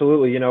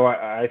 absolutely.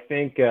 I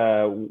think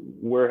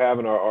we're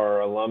having our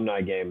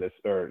alumni game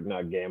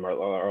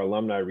our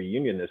alumni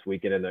reunion this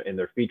weekend, and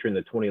they're featuring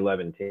the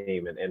 2011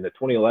 team. And the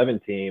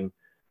 2011 team,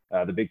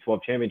 the Big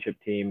 12 championship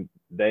team,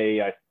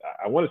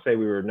 I want to say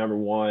we were number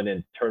 1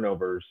 in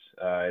turnovers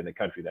in the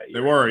country that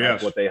year. They were,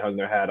 That's yes. what they hung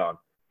their hat on.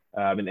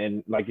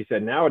 And like you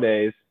said,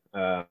 nowadays,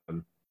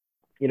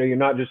 you're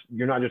not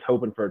just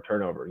hoping for a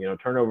turnover.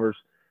 Turnovers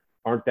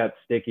aren't that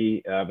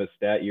sticky of a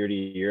stat year to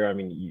year. I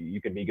mean, you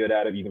can be good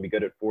at it. You can be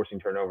good at forcing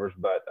turnovers,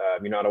 but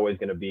you're not always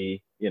going to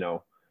be,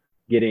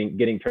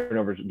 getting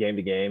turnovers game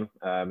to game.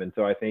 And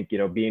so I think,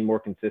 being more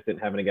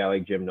consistent, having a guy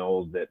like Jim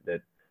Knowles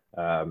that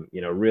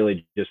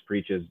really just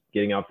preaches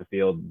getting off the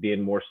field,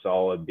 being more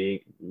solid,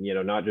 being,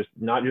 not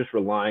just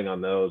relying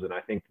on those. And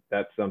I think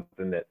that's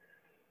something that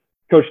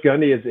Coach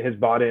Gundy has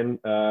bought in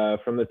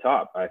from the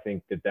top. I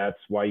think that's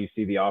why you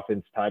see the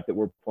offense type that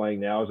we're playing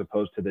now, as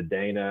opposed to the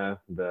Dana,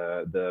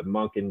 the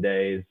Monken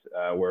days,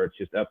 where it's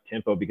just up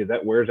tempo, because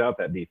that wears out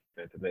that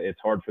defense. And it's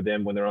hard for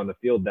them when they're on the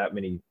field that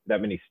many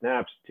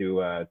snaps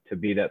to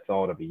be that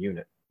solid of a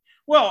unit.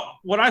 Well,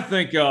 what I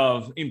think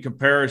of in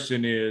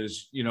comparison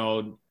is,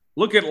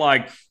 look at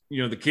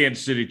the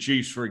Kansas City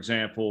Chiefs, for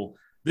example.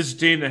 This is a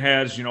team that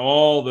has,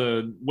 all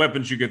the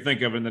weapons you could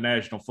think of in the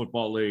National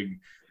Football League.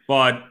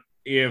 But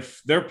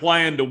if they're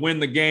playing to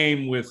win the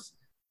game with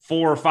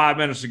 4 or 5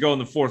 minutes to go in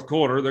the fourth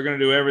quarter, they're going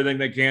to do everything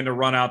they can to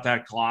run out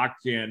that clock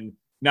and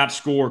not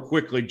score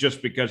quickly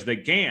just because they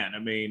can. I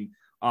mean,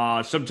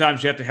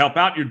 sometimes you have to help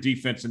out your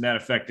defense in that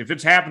effect. If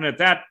it's happening at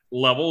that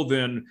level,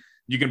 then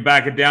you can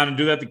back it down and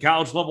do that at the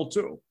college level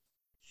too.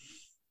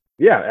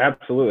 Yeah,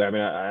 absolutely. I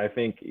mean, I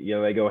think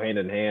they go hand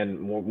in hand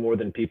more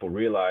than people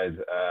realize,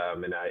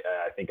 and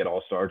I think it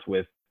all starts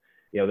with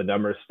the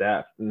number of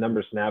snaps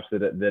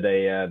that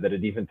a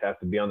defense has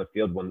to be on the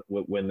field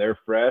when they're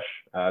fresh.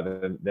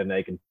 Then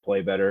they can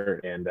play better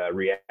and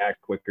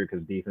react quicker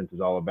because defense is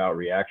all about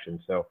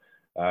reaction. So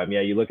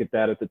you look at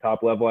that at the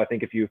top level. I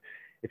think if you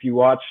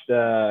watched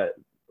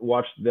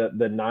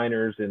the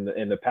Niners and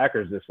the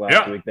Packers this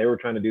last week, they were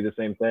trying to do the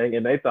same thing,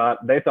 and they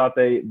thought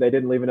they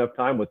didn't leave enough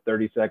time with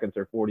 30 seconds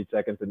or 40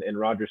 seconds, and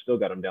Rodgers still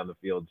got them down the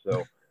field.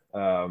 So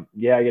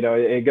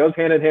it goes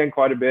hand in hand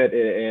quite a bit,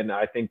 and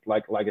I think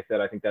like I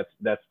said, I think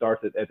that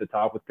starts at the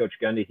top with Coach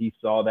Gundy. He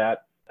saw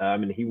that,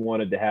 and he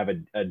wanted to have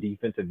a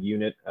defensive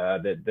unit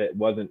that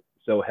wasn't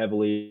so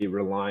heavily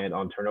reliant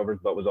on turnovers,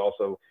 but was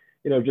also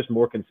just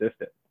more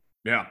consistent.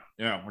 Yeah.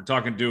 We're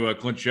talking to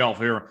Clint Chelf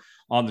here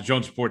on the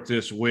Jones Report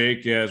this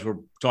week as we're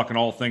talking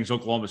all things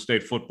Oklahoma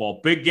State football.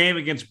 Big game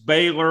against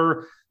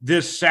Baylor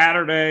this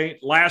Saturday.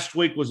 Last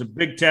week was a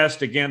big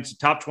test against a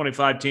top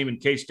 25 team in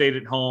K-State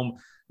at home.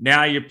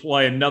 Now you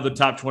play another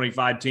top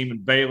 25 team in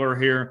Baylor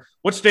here.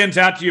 What stands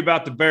out to you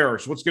about the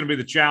Bears? What's going to be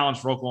the challenge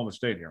for Oklahoma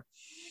State here?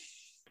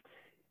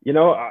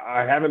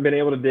 I haven't been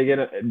able to dig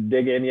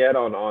in yet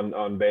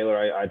on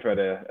Baylor. I try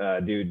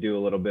to do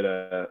a little bit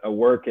of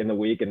work in the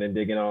week and then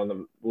dig in on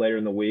them later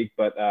in the week.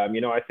 But I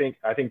think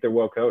they're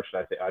well coached.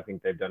 I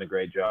think they've done a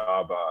great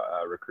job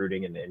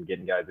recruiting and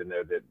getting guys in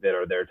there that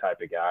are their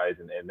type of guys,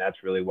 and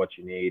that's really what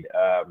you need.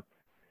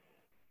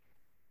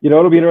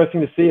 It'll be interesting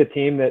to see a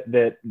team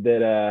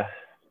that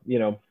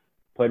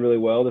played really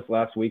well this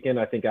last weekend.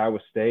 I think Iowa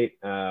State,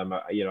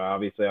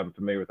 obviously I'm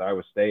familiar with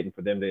Iowa State, and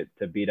for them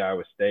to beat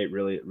Iowa State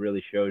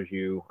really shows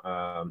you,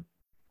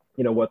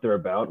 what they're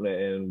about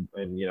and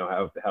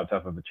how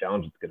tough of a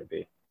challenge it's going to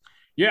be.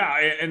 Yeah.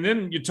 And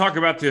then you talk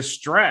about this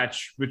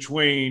stretch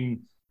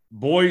between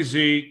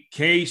Boise,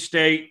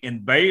 K-State,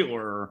 and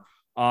Baylor.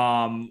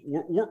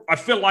 I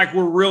feel like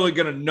we're really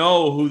going to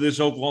know who this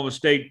Oklahoma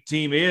State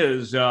team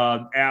is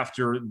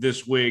after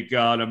this week.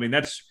 I mean,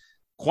 that's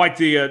quite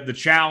the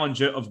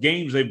challenge of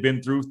games they've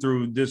been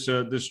through this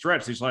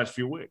stretch these last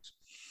few weeks.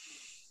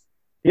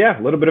 Yeah,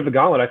 a little bit of a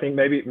gauntlet. I think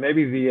maybe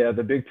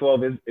the Big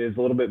 12 is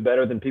a little bit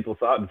better than people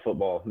thought in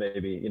football.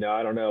 Maybe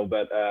I don't know,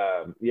 but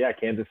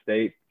Kansas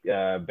State,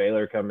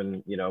 Baylor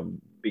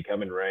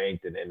becoming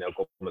ranked, and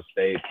Oklahoma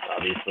State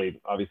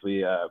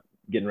obviously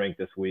getting ranked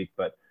this week.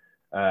 But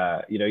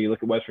you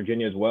look at West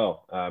Virginia as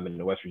well,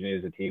 and West Virginia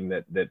is a team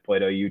that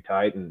played OU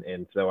tight,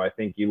 and so I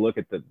think you look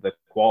at the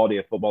quality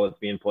of football that's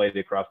being played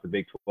across the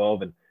Big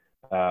 12, and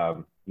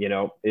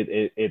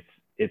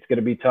it's going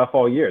to be tough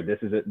all year. This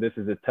is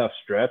a tough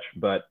stretch,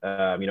 but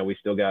we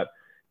still got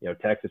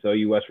Texas,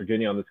 OU, West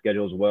Virginia on the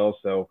schedule as well.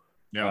 So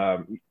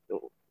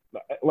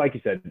like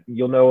you said,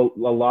 you'll know a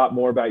lot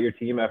more about your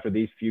team after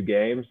these few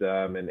games,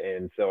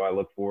 and so I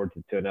look forward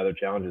to another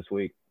challenge this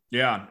week.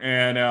 Yeah,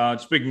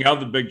 and speaking of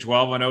the Big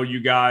 12, I know you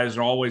guys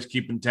are always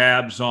keeping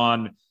tabs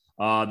on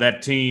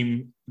that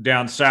team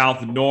down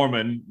south in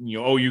Norman.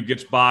 OU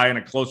gets by in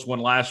a close one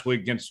last week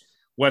against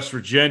West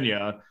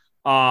Virginia.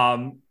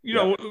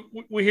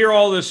 We hear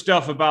all this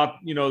stuff about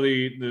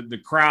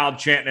the crowd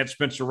chanting at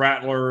Spencer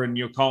Rattler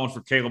and calling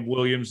for Caleb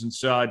Williams and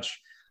such.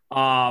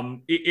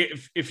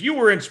 If you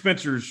were in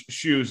Spencer's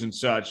shoes and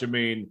such, I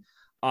mean,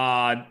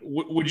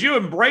 would you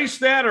embrace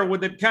that, or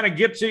would it kind of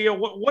get to you?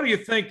 What do you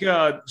think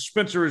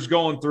Spencer is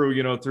going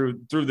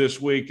through, through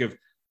this week of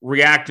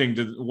reacting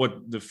to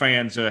what the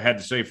fans had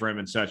to say for him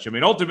and such? I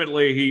mean,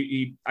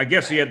 ultimately, I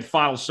guess he had the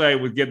final say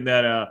with getting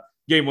that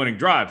game-winning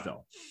drive,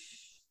 though.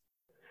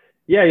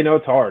 Yeah,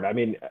 it's hard. I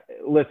mean,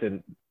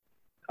 listen,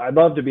 I'd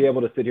love to be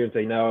able to sit here and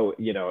say, no,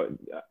 it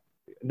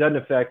doesn't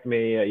affect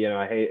me.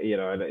 I hate,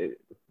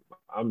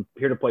 I'm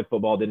here to play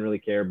football, didn't really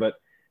care. But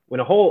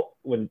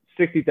when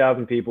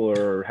 60,000 people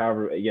or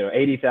however,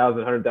 80,000,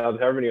 100,000,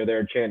 however many are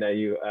there chanting at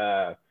you,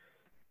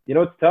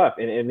 it's tough.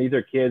 And these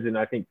are kids, and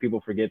I think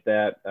people forget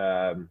that.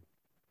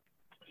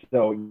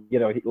 So,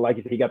 like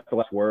you said, he got the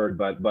last word,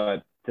 but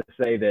to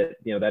say that,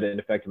 that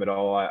didn't affect him at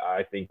all,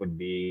 I think would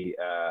be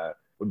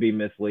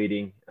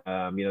misleading.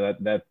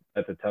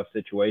 That's a tough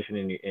situation,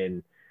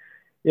 and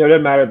it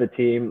doesn't matter the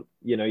team.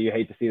 You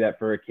hate to see that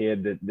for a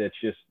kid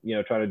that's just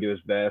trying to do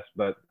his best,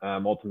 but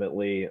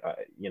ultimately,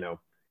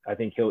 I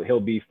think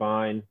he'll be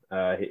fine.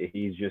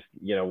 He's just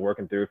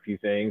working through a few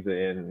things,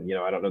 and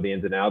I don't know the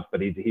ins and outs, but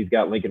he's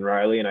got Lincoln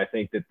Riley, and I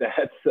think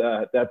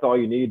that's all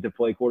you need to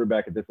play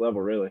quarterback at this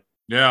level, really.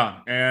 Yeah,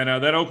 and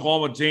that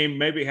Oklahoma team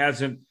maybe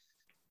hasn't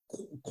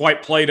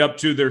quite played up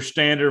to their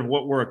standard of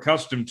what we're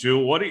accustomed to.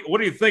 What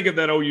do you think of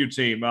that OU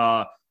team,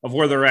 of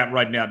where they're at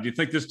right now? Do you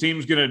think this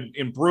team's going to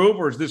improve,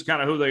 or is this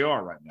kind of who they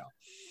are right now?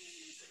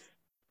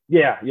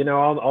 Yeah,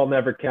 I'll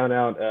never count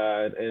out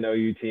an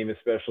OU team,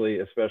 especially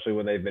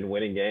when they've been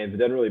winning games. It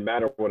doesn't really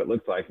matter what it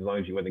looks like as long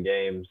as you win the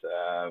games.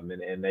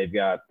 And they've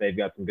got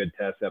some good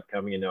tests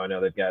upcoming. I know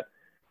they've got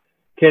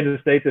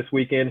Kansas State this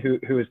weekend,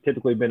 who has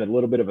typically been a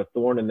little bit of a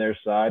thorn in their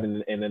side,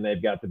 and then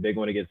they've got the big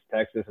one against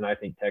Texas, and I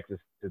think Texas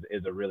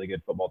is a really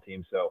good football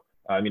team. So,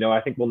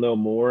 I think we'll know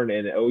more,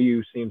 and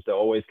OU seems to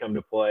always come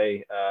to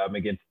play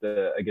against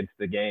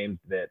the games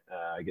that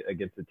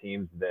against the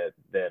teams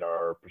that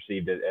are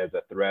perceived as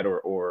a threat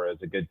or as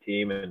a good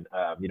team. And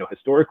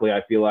historically,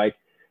 I feel like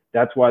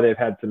that's why they've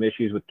had some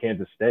issues with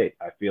Kansas State.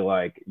 I feel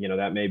like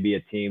that may be a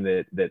team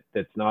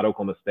that's not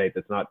Oklahoma State,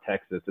 that's not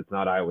Texas, it's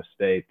not Iowa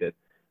State, that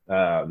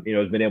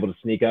has been able to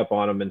sneak up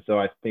on them. And so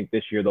I think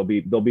this year they'll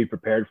be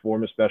prepared for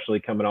them, especially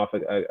coming off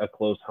a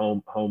close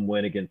home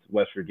win against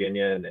West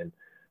Virginia. And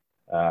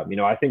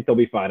I think they'll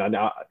be fine.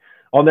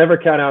 I'll never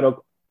count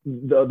out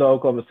the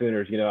Oklahoma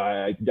Sooners.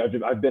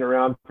 I've been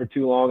around for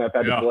too long. I've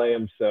had to play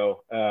them.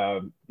 So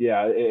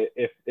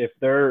if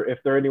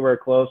they're anywhere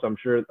close, I'm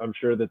sure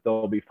that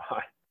they'll be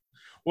fine.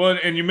 Well,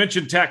 and you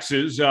mentioned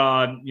Texas.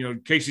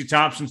 Casey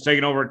Thompson's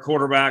taking over at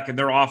quarterback, and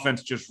their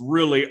offense just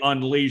really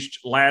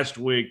unleashed last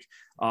week,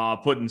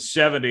 putting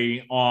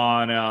 70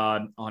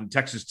 on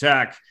Texas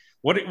Tech.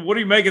 What do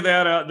you make of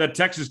that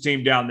Texas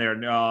team down there?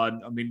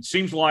 It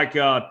seems like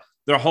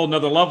they're a whole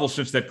nother level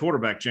since that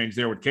quarterback change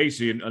there with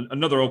Casey, and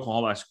another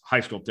Oklahoma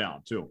high school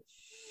talent too.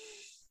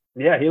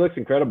 Yeah, he looks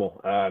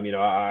incredible. I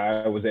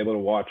was able to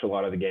watch a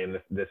lot of the game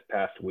this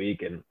past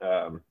week, and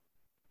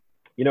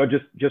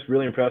just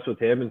really impressed with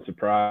him and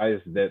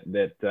surprised that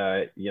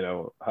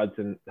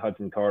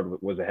Hudson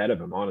Card was ahead of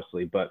him,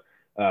 honestly. But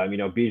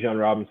Bijan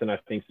Robinson, I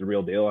think, is the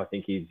real deal. I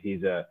think he's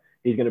going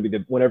to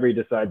be whenever he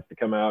decides to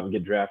come out and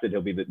get drafted,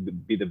 he'll be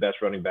the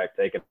best running back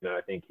taken. And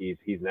I think he's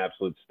an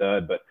absolute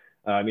stud. But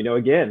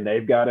again,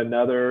 they've got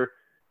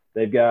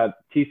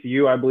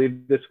TCU, I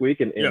believe, this week,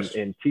 and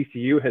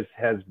TCU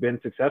has been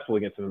successful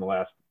against them in the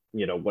last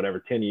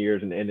 10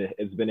 years, and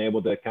has been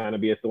able to kind of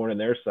be a thorn in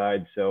their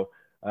side. So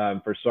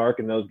for Sark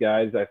and those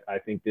guys, I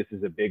think this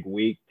is a big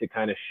week to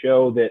kind of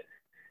show that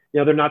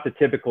they're not the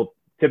typical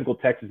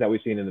Texas that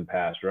we've seen in the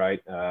past, right?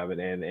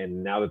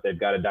 And now that they've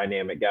got a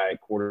dynamic guy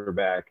at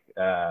quarterback,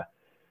 I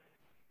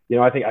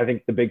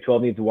think the Big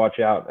 12 needs to watch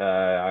out.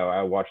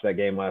 I watched that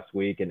game last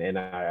week, and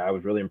I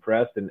was really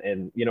impressed.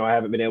 And I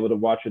haven't been able to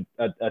watch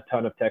a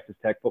ton of Texas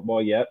Tech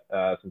football yet,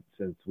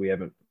 since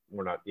we're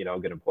not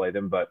going to play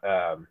them, but.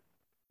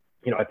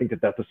 I think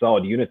that's a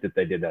solid unit that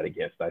they did that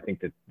against. I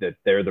think that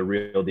they're the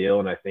real deal,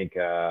 and I think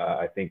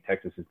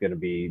Texas is going to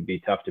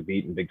be tough to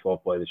beat in Big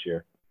 12 play this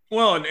year.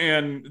 Well,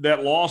 and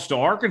that loss to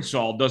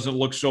Arkansas doesn't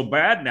look so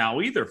bad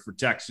now either for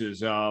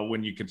Texas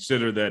when you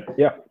consider that.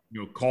 Yeah.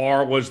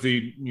 Carr was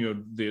the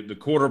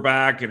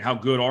quarterback, and how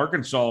good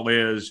Arkansas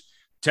is.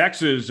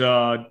 Texas,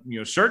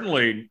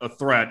 certainly a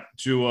threat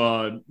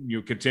to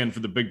contend for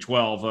the Big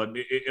 12.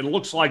 It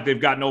looks like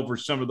they've gotten over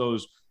some of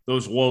those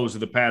woes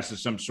of the past of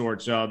some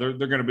sorts. They're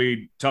going to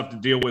be tough to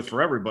deal with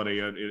for everybody.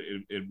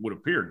 It would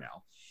appear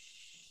now.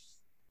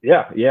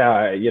 Yeah.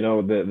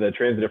 The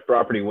transitive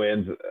property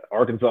wins.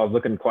 Arkansas is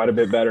looking quite a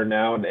bit better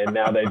now, and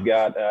now they've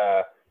got.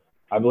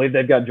 I believe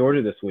they've got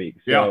Georgia this week.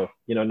 So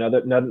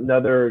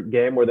another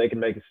game where they can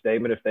make a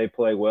statement if they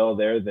play well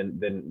there. Then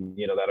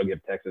that'll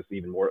give Texas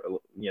even more a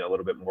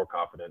little bit more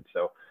confidence.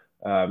 So.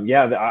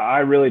 I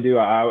really do.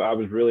 I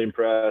was really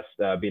impressed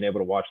being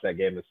able to watch that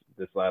game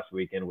this last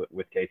weekend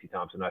with Casey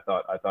Thompson. I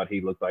thought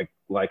he looked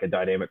like a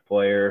dynamic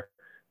player,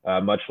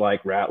 much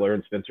like Rattler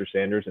and Spencer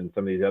Sanders and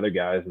some of these other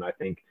guys. And I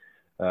think,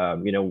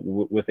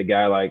 with a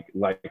guy like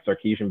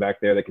Sarkisian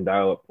back there that can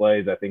dial up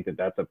plays, I think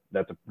that's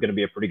going to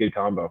be a pretty good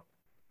combo.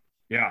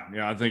 Yeah,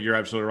 I think you're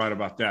absolutely right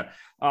about that.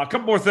 A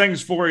couple more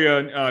things for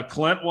you,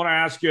 Clint. Want to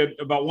ask you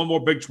about one more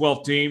Big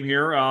 12 team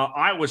here.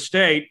 Iowa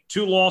State,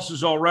 2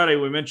 losses already.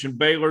 We mentioned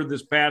Baylor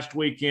this past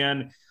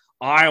weekend,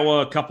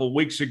 Iowa a couple of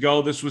weeks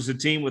ago. This was a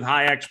team with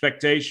high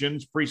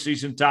expectations,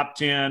 preseason top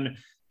 10,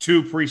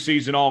 2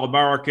 preseason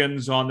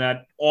All-Americans on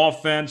that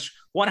offense.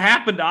 What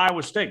happened to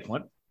Iowa State,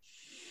 Clint?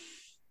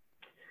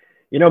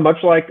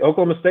 Much like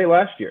Oklahoma State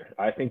last year,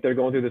 I think they're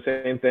going through the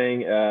same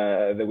thing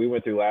that we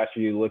went through last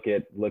year. You look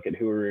at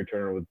who we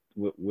returned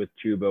with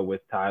Chuba,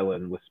 with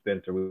Tylen, with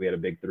Spencer. We had a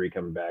big 3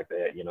 coming back.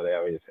 They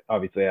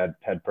obviously had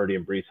Purdy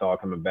and Breece Hall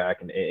coming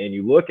back, and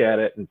you look at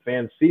it, and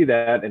fans see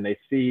that, and they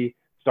see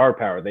star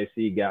power. They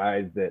see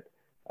guys that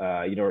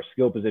are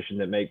skill position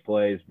that make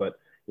plays. But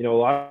a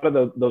lot of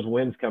those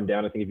wins come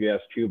down. I think if you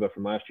ask Chuba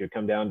from last year,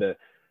 come down to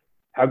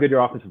how good your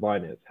offensive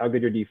line is, how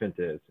good your defense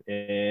is.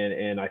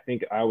 And I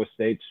think Iowa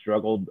State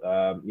struggled,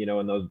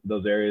 in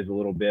those areas a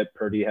little bit.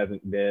 Purdy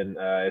hasn't been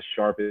as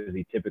sharp as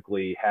he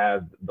typically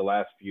has the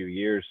last few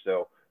years.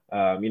 So,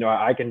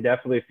 I can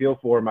definitely feel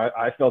for him.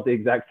 I felt the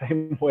exact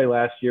same way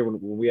last year when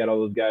we had all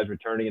those guys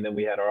returning, and then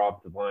we had our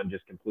offensive line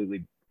just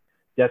completely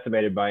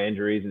decimated by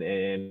injuries,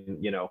 and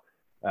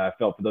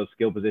felt for those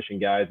skill position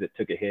guys that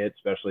took a hit,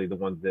 especially the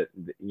ones that,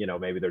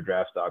 maybe their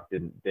draft stock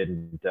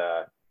didn't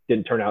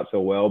turn out so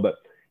well. But,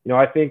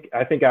 I think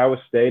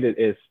Iowa State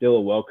is still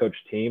a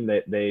well-coached team.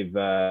 They've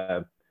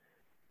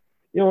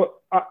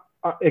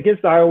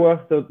Against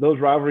Iowa, those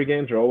rivalry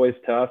games are always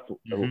tough.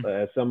 Mm-hmm.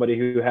 As somebody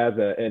who has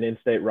an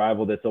in-state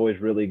rival that's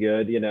always really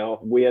good,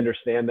 we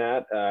understand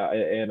that.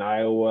 And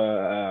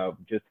Iowa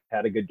just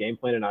had a good game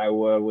plan, and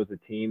Iowa was a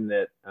team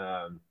that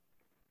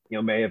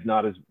may have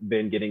not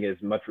been getting as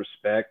much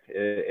respect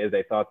as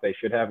they thought they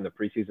should have in the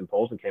preseason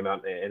polls, and came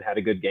out and had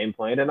a good game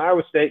plan. And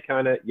Iowa State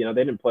kind of, they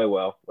didn't play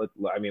well.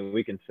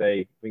 We can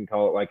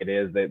call it like it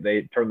is.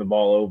 They turned the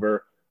ball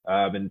over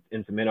in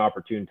some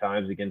inopportune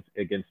times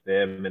against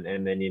them,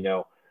 and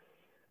then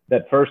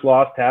that first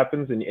loss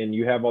happens, and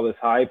you have all this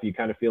hype. You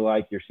kind of feel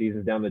like your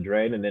season's down the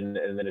drain, and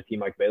then a team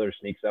like Baylor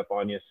sneaks up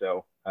on you.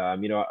 So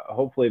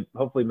hopefully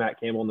Matt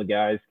Campbell and the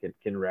guys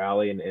can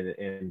rally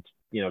and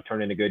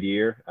turn in a good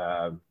year.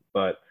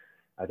 But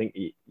I think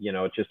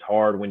it's just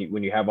hard when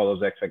you have all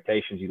those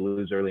expectations. You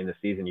lose early in the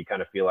season, you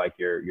kind of feel like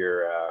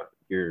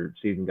your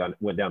season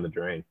went down the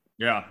drain.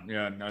 Yeah,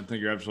 I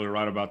think you're absolutely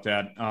right about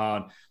that.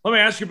 Let me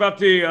ask you about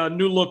the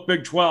new look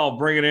Big 12,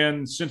 bringing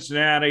in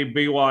Cincinnati,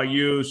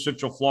 BYU,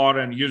 Central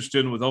Florida, and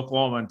Houston, with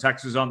Oklahoma and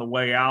Texas on the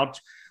way out.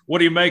 What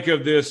do you make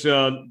of this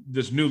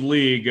new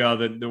league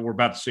that we're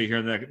about to see here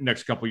in the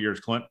next couple of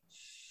years, Clint?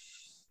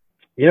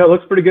 It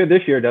looks pretty good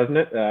this year, doesn't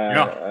it?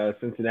 Yeah.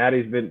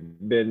 Cincinnati's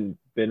been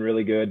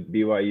really good.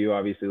 BYU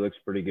obviously looks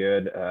pretty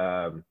good.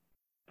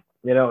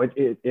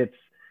 It's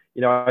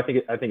I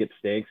think it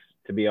stinks,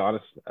 to be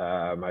honest.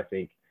 I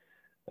think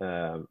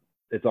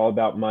it's all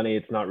about money.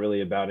 It's not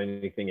really about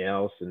anything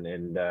else.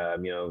 And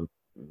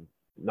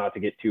not to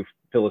get too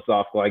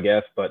philosophical, I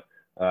guess, but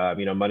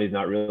money's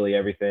not really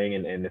everything,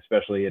 and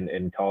especially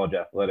in college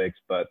athletics.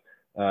 But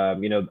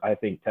I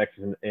think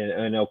Texas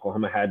and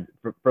Oklahoma had,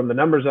 from the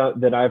numbers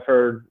that I've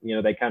heard,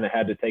 they kind of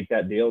had to take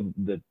that deal.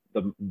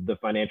 The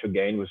financial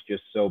gain was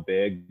just so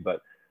big.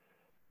 But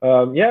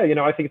I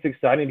think it's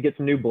exciting to get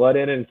some new blood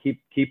in and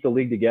keep the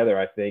league together.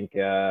 I think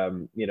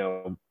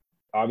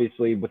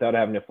obviously, without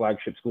having a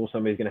flagship school,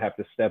 somebody's going to have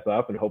to step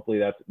up, and hopefully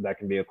that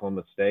can be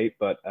Oklahoma State.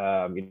 But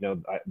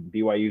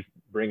BYU's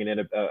bringing in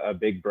a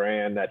big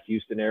brand. That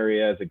Houston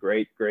area is a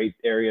great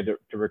area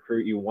to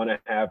recruit. You want to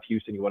have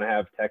Houston, you want to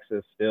have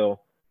Texas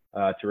still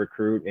to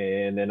recruit,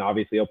 and then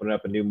obviously opening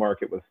up a new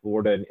market with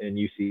Florida and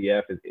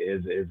UCF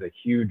is a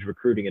huge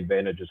recruiting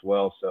advantage as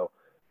well. So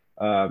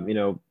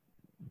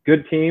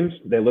good teams.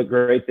 They look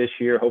great this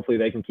year. Hopefully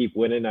they can keep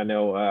winning. I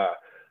know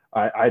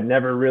I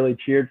never really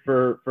cheered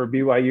for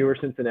BYU or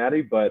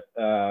Cincinnati, but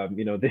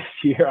this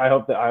year I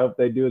hope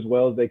they do as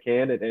well as they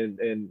can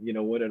and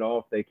win it all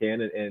if they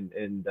can.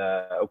 And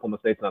Oklahoma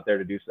State's not there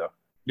to do so.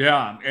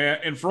 Yeah,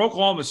 and for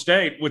Oklahoma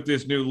State with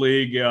this new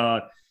league,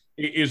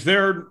 is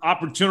there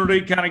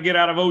opportunity kind of get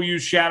out of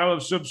OU's shadow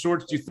of some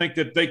sorts? Do you think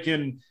that they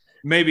can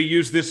maybe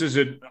use this as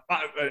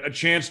a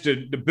chance to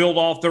build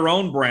off their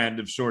own brand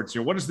of sorts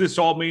here? What does this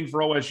all mean for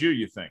OSU,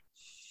 you think?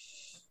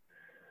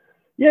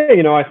 Yeah,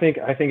 I think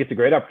it's a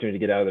great opportunity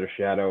to get out of their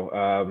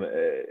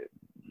shadow.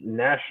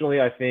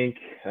 Nationally, I think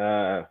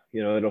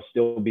it'll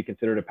still be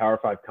considered a Power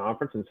 5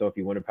 conference, and so if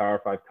you win a Power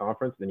 5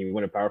 conference, then you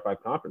win a Power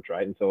 5 conference,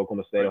 right? And so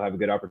Oklahoma State will have a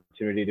good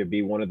opportunity to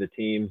be one of the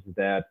teams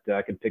that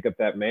can pick up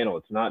that mantle.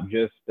 It's not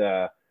just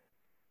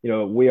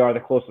we are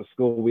the closest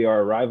school, we are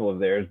a rival of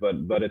theirs,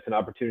 but it's an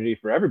opportunity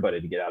for everybody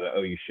to get out of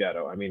OU's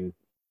shadow. I mean,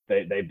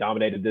 they've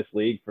dominated this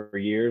league for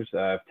years.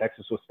 If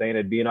Texas was staying,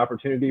 it'd be an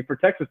opportunity for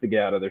Texas to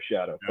get out of their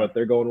shadow, but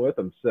they're going with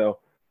them. So,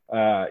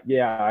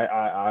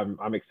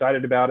 I'm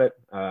excited about it.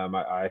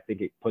 I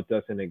think it puts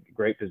us in a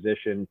great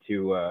position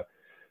to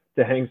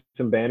hang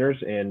some banners.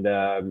 And,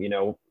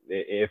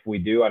 if we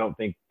do, I don't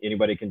think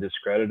anybody can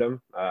discredit them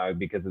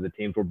because of the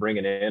teams we're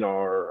bringing in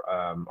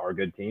are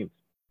good teams.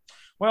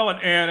 Well,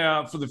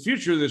 and for the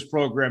future of this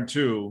program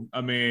too,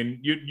 I mean,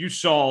 you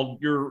saw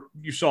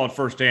it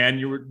firsthand.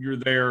 You're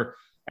there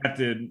at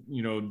the,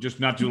 just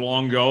not too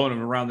long ago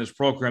and around this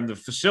program. The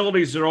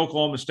facilities at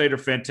Oklahoma State are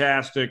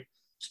fantastic.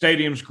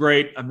 Stadium's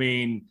great. I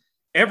mean,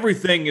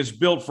 everything is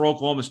built for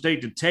Oklahoma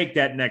State to take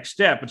that next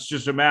step. It's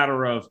just a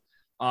matter of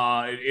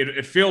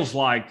it feels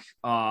like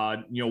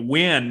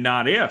when,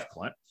 not if,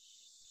 Clint.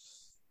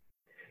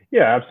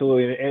 Yeah,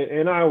 absolutely.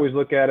 And I always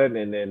look at it,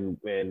 and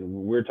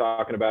we're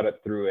talking about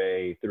it through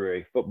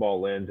a football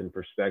lens and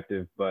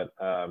perspective. But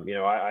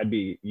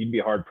you'd be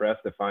hard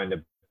pressed to find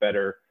a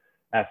better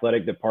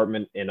athletic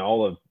department in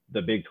all of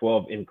the Big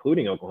 12,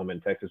 including Oklahoma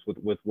and Texas,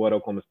 with what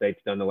Oklahoma State's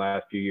done the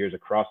last few years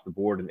across the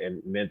board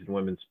and men's and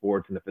women's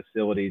sports and the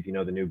facilities. The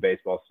new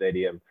baseball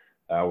stadium,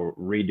 we're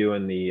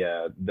redoing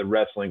the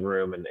wrestling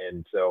room,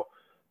 and so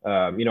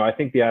I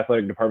think the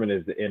athletic department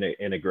is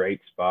in a great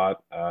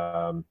spot.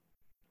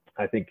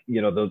 I think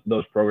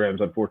those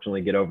programs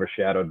unfortunately get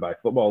overshadowed by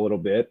football a little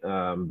bit,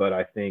 but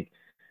I think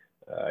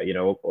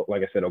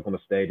like I said,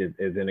 Oklahoma State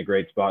is in a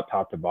great spot,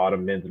 top to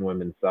bottom, men's and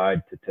women's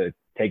side, to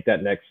take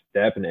that next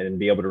step and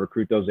be able to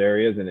recruit those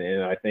areas.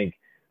 And I think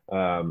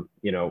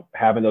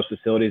having those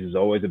facilities is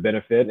always a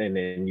benefit,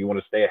 and you want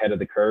to stay ahead of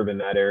the curve in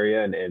that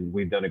area. And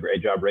we've done a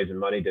great job raising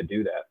money to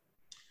do that.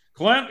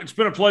 Clint, it's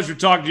been a pleasure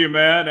talking to you,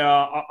 man.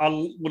 I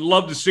would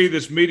love to see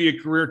this media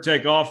career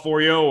take off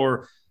for you,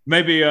 or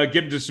maybe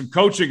get into some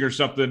coaching or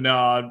something.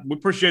 We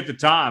appreciate the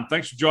time.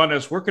 Thanks for joining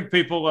us. Where can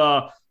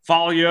people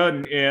follow you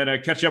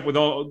and catch up with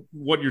all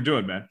what you're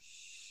doing, man?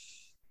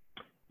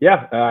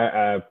 Yeah,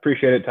 I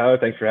appreciate it, Tyler.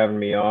 Thanks for having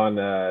me on.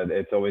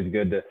 It's always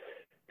good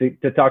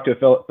to talk to a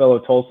fellow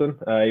Tulsan.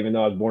 Even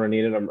though I was born in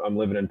Enid, I'm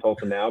living in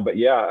Tulsa now. But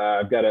yeah,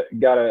 I've got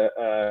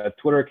a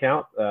Twitter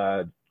account,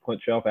 Clint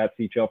Chelf at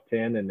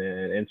 @CChelf10, and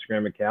an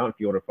Instagram account.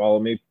 If you want to follow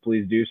me,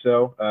 please do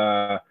so.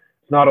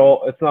 It's not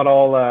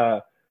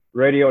all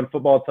radio and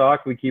football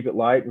talk. We keep it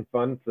light and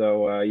fun.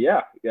 So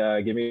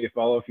give me a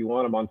follow if you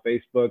want. I'm on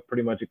Facebook.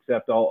 Pretty much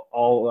accept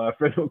all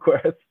friend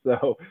requests.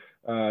 So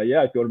if you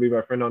want to be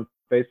my friend on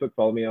Facebook,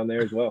 follow me on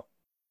there as well.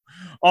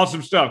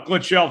 Awesome stuff.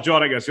 Clint Chelf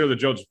joining us here at the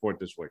Jones Report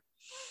this week.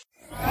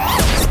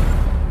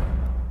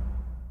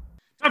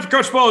 Time for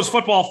Coach Bo's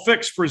Football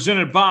Fix,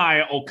 presented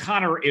by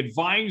O'Connor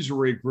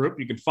Advisory Group.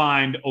 You can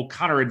find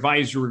O'Connor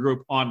Advisory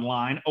Group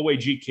online,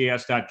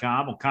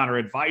 oagks.com,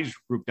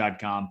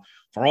 o'connoradvisorygroup.com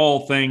for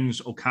all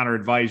things O'Connor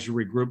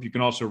Advisory Group. You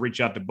can also reach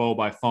out to Bo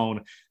by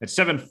phone at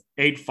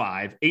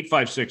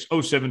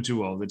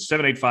 785-856-0720. That's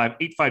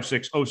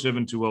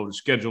 785-856-0720 to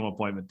schedule an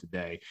appointment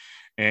today.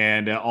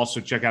 And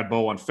also check out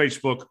Bo on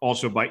Facebook,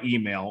 also by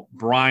email,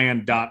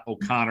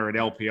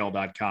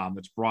 brian.o'connor@lpl.com.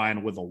 That's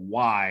Brian with a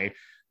Y.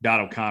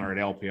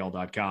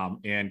 O'Connor@lpl.com.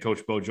 And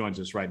Coach Bo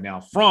joins us right now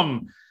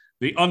from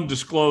the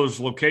undisclosed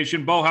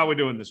location. Bo, how are we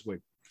doing this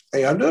week?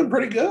 Hey, I'm doing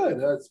pretty good.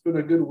 It's been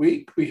a good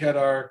week. We had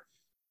our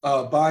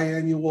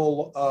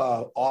biannual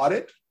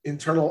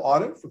internal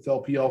audit with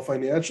LPL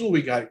Financial.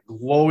 We got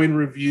glowing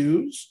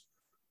reviews.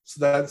 So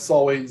that's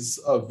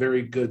always a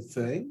very good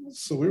thing.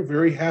 So we're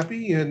very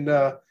happy. And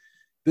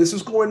this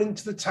is going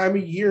into the time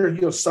of year,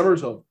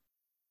 summer's over.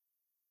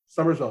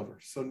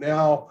 So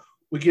now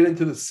we get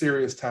into the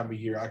serious time of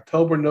year,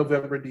 October,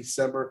 November,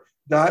 December,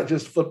 not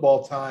just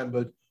football time,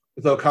 but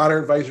with O'Connor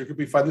Advisory Group,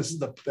 we find this is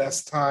the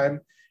best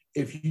time.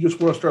 If you just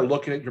want to start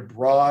looking at your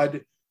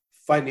broad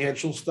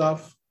financial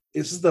stuff,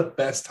 this is the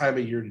best time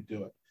of year to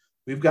do it.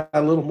 We've got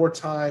a little more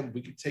time.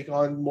 We can take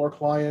on more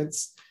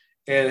clients,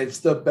 and it's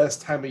the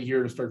best time of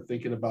year to start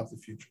thinking about the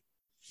future.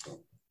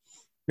 So.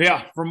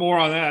 Yeah, for more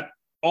on that,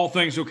 all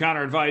things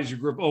O'Connor Advisory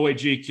Group,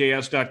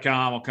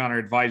 oagks.com,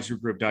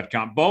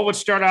 o'connoradvisorygroup.com. Bo, let's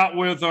start out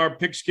with our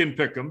pigskin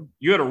pick'em.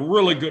 You had a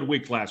really good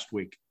week last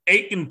week.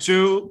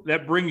 8-2.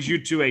 That brings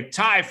you to a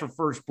tie for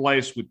first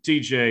place with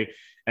TJ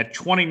at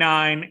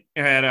 29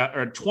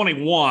 or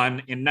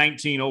 21 and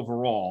 19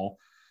 overall.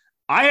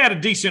 I had a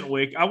decent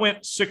week. I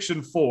went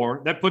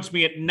 6-4. That puts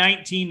me at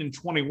 19 and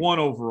 21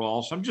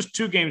 overall. So I'm just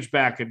 2 games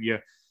back of you.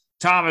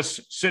 Thomas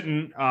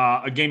sitting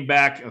a game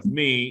back of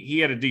me. He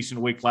had a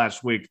decent week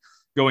last week,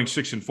 going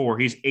 6-4.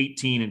 He's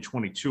 18 and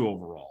 22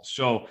 overall.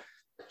 So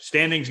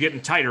standings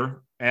getting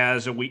tighter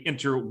as we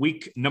enter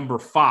week number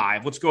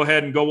 5. Let's go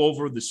ahead and go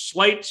over the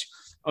slate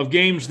of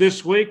games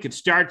this week. It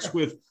starts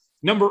with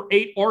number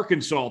 8,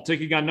 Arkansas,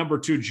 taking on number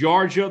 2,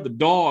 Georgia. The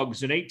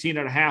Dogs, an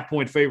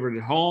 18.5-point favorite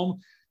at home.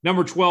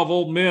 Number 12,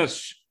 Ole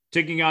Miss,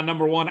 taking on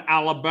number 1,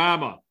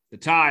 Alabama. The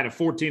Tide, a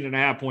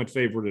 14.5-point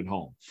favorite at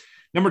home.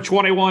 Number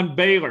 21,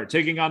 Baylor,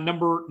 taking on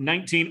number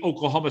 19,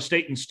 Oklahoma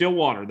State in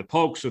Stillwater. The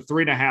Pokes, a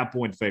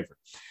 3.5-point favorite.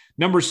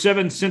 Number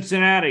 7,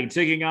 Cincinnati,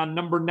 taking on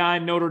number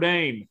 9, Notre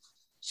Dame.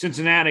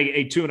 Cincinnati,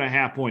 a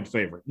 2.5-point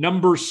favorite.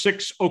 Number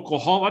 6,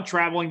 Oklahoma,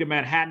 traveling to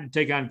Manhattan to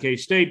take on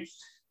K-State.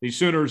 The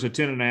Sooners, a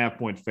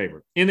 10.5-point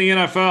favorite. In the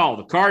NFL,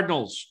 the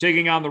Cardinals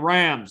taking on the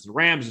Rams. The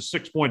Rams, a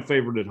 6-point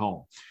favorite at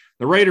home.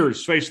 The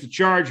Raiders face the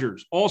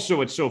Chargers,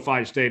 also at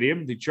SoFi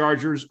Stadium. The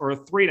Chargers are a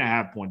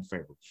 3.5-point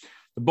favorite.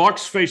 The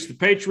Bucs face the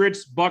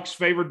Patriots. Bucs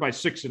favored by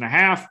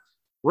 6.5.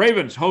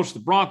 Ravens host the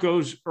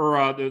Broncos,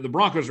 or the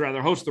Broncos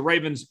rather host the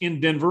Ravens in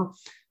Denver.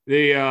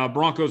 The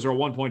Broncos are a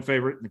 1-point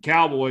favorite. And the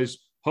Cowboys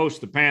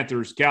host the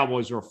Panthers.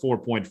 Cowboys are a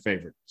 4-point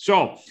favorite.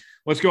 So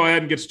let's go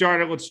ahead and get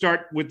started. Let's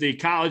start with the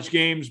college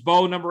games.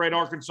 Bo, number 8,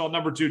 Arkansas.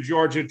 Number 2,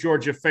 Georgia.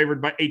 Georgia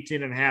favored by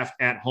 18.5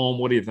 at home.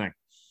 What do you think?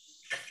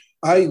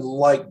 I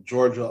like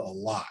Georgia a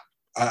lot.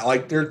 I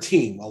like their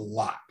team a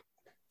lot.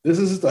 This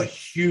is just a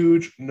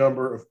huge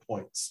number of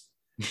points.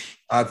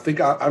 I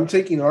think I'm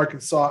taking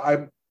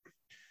Arkansas.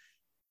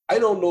 I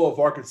don't know if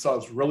Arkansas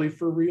is really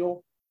for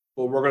real,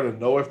 but we're going to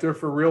know if they're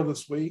for real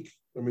this week.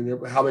 I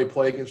mean, how they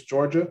play against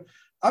Georgia.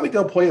 I think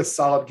they'll play a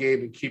solid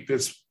game and keep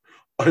this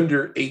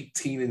under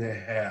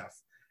 18.5.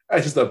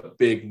 That's just a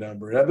big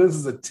number. Now, this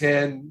is a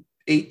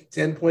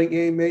 10-point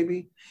game,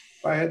 maybe,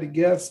 if I had to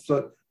guess.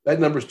 But that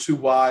number's too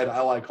wide.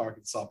 I like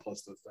Arkansas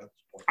plus those points.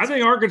 I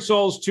think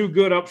Arkansas is too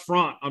good up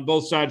front on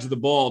both sides of the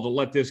ball to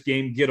let this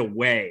game get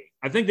away.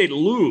 I think they'd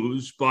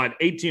lose, but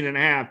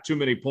 18.5, too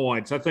many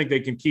points. I think they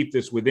can keep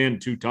this within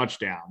 2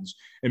 touchdowns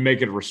and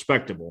make it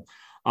respectable.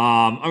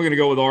 I'm going to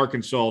go with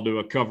Arkansas to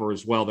a cover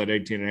as well, that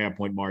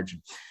 18.5-point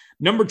margin.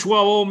 Number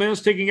 12, Ole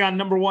Miss, taking on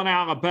number 1,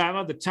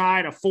 Alabama. The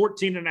Tide, a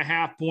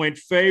 14.5-point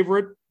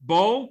favorite.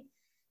 Bo,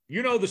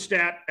 you know the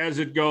stat as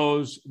it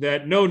goes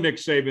that no Nick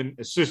Saban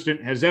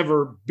assistant has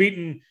ever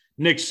beaten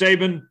Nick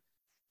Saban.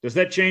 Does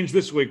that change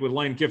this week with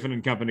Lane Kiffin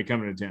and company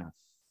coming to town?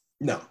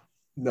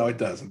 No, it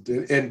doesn't.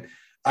 And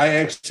I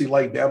actually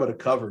like Bama to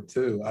cover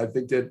too. I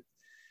think that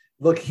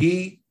look,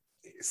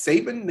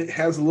 Saban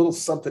has a little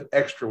something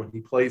extra when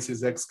he plays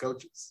his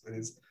ex-coaches and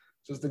his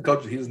assistant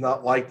coaches. He does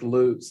not like to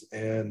lose.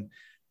 And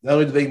not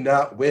only do they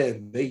not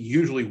win, they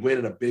usually win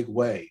in a big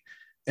way.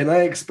 And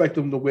I expect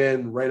them to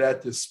win right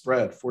at this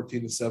spread,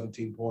 14 to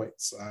 17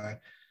 points.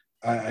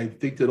 I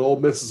think that Ole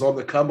Miss is on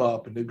the come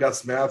up, and they've got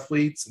some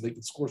athletes, and they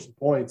can score some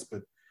points,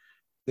 but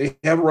they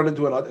haven't run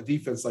into a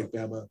defense like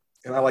Bama,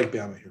 and I like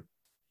Bama here.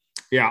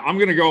 Yeah, I'm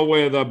going to go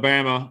with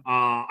Bama.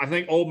 I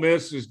think Ole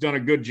Miss has done a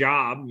good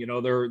job. You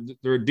know,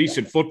 they're a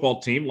decent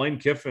football team. Lane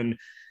Kiffin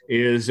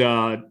is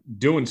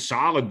doing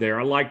solid there.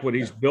 I like what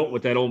he's built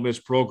with that Ole Miss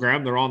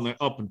program. They're on the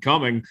up and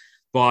coming,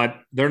 but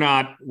they're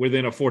not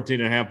within a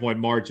 14.5-point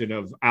margin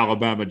of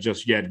Alabama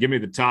just yet. Give me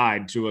the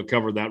Tide to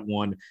cover that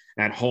one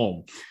at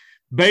home.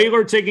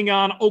 Baylor taking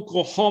on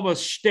Oklahoma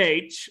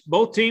State.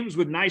 Both teams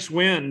with nice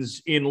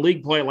wins in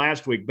league play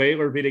last week.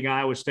 Baylor beating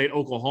Iowa State,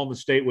 Oklahoma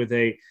State with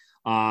a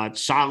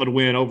solid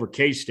win over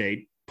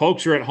K-State.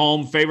 Pokes are at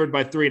home, favored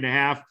by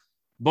 3.5.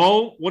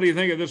 Bo, what do you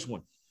think of this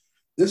one?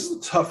 This is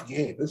a tough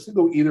game. This can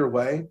go either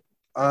way.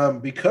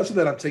 Because of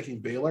that, I'm taking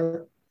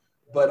Baylor,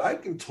 but I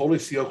can totally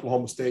see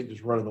Oklahoma State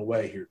just running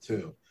away here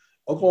too.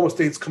 Oklahoma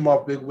State's come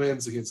off big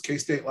wins against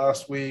K-State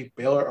last week,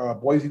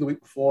 Boise the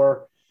week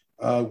before,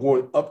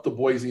 going up to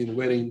Boise and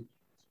winning.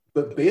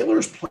 But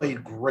Baylor's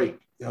played great.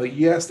 Now,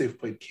 yes, they've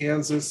played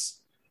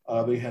Kansas.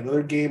 They had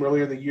another game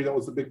earlier in the year that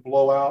was a big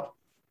blowout.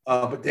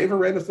 But Dave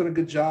Aranda's done a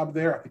good job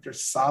there. I think they're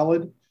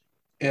solid.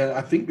 And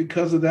I think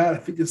because of that, I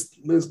think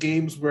there's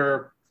games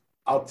where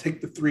I'll take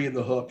the 3 in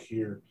the hook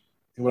here.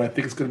 And what I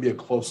think it's going to be a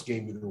close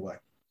game either way.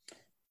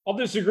 I'll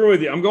disagree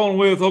with you. I'm going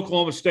with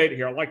Oklahoma State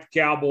here. I like the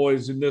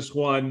Cowboys in this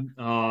one.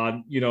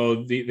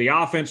 The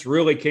offense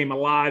really came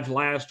alive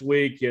last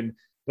week, and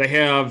they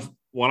have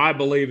what I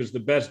believe is the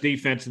best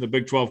defense in the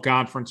Big 12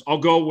 Conference. I'll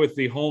go with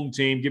the home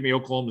team. Give me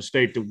Oklahoma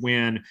State to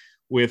win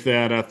with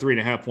that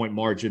 3.5-point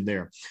margin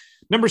there.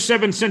 Number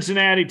 7,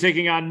 Cincinnati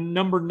taking on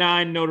number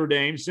 9, Notre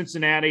Dame.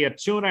 Cincinnati, a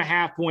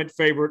 2.5-point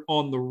favorite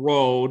on the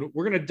road.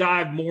 We're going to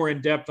dive more in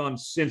depth on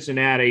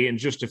Cincinnati in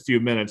just a few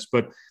minutes.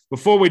 But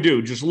before we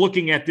do, just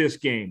looking at this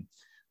game,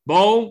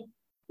 Bo,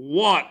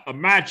 what a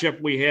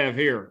matchup we have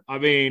here. I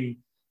mean,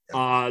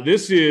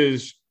 this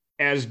is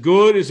as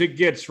good as it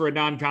gets for a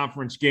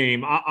non-conference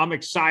game. I'm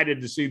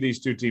excited to see these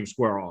two teams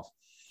square off.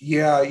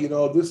 Yeah,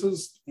 this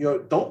is,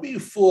 don't be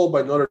fooled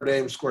by Notre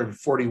Dame scoring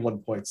 41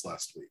 points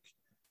last week.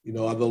 The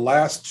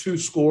last 2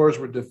 scores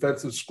were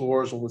defensive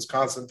scores when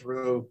Wisconsin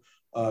threw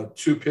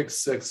 2 pick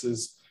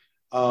sixes.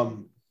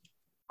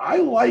 I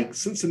like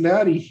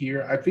Cincinnati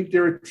here. I think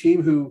they're a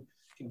team who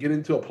can get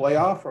into a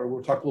playoff, or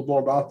we'll talk a little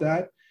more about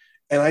that.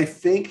 And I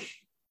think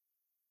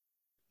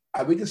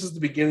this is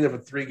the beginning of a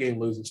 3-game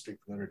losing streak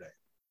for Notre Dame.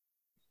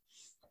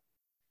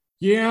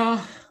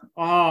 Yeah.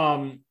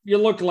 You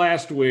looked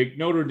last week,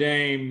 Notre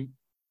Dame,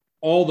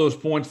 all those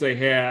points they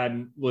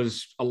had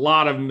was a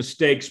lot of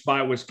mistakes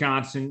by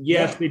Wisconsin.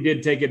 Yes, They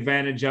did take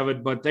advantage of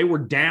it, but they were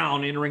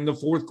down entering the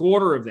fourth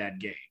quarter of that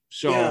game.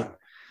 So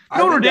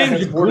Notre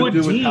Dame's a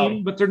good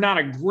team, but they're not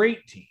a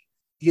great team.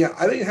 Yeah,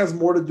 I think it has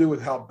more to do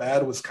with how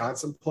bad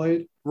Wisconsin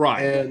played.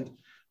 Right. And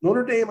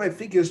Notre Dame, I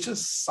think, is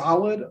just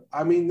solid.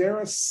 I mean, they're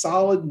a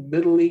solid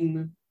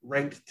middling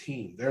ranked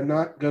team. They're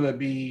not going to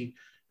be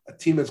a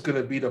team that's going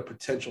to beat a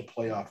potential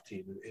playoff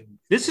team.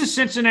 This is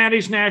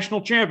Cincinnati's national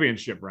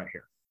championship right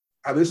here.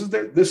 This is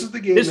the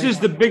game. This is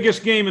the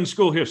biggest game in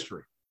school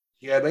history.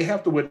 Yeah, they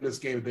have to win this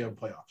game if they have a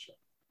playoff shot.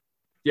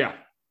 Yeah.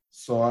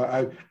 So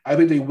I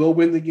think they will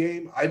win the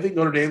game. I think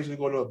Notre Dame's going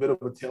to go into a bit of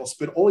a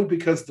tailspin only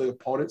because the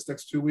opponents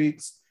next 2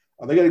 weeks.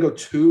 They got to go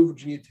to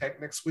Virginia Tech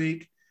next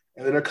week,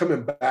 and then they're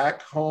coming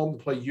back home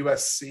to play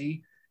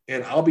USC.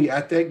 And I'll be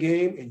at that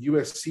game, and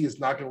USC is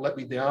not going to let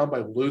me down by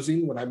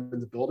losing when I'm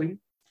in the building.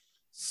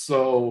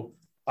 So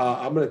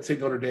I'm going to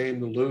take Notre Dame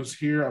to lose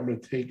here. I'm going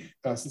to take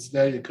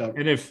Cincinnati to cover.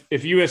 And if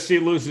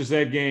USC loses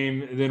that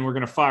game, then we're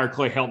going to fire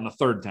Clay Helton a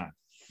third time.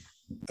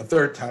 A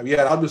third time.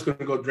 Yeah, I'm just going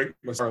to go drink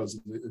my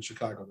sorrows in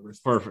Chicago.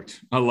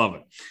 Perfect. I love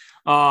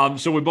it.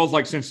 So we both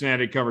like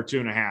Cincinnati to cover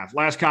 2.5.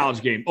 Last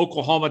college game,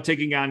 Oklahoma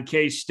taking on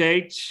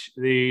K-State.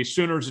 The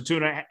Sooners a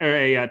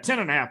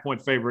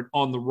 10.5-point favorite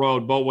on the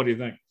road. Bo, what do you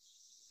think?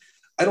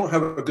 I don't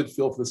have a good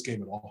feel for this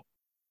game at all.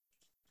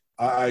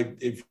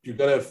 If you're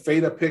going to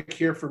fade a pick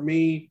here for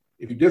me,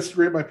 if you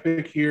disagree with my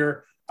pick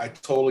here, I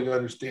totally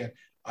understand.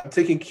 I'm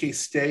taking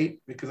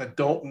K-State because I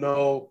don't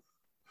know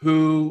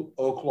who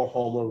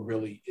Oklahoma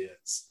really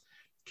is.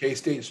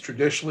 K-State's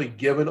traditionally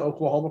given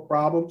Oklahoma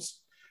problems,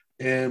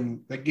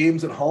 and the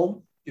game's at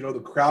home. The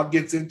crowd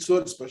gets into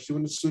it, especially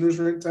when the Sooners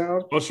are in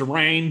town. Supposed to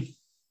rain.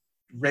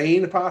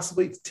 Rain,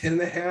 possibly. It's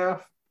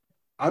 10.5.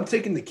 I'm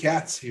taking the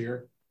Cats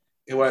here,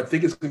 and what I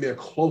think is going to be a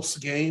close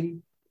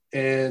game.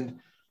 And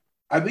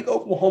I think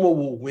Oklahoma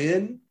will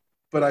win,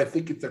 but I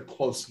think it's a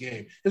close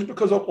game. It's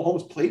because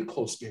Oklahoma's played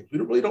close games. We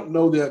really don't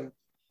know them.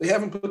 They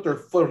haven't put their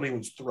foot on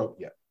anyone's throat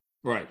yet.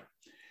 Right.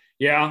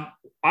 Yeah.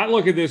 I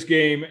look at this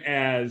game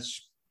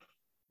as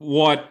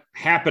what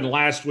happened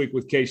last week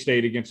with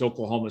K-State against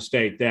Oklahoma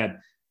State, that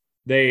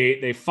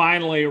They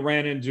finally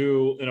ran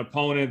into an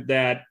opponent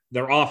that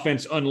their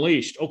offense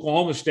unleashed.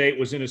 Oklahoma State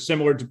was in a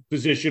similar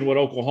position what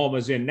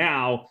Oklahoma's in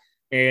now,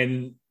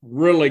 and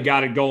really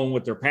got it going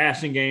with their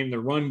passing game, their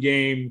run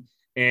game,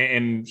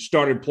 and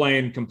started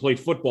playing complete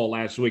football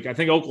last week. I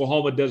think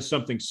Oklahoma does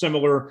something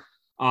similar.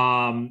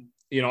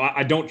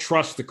 I don't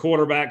trust the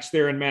quarterbacks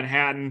there in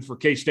Manhattan for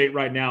K-State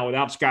right now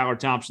without Skylar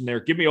Thompson there.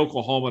 Give me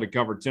Oklahoma to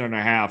cover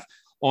 10.5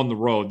 on the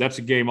road. That's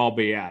a game I'll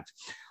be at.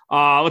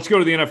 Let's go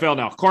to the NFL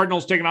now.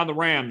 Cardinals taking on the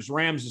Rams.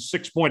 Rams is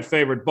 6-point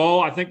favorite. Bo,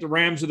 I think the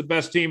Rams are the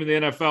best team in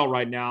the NFL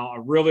right now. I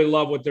really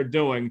love what they're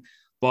doing,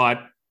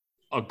 but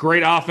a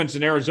great offense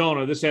in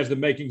Arizona. This has the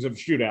makings of a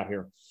shootout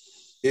here.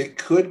 It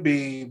could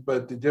be,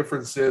 but the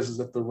difference is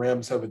that the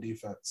Rams have a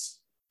defense.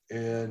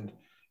 And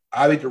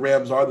I think the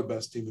Rams are the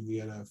best team in the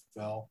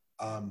NFL.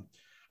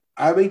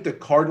 I think the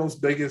Cardinals'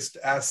 biggest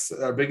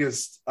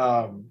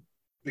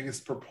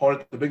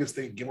proponent, the biggest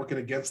thing working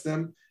against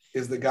them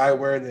is the guy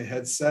wearing the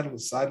headset on the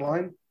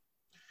sideline.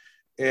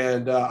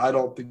 And I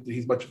don't think that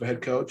he's much of a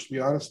head coach, to be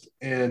honest.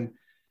 And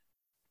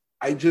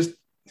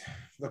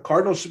the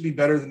Cardinals should be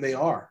better than they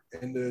are.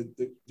 And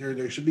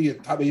there should be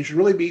they should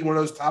really be one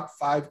of those top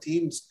 5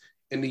 teams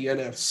in the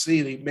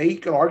NFC. You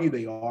could argue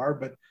they are,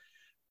 but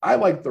I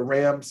like the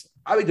Rams.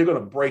 I think they're going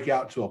to break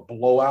out to a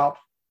blowout,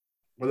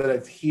 whether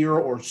that's here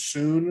or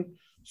soon.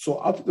 So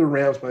I'll take the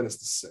Rams minus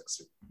the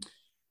 6.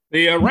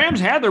 The Rams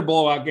had their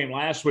blowout game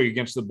last week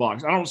against the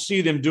Bucs. I don't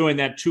see them doing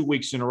that 2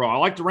 weeks in a row. I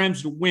like the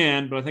Rams to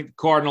win, but I think the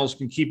Cardinals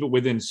can keep it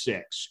within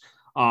 6.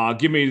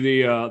 Give me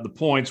the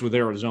points with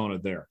Arizona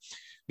there.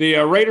 The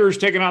Raiders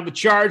taking on the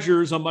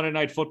Chargers on Monday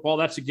Night Football.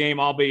 That's a game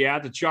I'll be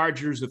at. The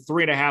Chargers, a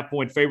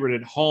 3.5-point favorite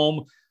at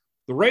home.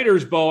 The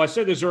Raiders, Bo, I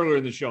said this earlier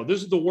in the show,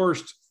 this is the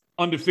worst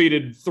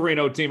undefeated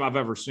 3-0 team I've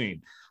ever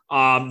seen.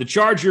 The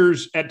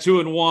Chargers at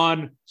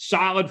 2-1,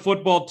 solid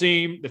football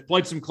team. They've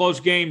played some close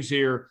games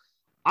here.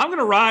 I'm going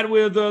to ride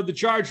with the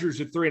Chargers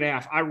at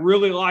 3.5. I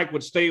really like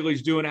what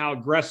Staley's doing, how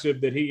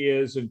aggressive that he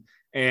is,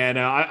 and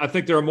I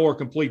think they're a more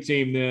complete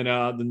team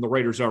than the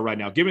Raiders are right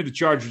now. Give me the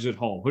Chargers at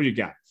home. Who do you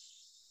got?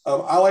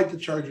 I like the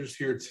Chargers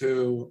here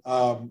too.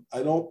 I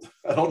don't know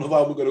if I'm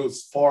going to go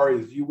as far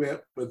as you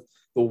went with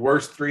the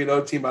worst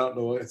 3-0 team. I don't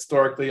know.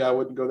 Historically, I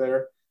wouldn't go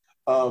there.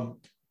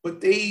 But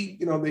they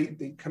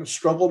kind of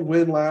struggled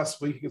win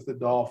last week against the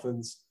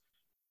Dolphins.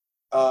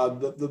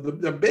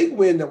 The big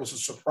win that was a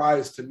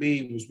surprise to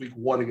me was week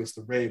 1 against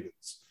the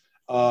Ravens.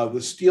 The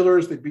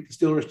Steelers, they beat the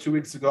Steelers 2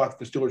 weeks ago. I think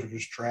the Steelers are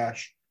just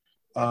trash.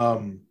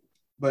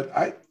 But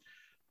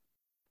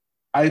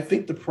I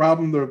think the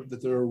problem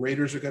that the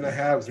Raiders are going to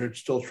have is they're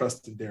still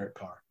trusting Derek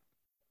Carr.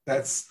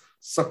 That's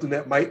something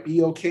that might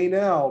be okay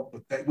now,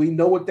 but that we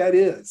know what that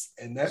is.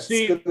 And that's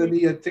going to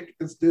be a ticket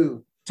that's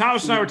due.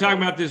 Thomas and I were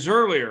talking about this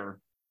earlier.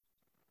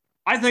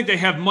 I think they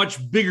have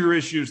much bigger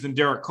issues than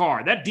Derek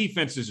Carr. That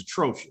defense is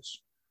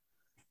atrocious.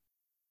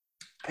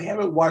 I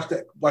haven't watched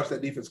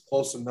that defense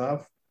close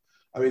enough.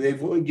 I mean, they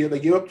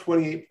give up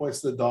 28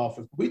 points to the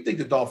Dolphins. We think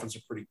the Dolphins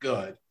are pretty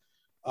good.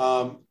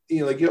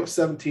 They give up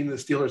 17 to the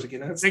Steelers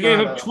again. They gave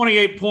up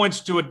 28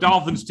 points to a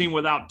Dolphins team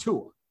without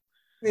Tua.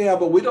 Yeah,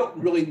 but we don't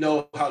really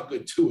know how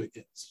good Tua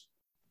is.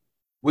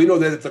 We know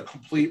that it's a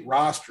complete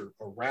roster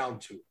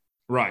around Tua.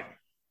 Right.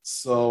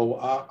 So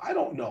I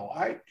don't know.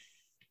 I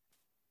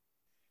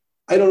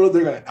don't know if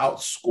they're going to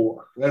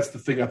outscore. That's the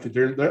thing. I think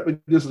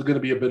this is going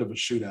to be a bit of a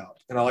shootout,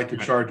 and I like the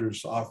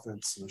Chargers'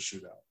 offense in a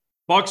shootout.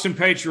 Bucs and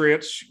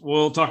Patriots.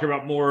 We'll talk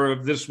about more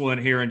of this one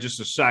here in just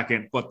a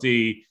second, but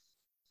the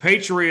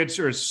Patriots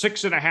are a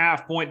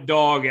 6.5-point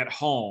dog at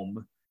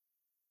home.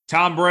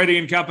 Tom Brady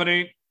and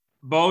company.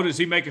 Bo, does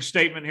he make a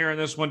statement here in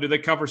this one? Do they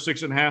cover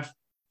 6.5?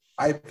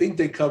 I think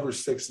they cover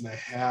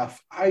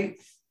 6.5.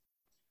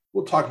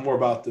 We'll talk more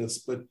about this,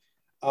 but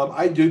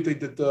I do think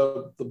that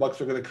the Bucs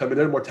are going to come in.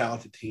 They're a more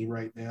talented team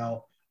right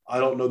now. I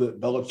don't know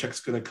that Belichick's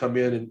going to come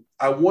in, and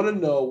I want to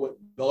know what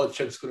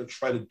Belichick's going to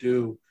try to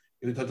do.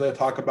 And to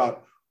talk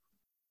about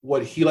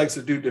what he likes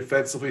to do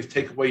defensively,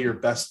 take away your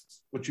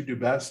best, what you do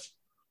best.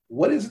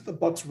 What is it the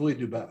Bucs really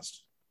do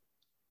best?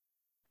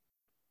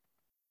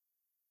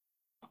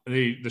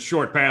 The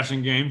short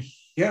passing game.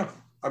 Yeah,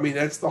 I mean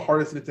that's the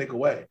hardest thing to take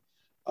away.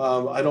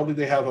 I don't think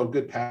they have a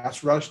good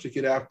pass rush to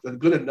get after a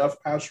good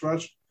enough pass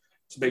rush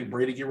to make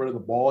Brady get rid of the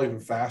ball even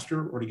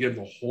faster, or to get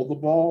him to hold the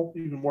ball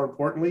even more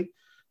importantly.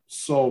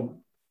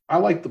 So I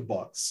like the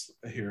Bucs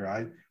here.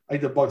 I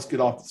like the Bucs get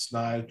off the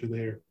snide to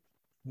their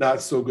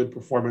not so good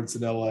performance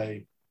in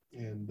LA,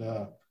 and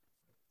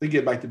they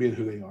get back to being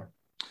who they are.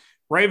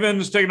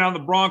 Ravens taking on the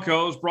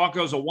Broncos.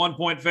 Broncos a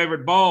 1-point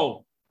favorite.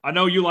 Bo, I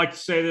know you like to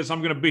say this.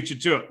 I'm going to beat you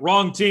to it.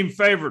 Wrong team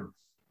favored.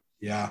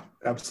 Yeah,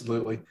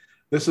 absolutely.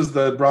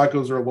 The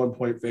Broncos are a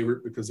 1-point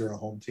favorite because they're a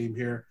home team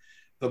here.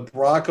 The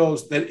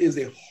Broncos, that is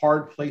a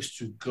hard place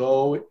to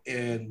go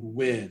and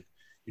win.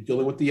 You're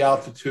dealing with the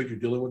altitude. You're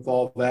dealing with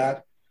all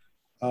that.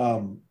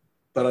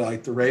 But I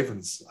like the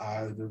Ravens.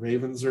 The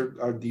Ravens are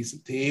a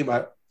decent team.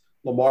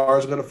 Lamar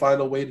is going to find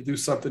a way to do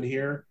something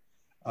here.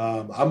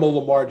 I'm a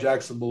Lamar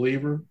Jackson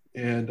believer,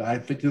 and I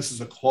think this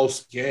is a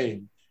close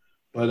game.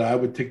 but I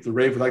would take the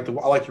Ravens.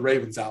 I like the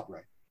Ravens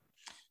outright.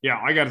 Yeah,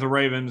 I got the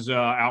Ravens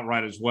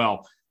outright as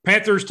well.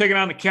 Panthers taking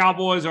on the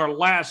Cowboys, our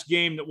last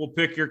game that we'll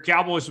pick here.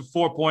 Cowboys a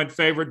 4-point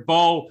favorite.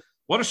 Bo,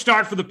 what a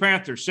start for the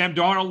Panthers. Sam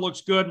Darnold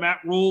looks good. Matt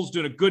Rule's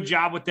doing a good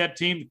job with that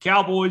team. The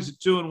Cowboys at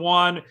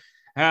 2-1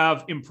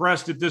 have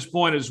impressed at this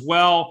point as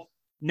well.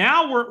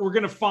 Now we're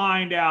going to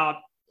find out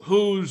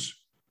who's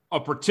a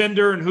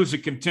pretender and who's a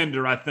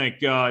contender, I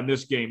think, in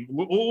this game.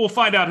 We'll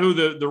find out who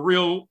the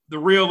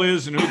real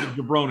is and who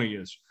the jabroni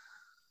is.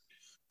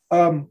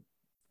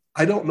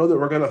 I don't know that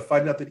we're going to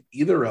find out that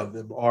either of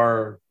them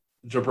are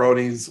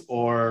jabronis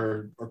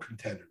or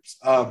contenders.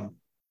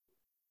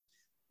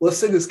 Let's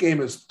say this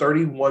game is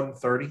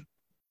 31-30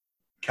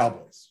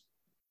 Cowboys.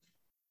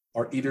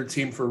 Are either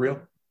team for real?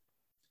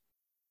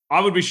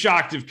 I would be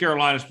shocked if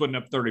Carolina's putting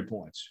up 30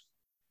 points.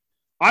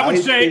 I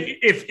would say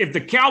if the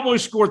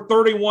Cowboys score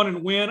 31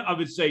 and win, I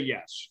would say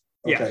yes.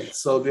 Okay,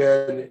 yes. So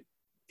then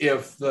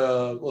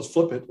let's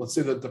flip it. Let's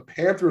say that the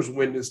Panthers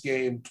win this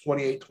game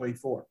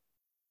 28-24.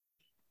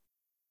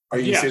 Are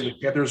you saying the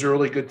Panthers are a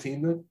really good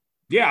team then?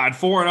 Yeah, at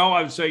 4-0,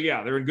 I would say,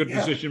 yeah, they're in good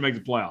position to make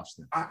the playoffs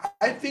then.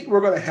 I think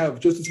we're going to have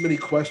just as many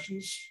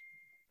questions.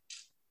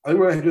 I think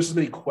we're going to have just as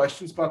many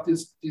questions about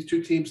these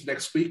two teams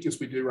next week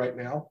as we do right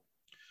now.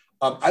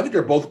 I think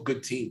they're both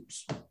good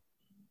teams.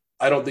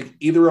 I don't think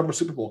either of them are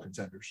Super Bowl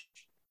contenders.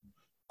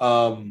 It's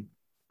going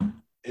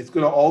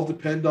to all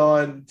depend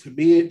on, to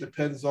me, it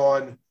depends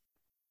on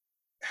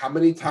how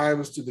many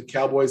times do the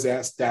Cowboys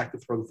ask Dak to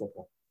throw the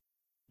football.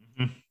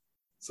 Mm-hmm.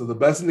 So the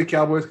best thing the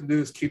Cowboys can do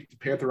is keep the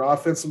Panther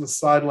offense on the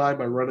sideline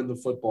by running the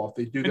football. If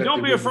they do that, and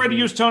don't be afraid to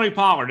use Tony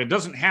Pollard. It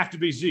doesn't have to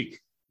be Zeke.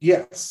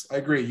 Yes, I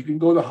agree. You can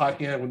go the hot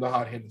hand when the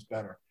hot hand is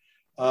better.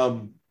 I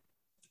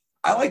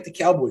like the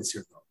Cowboys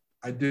here, though.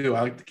 I do.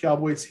 I like the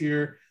Cowboys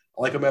here.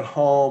 I like them at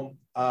home.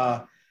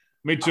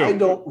 Me too. I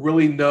don't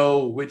really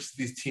know which of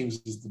these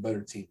teams is the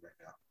better team right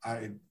now.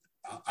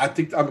 I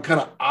think I'm kind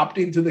of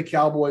opting to the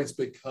Cowboys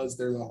because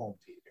they're the home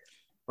team here.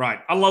 Right.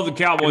 I love the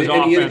Cowboys and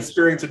offense. The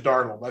experience of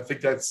Darnold.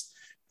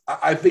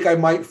 I think I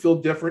might feel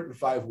different in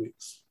 5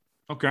 weeks.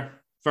 Okay.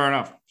 Fair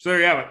enough. So there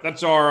you have it.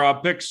 That's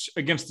our picks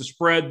against the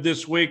spread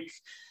this week.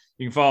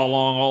 You can follow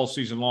along all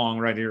season long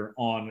right here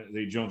on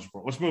the Jones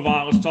Report. Let's move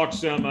on. Let's talk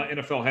some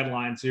NFL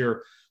headlines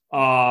here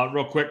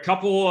real quick.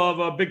 Couple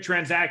of big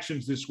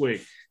transactions this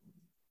week.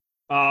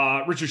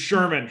 Richard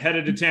Sherman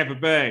headed to Tampa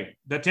Bay.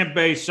 That Tampa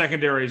Bay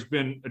secondary has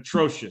been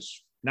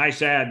atrocious.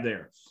 Nice ad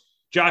there.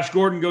 Josh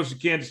Gordon goes to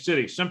Kansas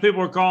City. Some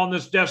people are calling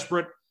this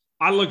desperate.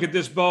 I look at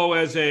this, Bo,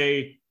 as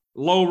a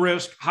low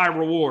risk, high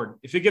reward.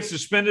 If he gets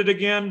suspended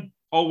again,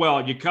 oh,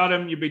 well, you cut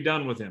him, you be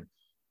done with him.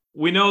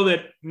 We know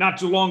that not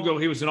too long ago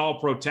he was an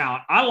all-pro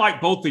talent. I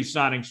like both these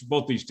signings for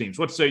both these teams.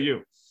 What say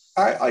you?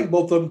 I like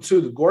both of them, too.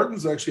 The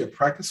Gordon's actually a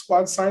practice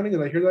squad signing.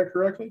 Did I hear that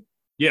correctly?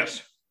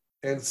 Yes.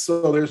 And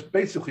so there's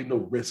basically no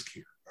risk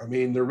here. I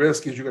mean, the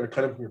risk is you're going to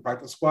cut him from your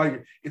practice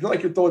squad. It's not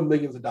like you're throwing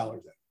millions of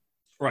dollars at him.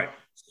 Right.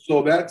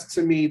 So that's,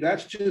 to me,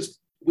 that's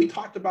just – we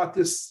talked about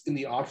this in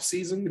the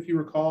offseason, if you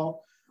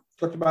recall.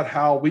 Talked about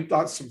how we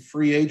thought some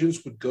free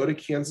agents would go to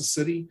Kansas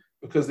City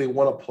because they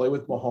want to play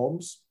with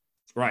Mahomes.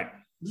 Right.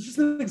 This is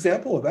an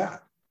example of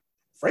that.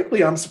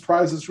 Frankly, I'm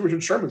surprised that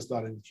Richard Sherman's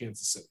not in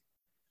Kansas City.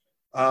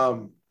 I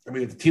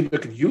mean, it's a team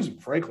that can use him,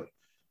 frankly.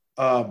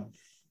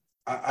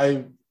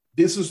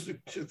 This is the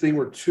thing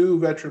where two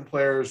veteran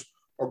players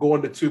are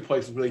going to two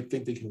places where they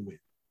think they can win.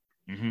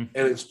 Mm-hmm.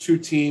 And it's two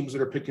teams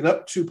that are picking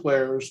up two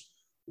players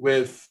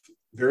with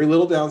very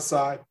little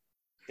downside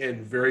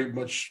and very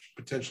much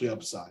potentially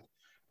upside.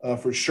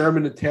 For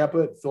Sherman in Tampa,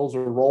 it fills a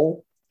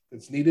role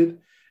that's needed.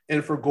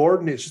 And for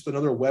Gordon, it's just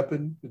another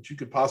weapon that you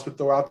could possibly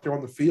throw out there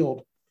on the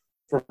field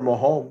for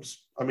Mahomes.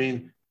 I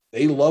mean,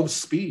 they love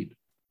speed.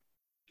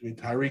 I mean,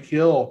 Tyreek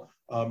Hill,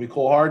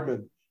 Mecole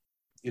Hardman,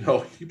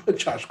 you put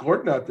Josh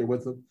Gordon out there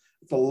with them,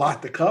 it's a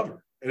lot to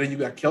cover. And then you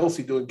got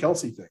Kelsey doing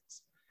Kelsey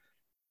things.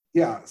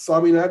 Yeah. So,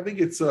 I mean, I think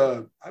it's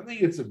a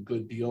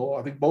good deal.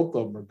 I think both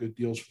of them are good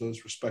deals for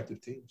those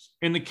respective teams.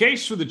 In the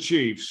case for the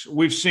Chiefs,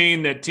 we've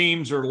seen that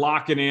teams are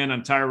locking in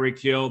on Tyreek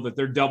Hill, that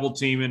they're double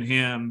teaming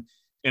him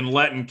and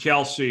letting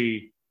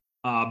Kelsey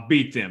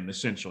beat them,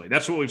 essentially.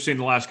 That's what we've seen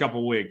the last couple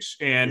of weeks.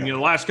 And, the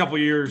last couple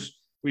of years,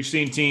 we've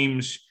seen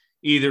teams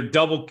either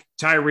double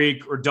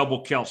Tyreek or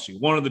double Kelsey,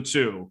 one of the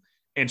two.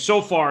 And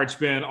so far it's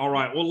been, all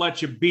right, we'll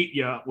let you beat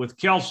you with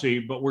Kelsey,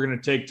 but we're going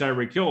to take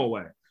Tyreek Hill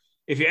away.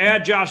 If you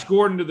add Josh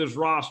Gordon to this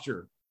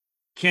roster,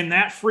 can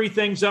that free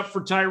things up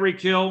for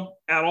Tyreek Hill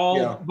at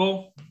all,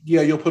 Bo?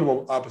 Yeah, you'll put him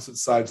on opposite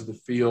sides of the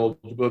field.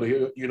 You're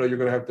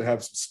going to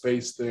have some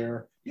space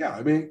there. Yeah,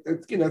 I mean,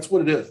 again, that's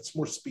what it is. It's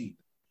more speed.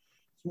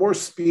 More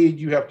speed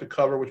you have to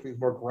cover, which means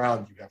more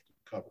ground you have to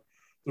cover.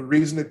 The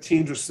reason that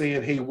teams are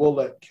saying, hey, we'll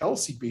let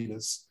Kelsey beat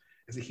us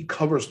is that he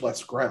covers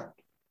less ground.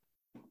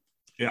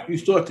 Yeah. You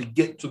still have to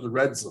get to the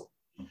red zone.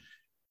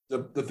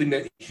 The thing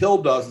that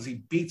Hill does is he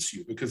beats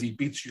you because he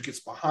beats you,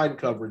 gets behind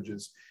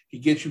coverages. He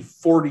gets you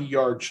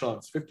 40-yard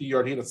chunks,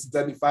 50-yard. He had a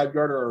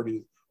 75-yarder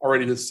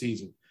already this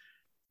season.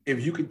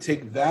 If you can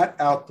take that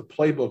out the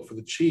playbook for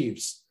the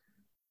Chiefs,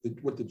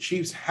 What the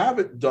Chiefs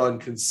haven't done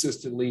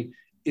consistently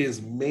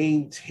is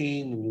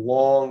maintain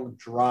long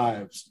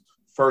drives,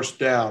 first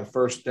down,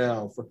 for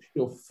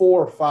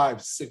 4,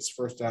 5, 6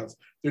 first downs.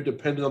 They're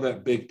dependent on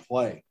that big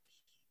play.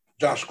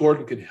 Josh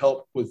Gordon can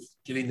help with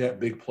getting that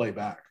big play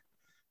back.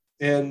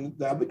 And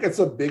I think that's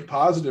a big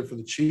positive for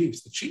the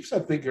Chiefs. The Chiefs, I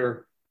think,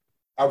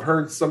 I've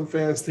heard some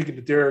fans thinking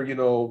that they're,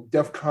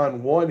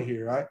 DEFCON 1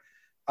 here.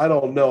 I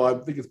don't know. I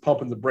think it's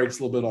pumping the brakes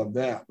a little bit on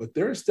that. But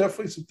there's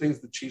definitely some things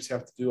the Chiefs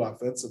have to do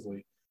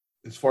offensively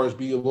as far as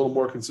being a little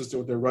more consistent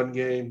with their run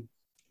game.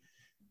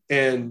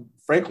 And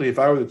frankly, if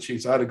I were the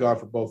Chiefs, I'd have gone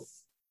for both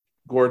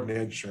Gordon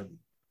and Sherman.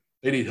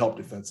 They need help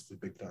defensively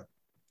big time.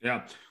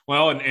 Yeah.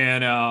 Well,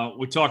 and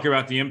we talk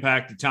about the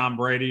impact of Tom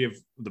Brady, of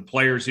the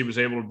players he was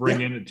able to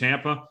bring into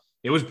Tampa.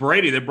 It was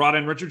Brady that brought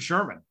in Richard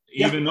Sherman,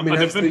 even a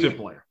defensive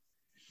player.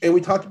 And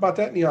we talked about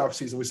that in the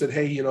offseason. We said,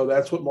 hey,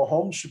 that's what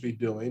Mahomes should be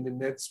doing. And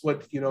that's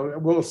what,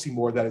 we'll see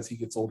more of that as he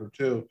gets older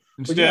too.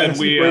 Instead,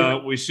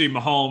 we see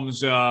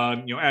Mahomes,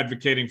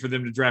 advocating for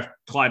them to draft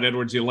Clyde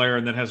Edwards-Helaire,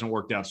 and that hasn't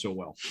worked out so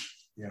well.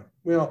 Yeah.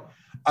 Well,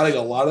 I think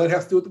a lot of that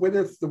has to do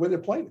with the way they're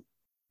playing.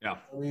 Yeah.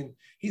 I mean,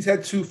 he's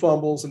had 2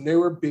 fumbles, and they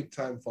were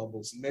big-time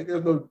fumbles. And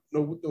there's no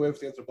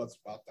ifs, ands, or buts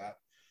about that.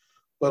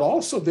 But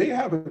also, they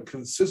haven't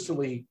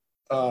consistently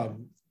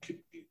run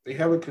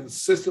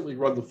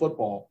the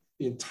football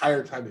the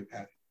entire time they've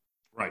had it.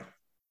 Right.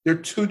 They're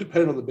too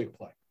dependent on the big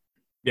play.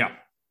 Yeah,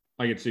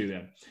 I can see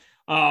that.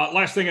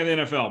 Last thing in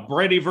the NFL,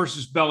 Brady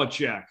versus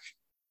Belichick.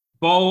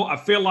 Bo, I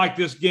feel like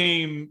this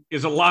game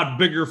is a lot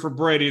bigger for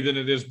Brady than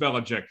it is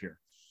Belichick here.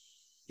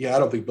 Yeah, I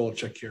don't think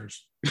Belichick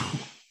cares.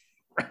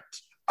 Right.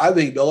 I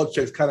think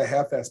Belichick's kind of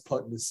half-ass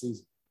punting this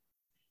season.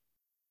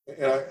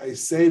 And I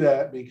say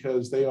that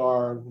because they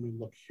are, let me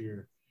look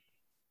here.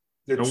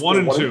 They're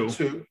 1-2.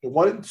 They're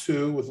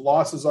 1-2 with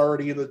losses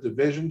already in the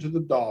division to the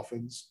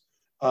Dolphins.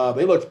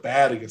 They looked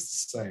bad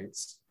against the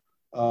Saints.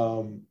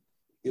 I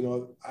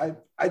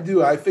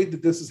think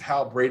that this is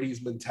how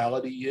Brady's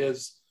mentality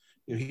is.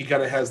 He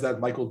kind of has that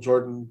Michael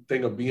Jordan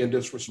thing of being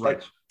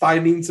disrespect,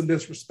 finding some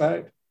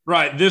disrespect.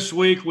 Right. This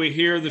week we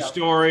hear the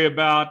story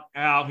about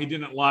how he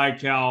didn't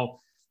like how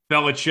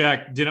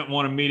Belichick didn't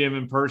want to meet him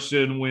in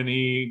person when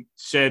he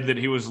said that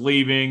he was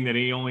leaving, that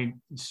he only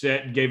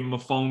gave him a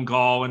phone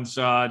call and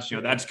such.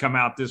 That's come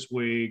out this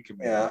week.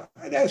 Yeah,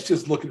 and that's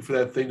just looking for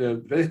that thing.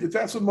 If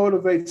that's what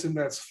motivates him,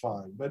 that's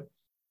fine. But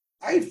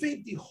I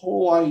think the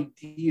whole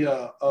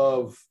idea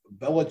of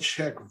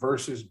Belichick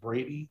versus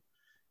Brady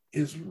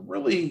is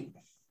really,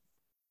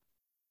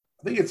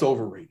 I think it's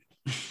overrated.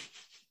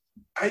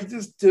 I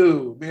just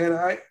do,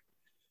 man.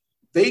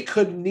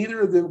 Neither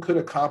of them could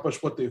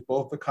accomplish what they've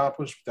both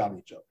accomplished without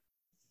each other.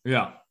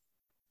 Yeah.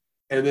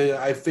 And then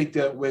I think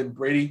that when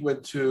Brady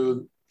went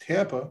to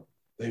Tampa,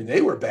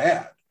 they were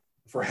bad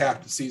for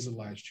half the season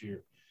last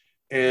year.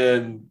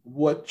 And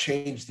what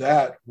changed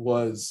that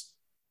was,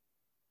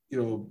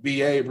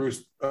 BA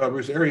Bruce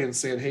Arians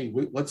saying, hey,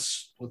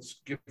 let's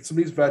get some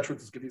of these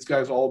veterans, let's get these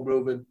guys all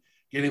moving,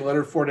 getting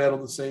Leonard Fournette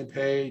on the same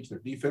page. Their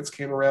defense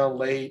came around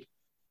late.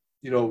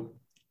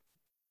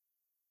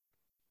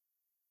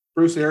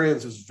 Bruce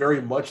Arians is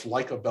very much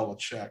like a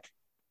Belichick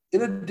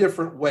in a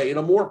different way, in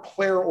a more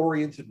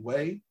player-oriented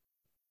way.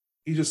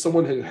 He's just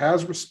someone who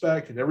has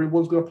respect, and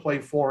everyone's going to play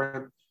for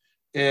him.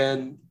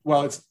 And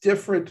while it's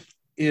different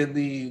in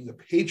the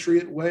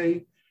Patriot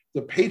way,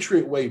 the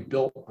Patriot way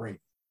built Brady.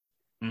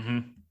 Mm-hmm.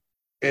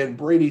 And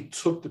Brady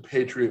took the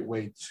Patriot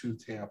way to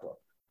Tampa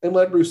and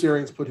let Bruce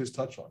Arians put his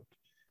touch on it.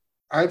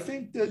 I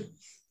think that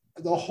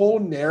the whole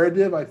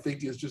narrative,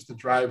 is just to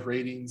drive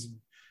ratings.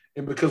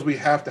 And because we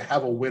have to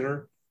have a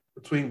winner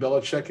between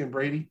Belichick and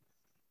Brady,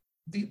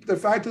 the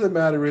fact of the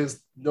matter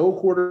is no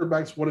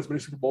quarterbacks won as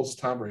many Super Bowls as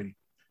Tom Brady.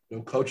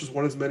 No coaches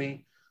won as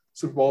many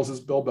Super Bowls as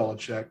Bill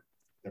Belichick.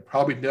 They're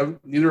probably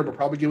neither of them are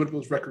probably giving up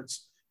those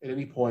records at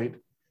any point.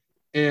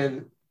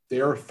 And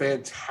they are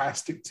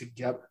fantastic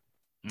together.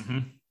 Mm-hmm.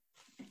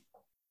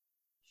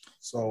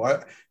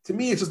 So to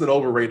me, it's just an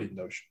overrated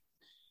notion.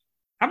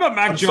 How about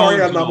Mac Jones?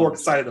 Sorry, I'm not more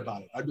excited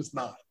about it. I'm just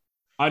not.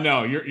 I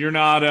know you're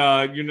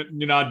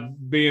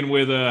not being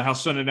with how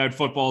Sunday Night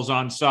Football's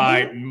on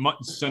site and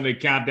Sunday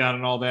Countdown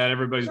and all that.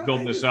 Everybody's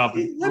building this up.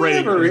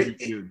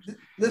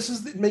 This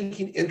is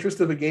making interest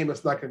of a game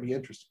that's not going to be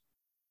interesting.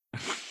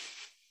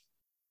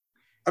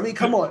 I mean,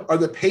 come on. Are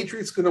the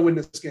Patriots going to win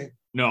this game?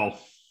 No.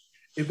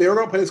 If they were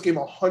going to play this game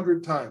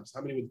 100 times,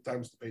 how many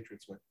times the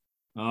Patriots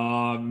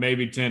win?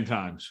 Maybe 10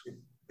 times.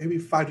 Maybe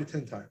 5 to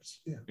 10 times.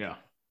 Yeah.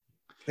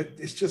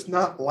 It's just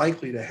not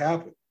likely to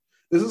happen.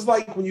 This is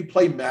like when you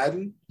play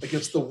Madden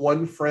against the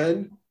one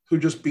friend who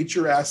just beats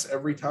your ass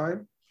every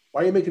time.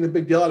 Why are you making a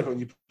big deal out of him when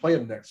you play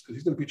him next? Because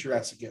he's going to beat your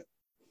ass again.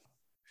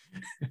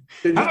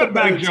 How about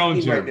Mac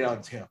Jones right now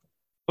in Tampa?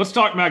 Let's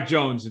talk Mac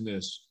Jones in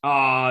this.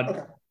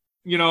 Okay.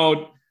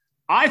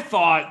 I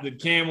thought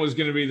that Cam was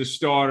going to be the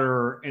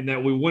starter and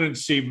that we wouldn't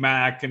see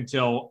Mac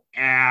until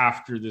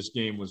after this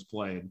game was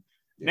played.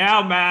 Yeah.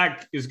 Now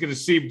Mac is going to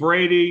see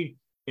Brady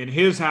in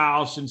his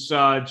house and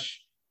such.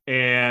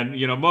 And,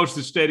 most of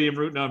the stadium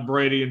rooting on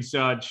Brady and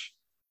such.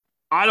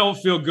 I don't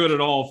feel good at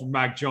all for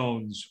Mac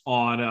Jones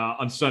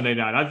on Sunday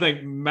night. I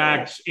think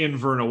Mac's in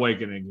for an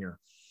awakening here.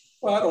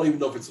 Well, I don't even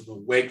know if it's an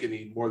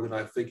awakening more than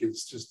I think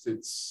it's just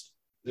this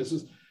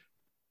is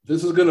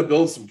going to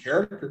build some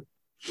character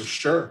for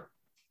sure.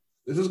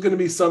 This is going to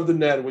be something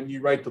that when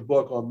you write the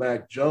book on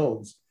Mac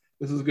Jones,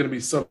 this is going to be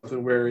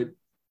something where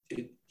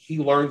he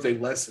learns a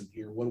lesson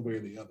here one way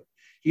or the other.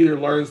 He either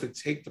learns to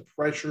take the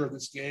pressure of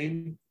this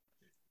game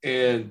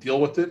and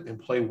deal with it and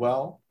play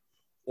well,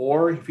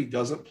 or if he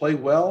doesn't play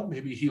well,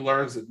 maybe he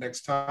learns that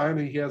next time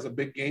he has a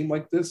big game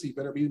like this, he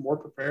better be more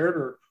prepared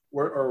or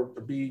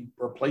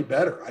play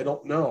better. I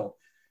don't know.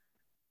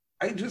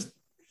 I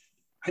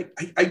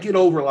get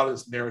over a lot of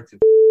this narrative,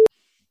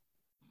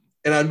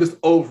 and I'm just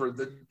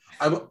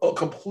I'm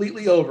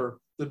completely over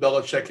the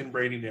Belichick and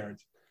Brady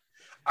narrative.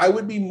 I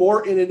would be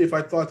more in it if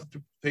I thought that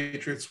the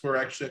Patriots were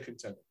actually a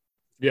contender.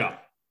 Yeah,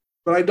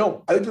 but I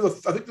don't. I think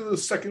they're the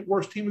second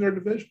worst team in their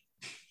division,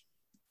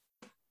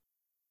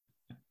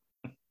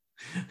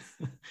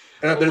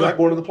 and they're not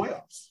going to the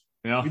playoffs.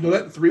 Yeah, we know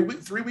that 3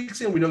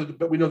 weeks in. We know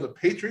the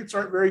Patriots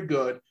aren't very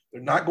good.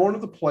 They're not going to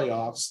the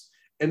playoffs,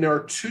 and there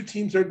are two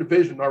teams in their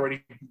division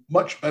already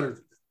much better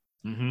than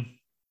them. Mm-hmm.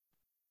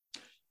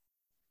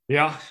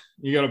 Yeah,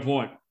 you got a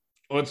point.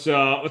 Let's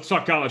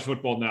talk college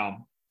football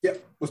now. Yeah,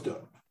 let's do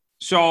it.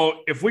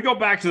 So if we go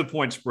back to the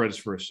point spreads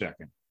for a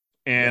second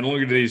and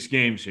look at these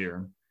games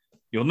here,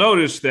 you'll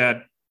notice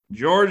that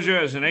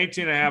Georgia is an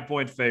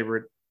 18.5-point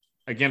favorite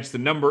against the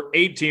number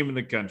 8 team in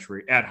the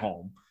country at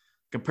home,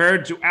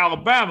 compared to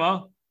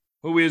Alabama,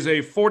 who is a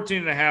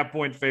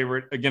 14.5-point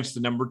favorite against the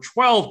number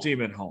 12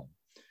 team at home.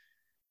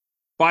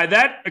 By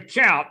that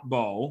account,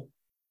 Bo,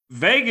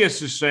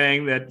 Vegas is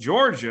saying that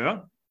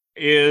Georgia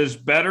is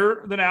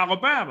better than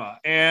Alabama,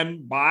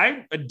 and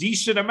by a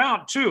decent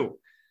amount, too.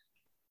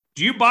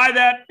 Do you buy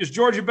that? Is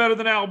Georgia better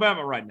than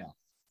Alabama right now?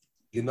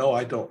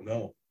 I don't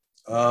know.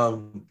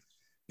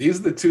 These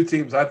are the two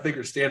teams I think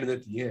are standing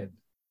at the end.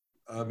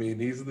 I mean,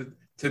 these are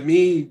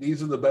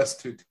the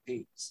best two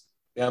teams,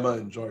 Bama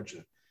and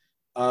Georgia.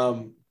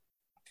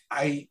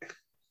 I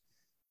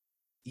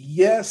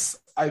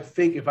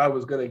think if I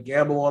was going to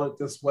gamble on it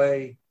this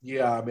way,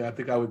 I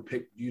think I would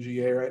pick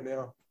UGA right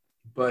now.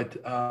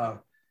 But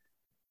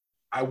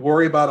I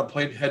worry about them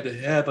playing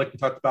head-to-head like we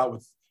talked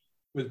about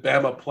with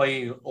Bama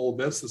playing Ole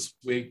Miss this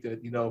week,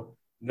 that,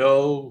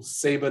 no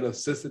Saban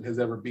assistant has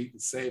ever beaten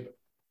Saban.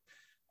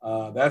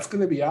 That's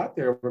going to be out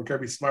there when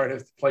Kirby Smart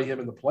has to play him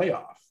in the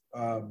playoff,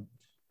 or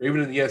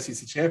even in the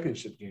SEC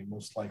championship game,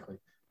 most likely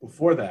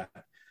before that.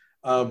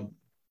 But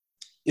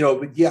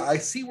I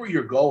see where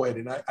you're going,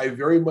 and I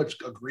very much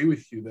agree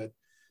with you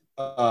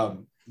that,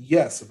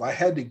 yes, if I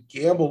had to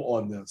gamble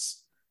on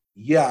this,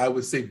 I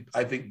would say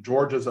I think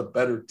Georgia's a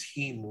better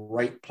team,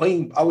 right?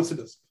 I would say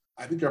this.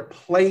 I think they're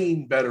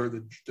playing better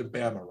than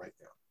Bama right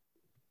now.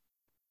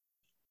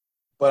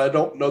 But I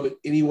don't know that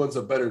anyone's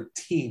a better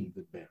team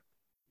than Bama.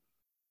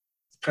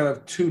 It's kind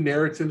of two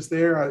narratives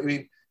there. I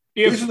mean,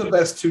 these are the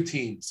best two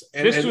teams.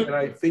 And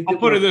I think I'll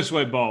put it this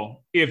way,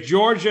 Bo. If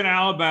Georgia and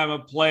Alabama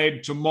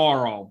played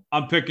tomorrow,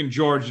 I'm picking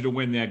Georgia to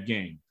win that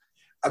game.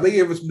 I think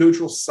if it's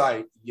neutral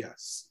site,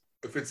 yes.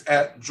 If it's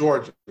at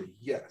Georgia,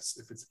 yes.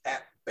 If it's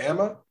at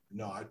Bama,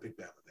 no, I'd pick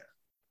Bama there.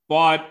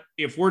 But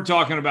if we're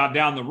talking about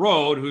down the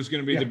road, who's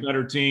going to be the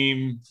better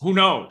team, who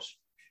knows?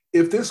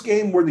 If this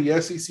game were the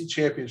SEC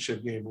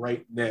championship game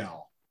right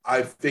now,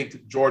 I think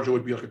that Georgia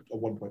would be like a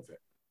 1-point favorite.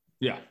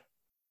 Yeah.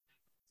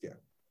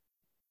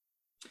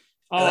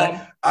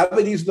 I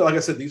think like I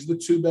said, these are the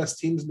two best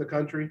teams in the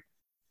country.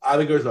 I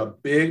think there's a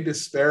big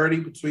disparity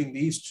between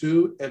these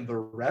two and the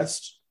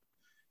rest.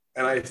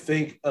 And I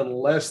think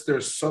unless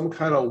there's some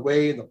kind of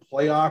way in the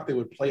playoff they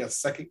would play a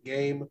second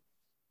game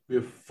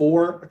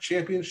before a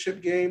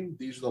championship game,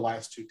 these are the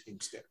last two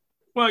teams standing.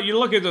 Well, you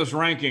look at those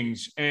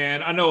rankings,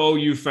 and I know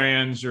OU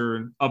fans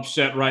are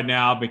upset right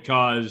now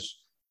because,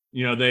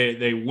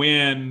 they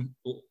win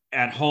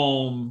at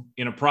home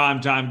in a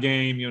primetime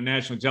game,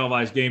 nationally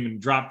televised game,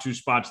 and drop 2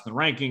 spots in the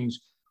rankings.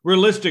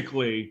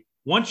 Realistically,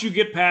 once you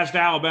get past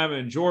Alabama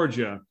and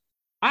Georgia,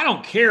 I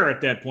don't care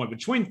at that point.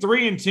 Between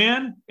 3 and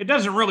 10, it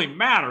doesn't really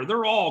matter.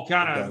 They're all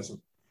kind of,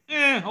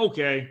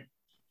 okay.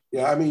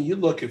 Yeah, I mean,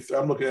 I'm looking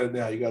at it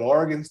now. You got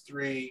Oregon's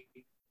 3.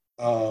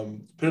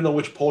 Depending on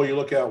which poll you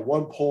look at,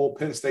 one poll,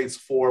 Penn State's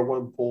 4,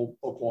 one poll,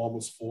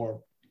 Oklahoma's 4.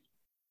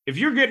 If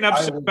you're getting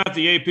upset about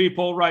the AP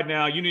poll right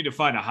now, you need to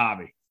find a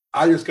hobby.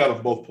 I just got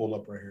them both pulled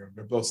up right here.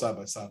 They're both side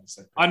by side the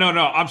same. I know.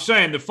 I'm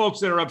saying the folks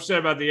that are upset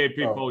about the AP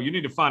poll, you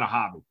need to find a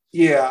hobby.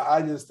 Yeah,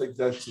 I just think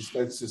that's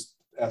just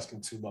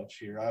asking too much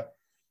here.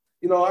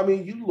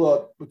 You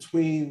look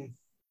between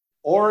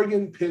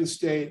Oregon, Penn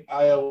State,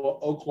 Iowa,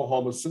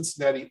 Oklahoma,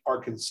 Cincinnati,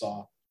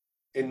 Arkansas,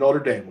 and Notre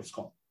Dame, what's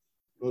called.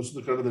 Those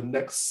are kind of the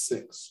next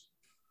 6.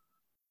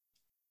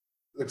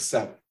 Next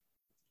 7.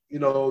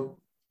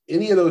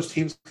 Any of those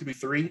teams could be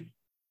 3,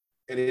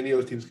 and any of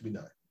those teams could be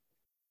 9.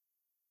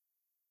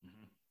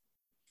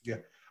 Yeah,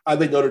 I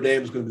think Notre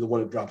Dame is going to be the one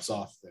that drops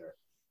off there.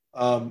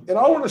 And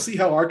I want to see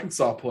how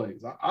Arkansas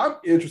plays. I'm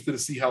interested to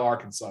see how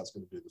Arkansas is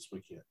going to do this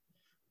weekend.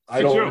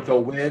 I don't know if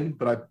they'll win,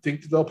 but I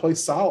think they'll play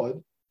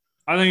solid.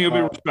 I think it'll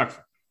be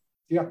respectful.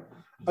 Yeah.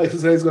 I think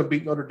Cincinnati's going to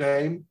beat Notre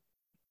Dame.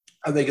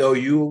 I think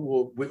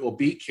OU will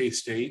beat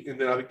K-State, and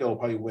then I think they'll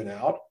probably win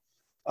out.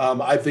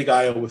 I think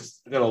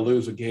Iowa's going to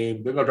lose a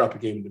game. They're going to drop a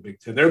game in the Big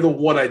Ten. They're the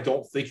one I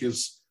don't think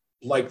is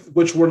like –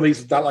 which one of these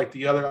is not like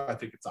the other? I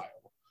think it's Iowa.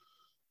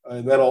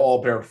 And that'll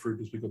all bear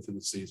fruit as we go through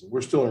the season.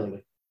 We're still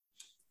early.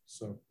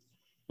 So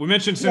we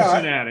mentioned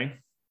Cincinnati.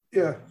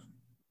 Yeah.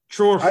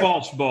 True or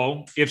false,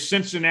 Bo? If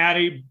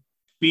Cincinnati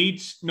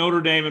beats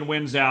Notre Dame and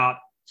wins out,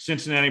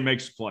 Cincinnati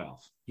makes the playoff.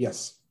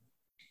 Yes.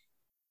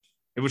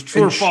 It was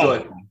true or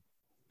false.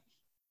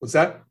 What's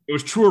that? It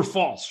was true or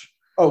false.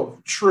 Oh,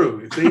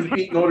 true. If they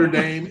beat Notre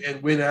Dame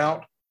and win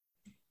out,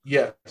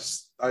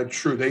 yes,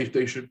 true.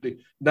 They should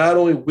be. Not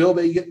only will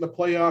they get in the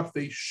playoff,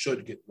 they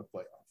should get in the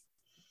playoff.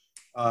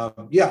 I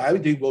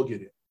think they will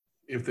get it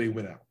if they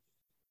win out.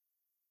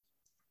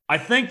 I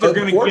think they're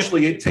going to.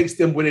 Unfortunately, it takes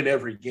them winning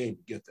every game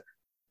to get there.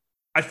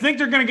 I think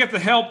they're going to get the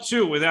help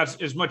too,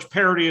 without as much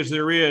parity as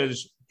there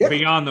is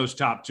beyond those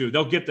top two.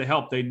 They'll get the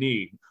help they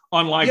need.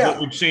 Unlike what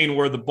we've seen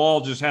where the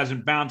ball just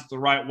hasn't bounced the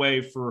right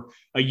way for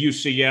a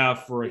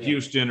UCF or a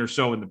Houston or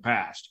so in the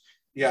past.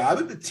 Yeah, I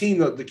think the team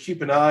to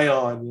keep an eye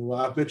on,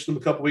 I mentioned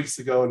them a couple weeks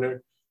ago, and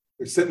they're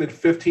sitting at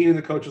 15 in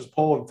the coaches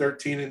poll and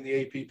 13 in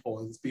the AP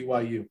poll. It's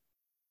BYU.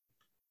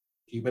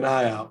 Keep an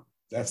eye out.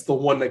 That's the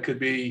one that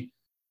could run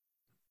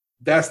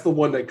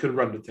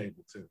the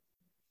table too.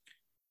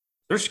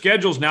 Their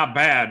schedule's not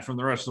bad from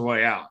the rest of the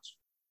way out.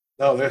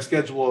 No, their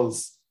schedule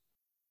is –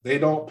 they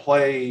don't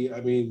play –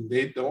 I mean,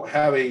 they don't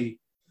have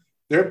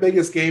their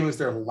biggest game is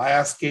their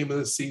last game of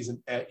the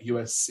season at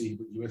USC,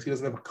 but USC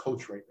doesn't have a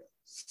coach right now.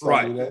 So,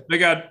 right. They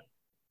got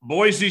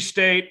Boise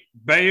State,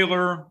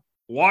 Baylor,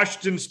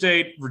 Washington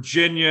State,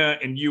 Virginia,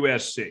 and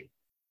USC.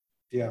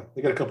 Yeah,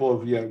 they got a couple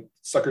of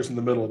suckers in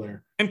the middle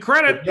there. And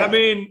credit to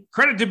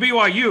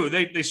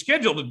BYU. They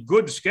scheduled a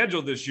good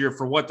schedule this year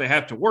for what they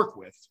have to work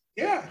with.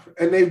 Yeah,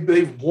 and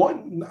they've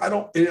won.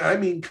 I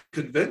mean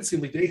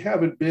convincingly. They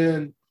haven't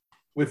been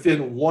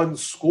within one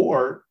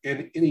score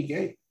in any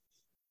game.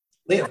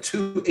 They have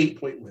 2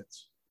 8-point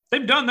wins.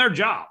 They've done their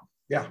job.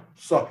 Yeah,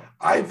 so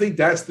I think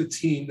that's the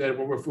team that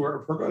if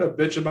we're going to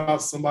bitch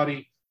about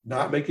somebody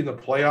not making the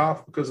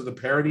playoff because of the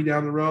parity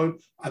down the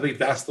road, I think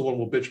that's the one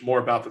we'll bitch more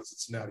about than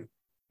Cincinnati.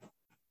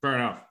 Fair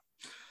enough.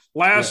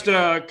 Last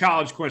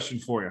college question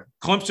for you.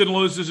 Clemson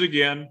loses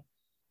again.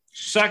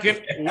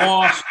 Second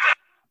loss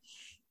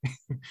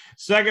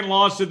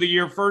of the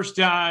year. First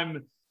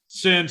time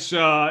since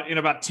in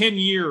about 10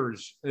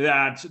 years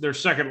that their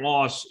second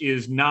loss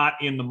is not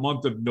in the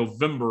month of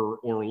November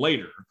or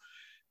later.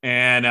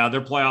 And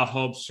their playoff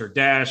hopes are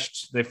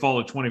dashed. They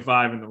fall to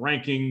 25 in the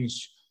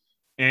rankings.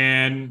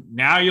 And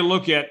now you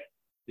look at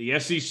the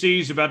SEC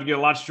is about to get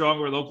a lot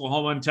stronger with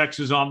Oklahoma and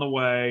Texas on the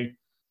way.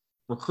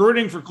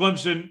 Recruiting for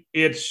Clemson,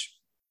 it's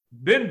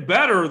been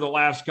better the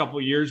last couple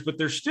of years, but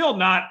they're still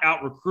not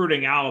out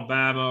recruiting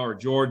Alabama or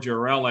Georgia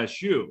or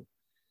LSU.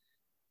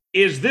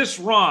 Is this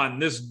run,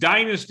 this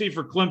dynasty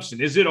for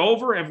Clemson, is it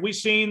over? Have we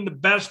seen the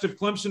best of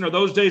Clemson? Are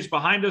those days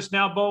behind us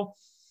now, Bo?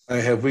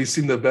 Have we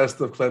seen the best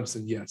of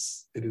Clemson?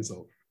 Yes, it is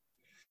over.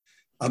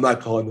 I'm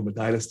not calling them a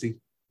dynasty.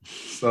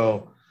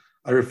 So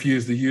I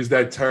refuse to use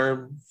that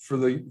term for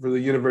the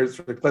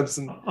University of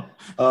Clemson.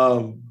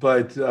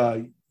 But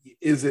are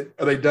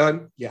they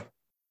done? Yeah,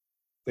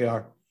 they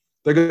are.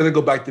 They're going to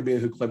go back to being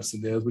who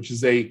Clemson is, which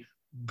is a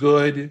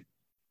good,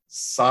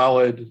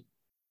 solid,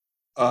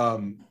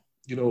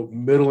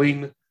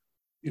 middling,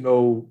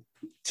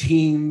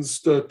 teens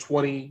to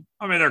 20.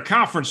 I mean, their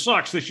conference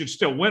sucks. They should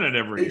still win it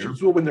every year. They should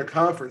still win their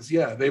conference,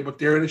 yeah. But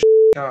they're in a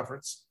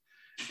conference,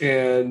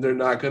 and they're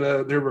not going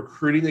to – they're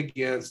recruiting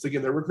against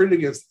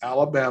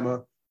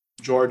Alabama,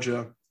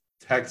 Georgia,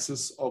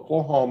 Texas,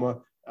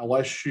 Oklahoma,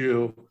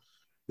 LSU.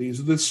 These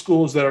are the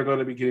schools that are going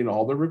to be getting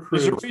all the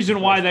recruits. There's a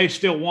reason why they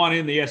still want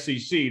in the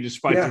SEC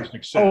despite their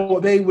success. Oh,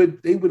 they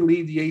would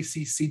leave the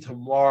ACC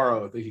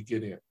tomorrow if they could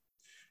get in.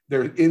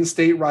 They're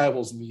in-state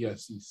rivals in the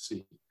SEC.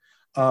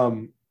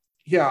 Clemson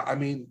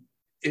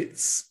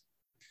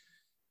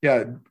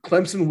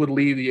would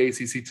leave the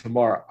ACC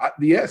tomorrow.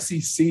 The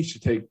SEC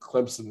should take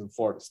Clemson and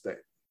Florida State,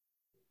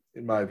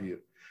 in my view.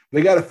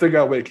 They got to figure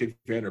out a way to kick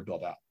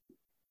Vanderbilt out.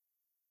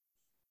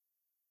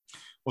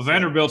 Well,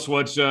 Vanderbilt's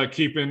what's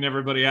keeping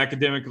everybody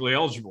academically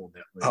eligible.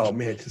 Oh,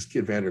 man, just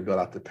get Vanderbilt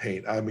out the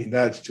paint. I mean,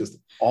 that's just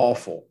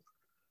awful.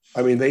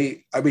 I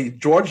mean,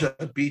 Georgia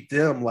beat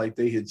them like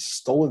they had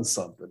stolen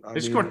something.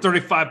 They scored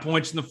 35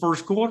 points in the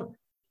first quarter.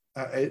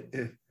 Let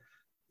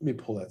me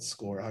pull that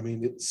score. I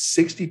mean, it's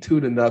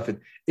 62-0.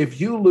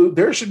 If you lose,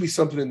 there should be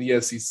something in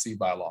the SEC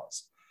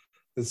bylaws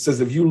that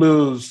says if you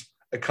lose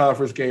a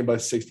conference game by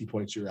 60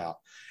 points, you're out.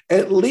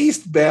 At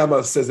least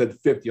Bama says at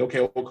 50.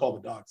 Okay, we'll call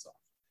the dogs off.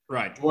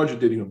 Right. Georgia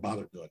didn't even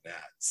bother doing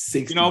that.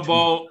 62.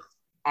 Bo,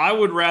 I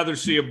would rather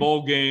see a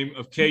bowl game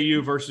of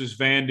KU versus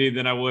Vandy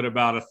than I would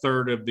about a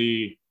third of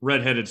the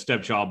redheaded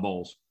stepchild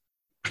bowls.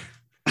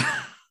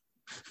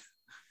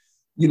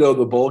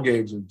 The bowl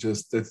games are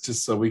it's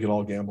just so we can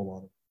all gamble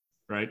on it.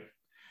 Right.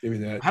 Give me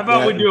that. How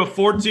about we do a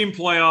 4-team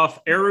playoff?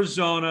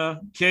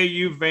 Arizona,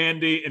 KU,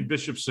 Vandy, and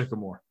Bishop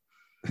Sycamore.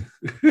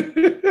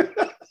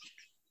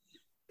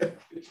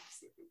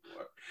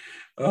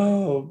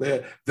 Oh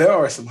man, there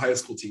are some high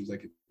school teams that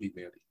can beat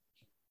Vandy.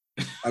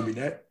 I mean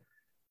that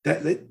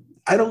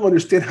I don't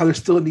understand how they're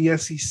still in the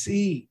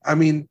SEC. I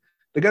mean,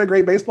 they got a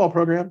great baseball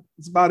program.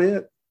 That's about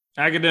it.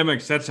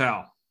 Academics, that's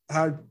how.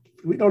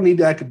 We don't need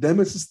the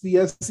academics. It's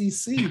the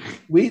SEC.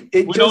 We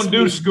don't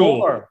do school.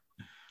 More.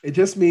 It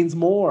just means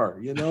more.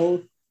 You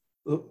know,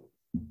 look,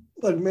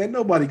 man.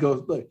 Nobody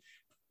goes. Look,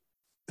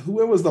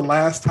 when was the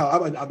last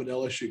time? I'm an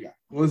LSU guy.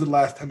 When was the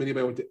last time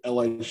anybody went to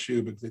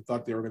LSU because they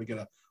thought they were going to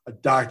get a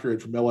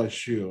doctorate from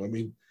LSU? I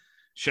mean,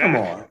 Shaq. Come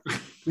on.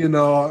 You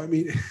know, I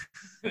mean,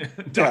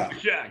 Dr.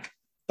 Shaq.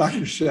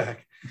 Dr. Shaq.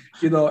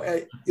 You know,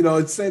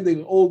 it's same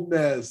thing. Old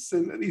Miss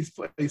and these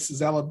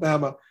places,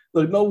 Alabama.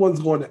 Look, no one's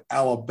going to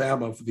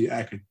Alabama for the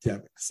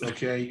academics.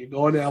 Okay, you're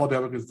going to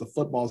Alabama because it's a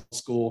football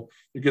school.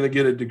 You're going to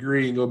get a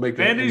degree and go make.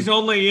 Vandy's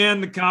only in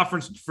the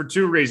conference for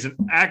two reasons: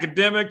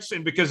 academics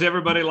and because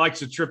everybody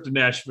likes a trip to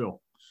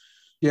Nashville.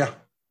 Yeah,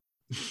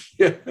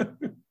 yeah,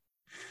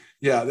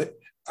 yeah.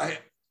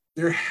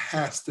 There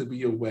has to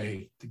be a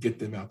way to get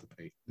them out the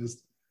paint.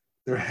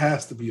 There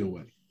has to be a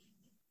way.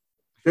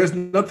 There's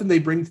nothing they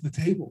bring to the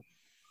table.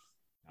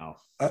 No.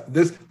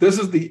 This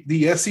is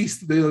the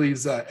SEC,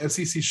 these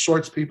SEC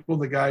shorts people,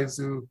 the guys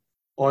who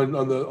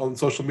on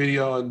social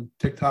media, on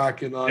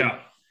TikTok, and on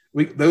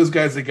those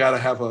guys. They got to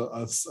have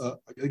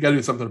they got to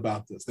do something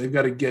about this. They've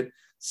got to get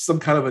some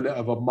kind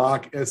of a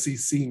mock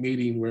SEC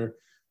meeting where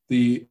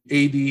the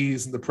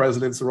ADs and the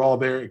presidents are all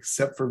there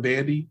except for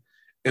Vandy,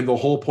 and the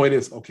whole point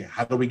is, okay,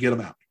 how do we get them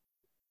out?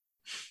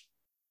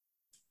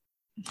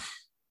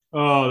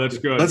 Oh, that's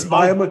good. Let's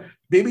buy them.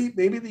 Maybe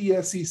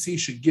the SEC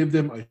should give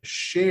them a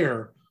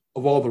share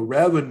of all the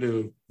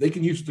revenue. They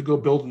can use it to go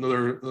build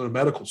another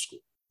medical school,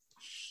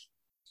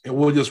 and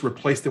we'll just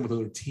replace them with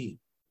another team.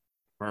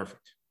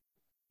 Perfect.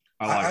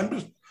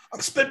 I'm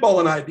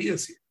spitballing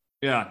ideas here.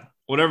 Yeah,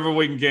 whatever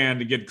we can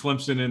to get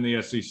Clemson in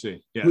the SEC.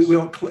 Yes, we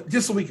don't,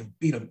 just so we can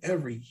beat them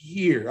every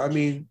year. I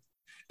mean,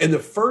 and the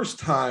first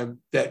time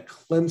that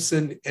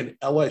Clemson and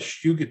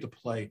LSU get to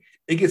play,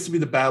 it gets to be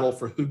the battle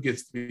for who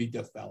gets to be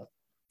Death Valley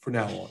from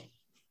now on.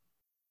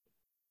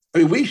 I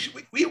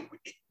mean,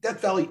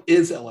 Death Valley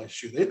is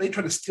LSU. They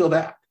try to steal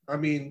that. I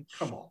mean,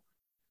 come on.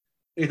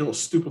 They little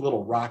stupid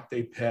little rock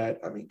they pet.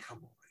 I mean, come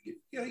on.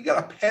 You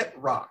got a pet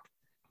rock.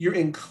 You're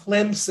in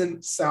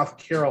Clemson, South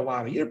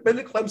Carolina. You ever been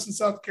to Clemson,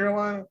 South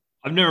Carolina?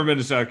 I've never been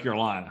to South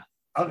Carolina.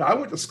 I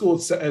went to school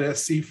at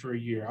SC for a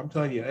year. I'm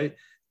telling you,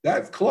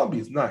 that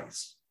Columbia's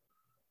nice.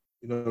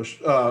 You know,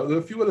 there are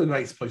a few other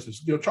nice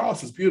places. You know,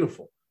 Charleston's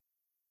beautiful.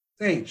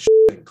 They ain't shit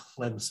in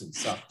Clemson,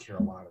 South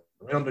Carolina.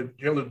 Right on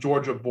the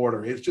Georgia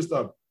border. It's just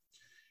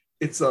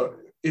it's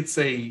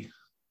an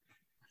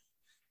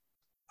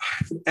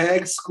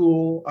ag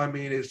school. I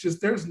mean, it's just,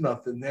 there's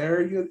nothing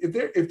there.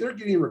 If they're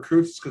getting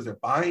recruits, it's because they're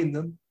buying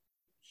them.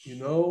 You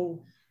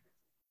know.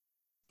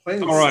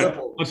 Plain all right,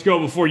 simple. Let's go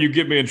before you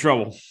get me in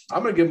trouble.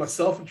 I'm going to get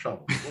myself in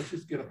trouble. Let's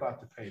just get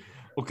about the pay.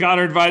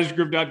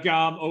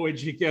 O'ConnorAdvisoryGroup.com,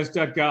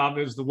 OAGcast.com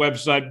is the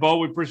website. Bo,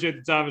 we appreciate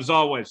the time as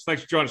always.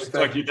 Thanks for joining us.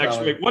 Talk to you next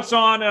week. What's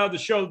on the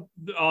show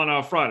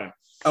on Friday?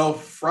 Oh,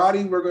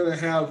 Friday we're going to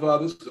have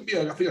this could be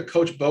I think a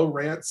Coach Bo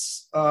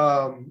rants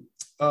for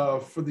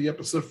the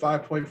episode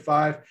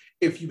 5.5.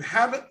 If you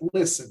haven't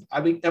listened,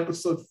 I think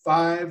episode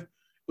 5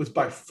 was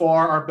by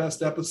far our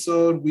best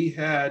episode. We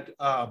had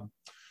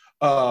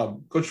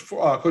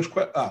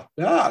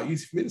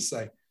easy for me to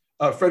say.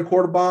 Fred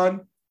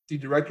Quarterbon, the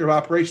director of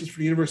operations for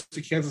the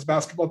University of Kansas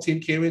basketball team,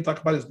 came in and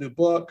talked about his new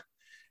book.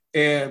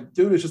 And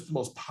dude is just the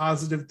most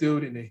positive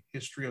dude in the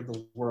history of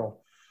the world.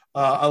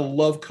 I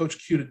love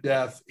Coach Q to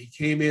death. He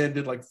came in,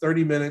 did like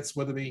 30 minutes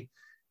with me,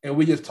 and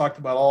we just talked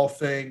about all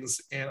things.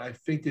 And I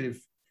think that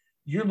if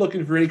you're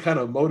looking for any kind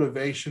of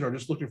motivation or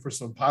just looking for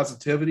some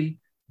positivity,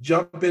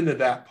 jump into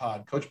that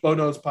pod. Coach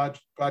Bono's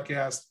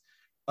podcast,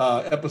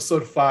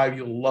 episode 5.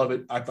 You'll love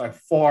it. By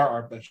far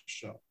our best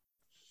show.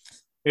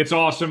 It's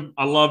awesome.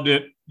 I loved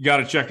it. You got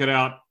to check it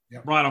out.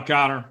 Yep. Brian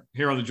O'Connor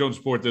here on the Jones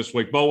Report this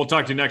week. Bo, we'll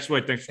talk to you next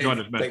week. Thanks for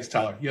joining us, man. Thanks,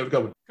 Tyler. You have a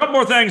good one. A couple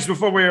more things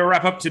before we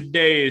wrap up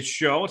today's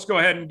show. Let's go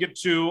ahead and get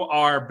to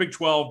our Big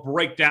 12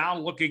 breakdown,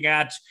 looking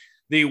at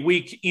the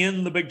week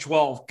in the Big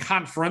 12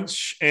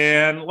 conference.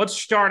 And let's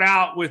start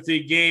out with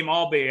the game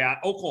I'll be at.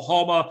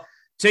 Oklahoma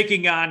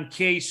taking on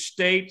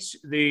K-State.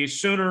 The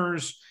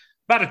Sooners,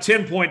 about a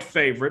 10-point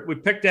favorite. We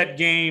picked that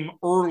game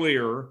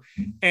earlier.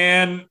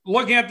 And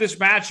looking at this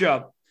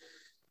matchup,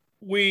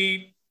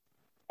 we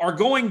are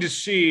going to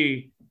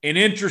see an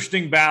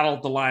interesting battle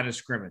at the line of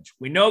scrimmage.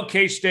 We know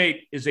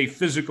K-State is a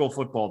physical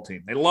football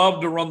team. They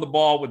love to run the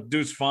ball with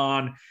Deuce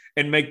Vaughn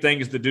and make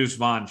things the Deuce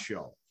Vaughn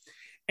show.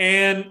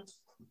 And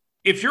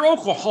if you're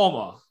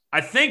Oklahoma, I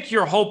think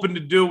you're hoping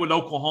to do what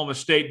Oklahoma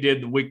State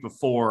did the week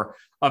before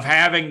of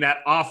having that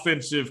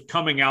offensive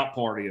coming out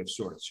party of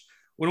sorts.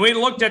 When we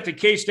looked at the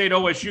K-State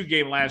OSU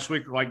game last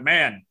week, we're like,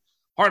 man,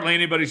 hardly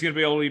anybody's going to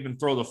be able to even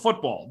throw the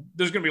football.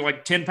 There's going to be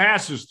like 10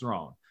 passes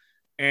thrown.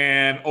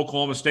 and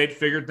Oklahoma State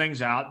figured things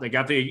out. They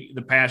got the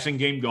passing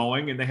game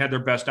going, and they had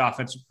their best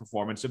offensive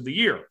performance of the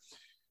year.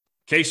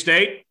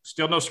 K-State,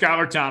 still no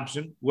Skylar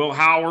Thompson. Will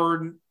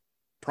Howard,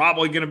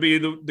 probably going to be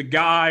the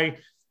guy.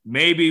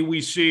 Maybe we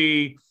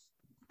see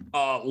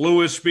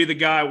Lewis be the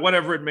guy,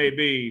 whatever it may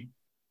be.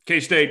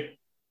 K-State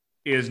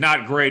is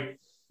not great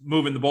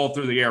moving the ball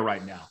through the air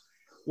right now.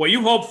 What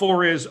you hope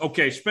for is,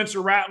 okay, Spencer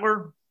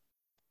Rattler,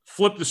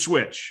 flip the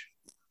switch.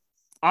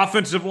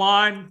 Offensive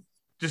line,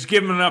 just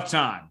give him enough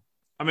time.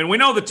 I mean, we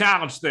know the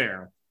talent's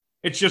there.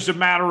 It's just a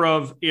matter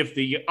of if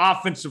the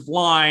offensive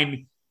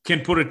line can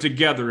put it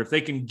together, if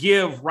they can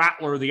give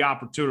Rattler the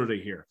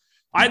opportunity here.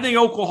 I think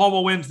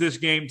Oklahoma wins this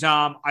game,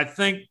 Tom. I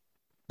think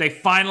they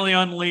finally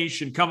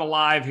unleash and come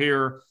alive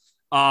here.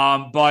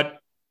 But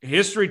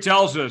history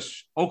tells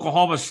us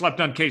Oklahoma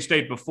slept on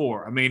K-State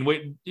before. I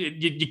mean,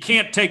 you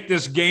can't take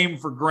this game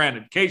for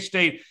granted.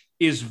 K-State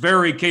is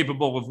very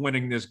capable of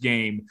winning this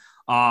game,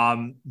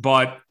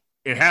 but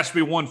it has to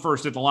be won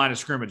first at the line of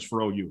scrimmage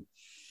for OU.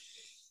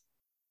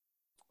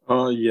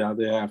 Yeah,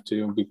 they have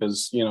to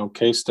because,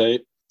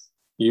 K-State,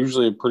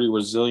 usually a pretty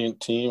resilient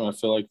team. I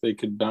feel like they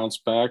could bounce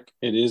back.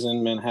 It is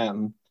in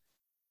Manhattan.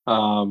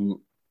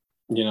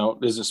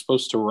 Is it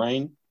supposed to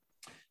rain?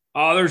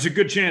 There's a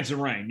good chance of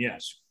rain,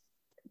 yes.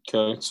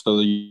 Okay,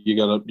 so you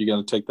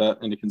gotta take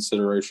that into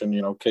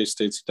consideration.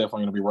 K-State's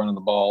definitely going to be running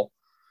the ball.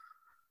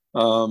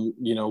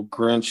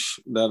 Grinch,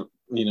 that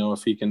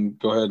if he can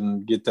go ahead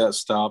and get that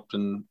stopped,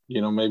 and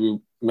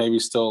maybe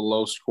still a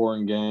low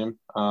scoring game.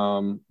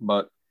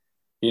 But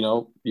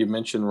you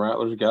mentioned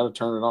Rattler's got to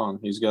turn it on.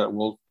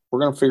 We're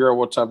going to figure out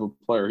what type of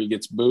player he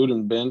gets. Booed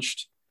and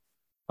benched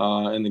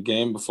in the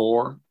game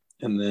before,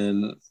 and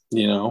then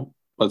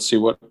let's see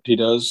what he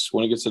does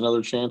when he gets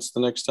another chance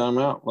the next time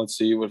out. Let's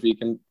see if he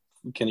can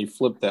he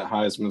flip that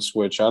Heisman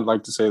switch. I'd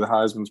like to say the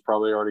Heisman's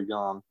probably already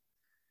gone,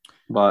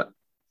 but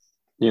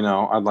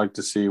I'd like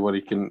to see what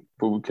he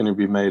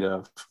be made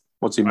of.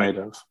 What's he made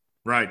of?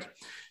 Right.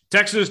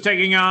 Texas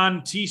taking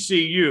on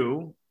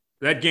TCU.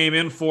 That game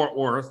in Fort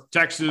Worth.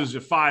 Texas a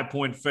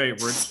 5-point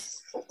favorite.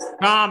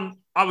 Tom,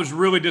 I was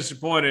really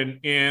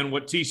disappointed in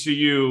what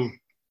TCU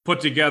put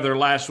together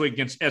last week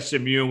against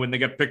SMU when they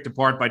got picked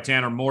apart by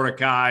Tanner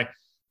Mordecai.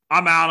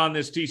 I'm out on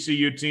this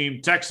TCU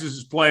team. Texas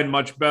is playing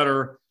much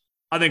better.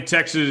 I think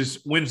Texas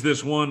wins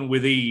this one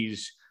with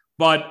ease.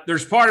 But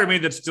there's part of me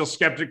that's still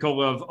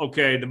skeptical of,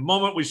 okay, the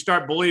moment we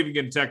start believing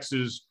in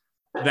Texas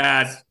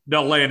that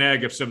they'll lay an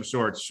egg of some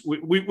sorts.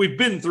 We've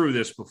been through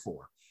this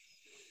before.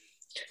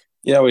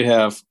 Yeah, we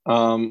have.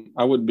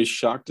 I would be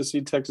shocked to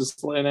see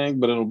Texas lay an egg,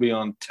 but it'll be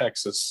on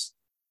Texas,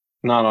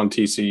 not on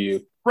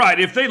TCU. Right.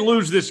 If they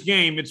lose this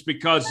game, it's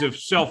because of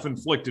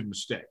self-inflicted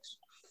mistakes.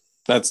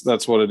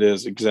 That's what it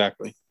is,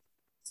 exactly.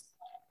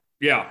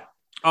 Yeah.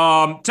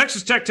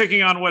 Texas Tech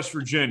taking on West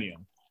Virginia.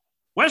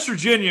 West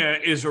Virginia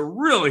is a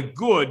really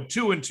good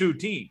 2-2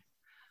 team.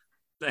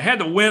 They had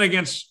to win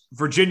against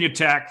Virginia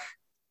Tech,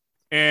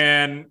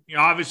 and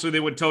obviously they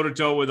went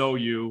toe-to-toe with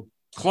OU.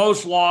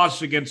 Close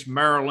loss against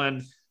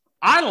Maryland.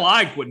 I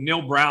like what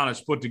Neil Brown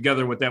has put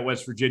together with that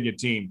West Virginia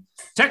team.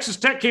 Texas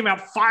Tech came out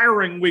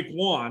firing week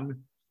 1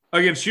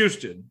 against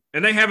Houston,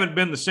 and they haven't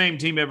been the same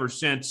team ever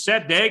since.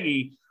 Seth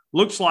Daggy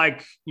looks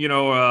like,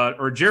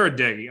 or Jared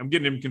Daggy. I'm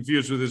getting him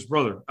confused with his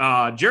brother.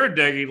 Jared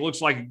Daggy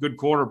looks like a good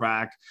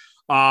quarterback.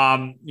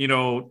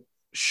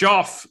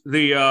 Chelf,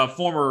 the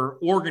former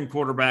Oregon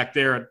quarterback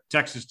there at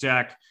Texas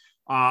Tech,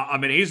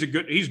 he's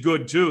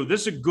good too.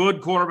 This is a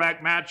good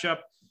quarterback matchup.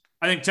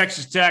 I think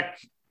Texas Tech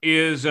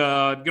is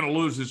going to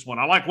lose this one.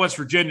 I like West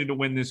Virginia to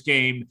win this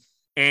game,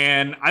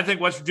 and I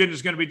think West Virginia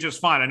is going to be just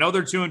fine. I know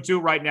they're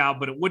 2-2 right now,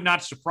 but it would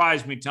not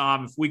surprise me,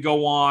 Tom, if we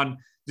go on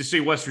to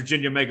see West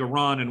Virginia make a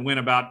run and win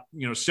about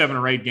 7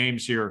 or 8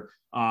 games here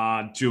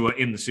to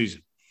end the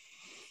season.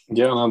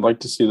 Yeah, and I'd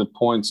like to see the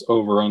points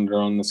over/under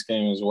on this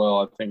game as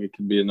well. I think it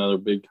could be another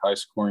big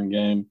high-scoring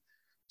game.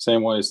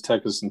 Same way as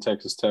Texas and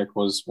Texas Tech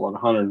was,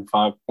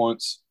 105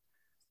 points.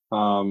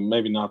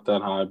 Maybe not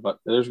that high, but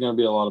there's going to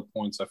be a lot of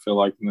points, I feel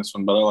like, in this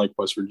one. But I like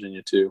West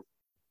Virginia too.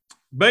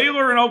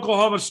 Baylor and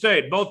Oklahoma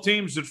State, both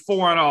teams at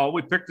 4-0.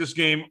 We picked this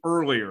game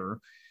earlier.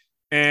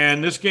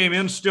 And this game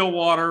in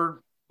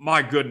Stillwater,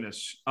 my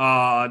goodness,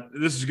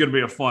 this is going to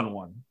be a fun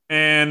one.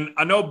 And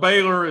I know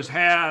Baylor has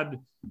had,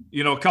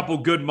 a couple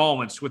good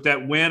moments with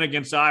that win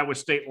against Iowa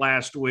State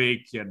last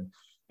week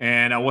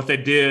and what they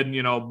did,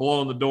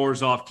 blowing the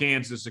doors off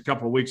Kansas a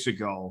couple of weeks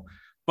ago.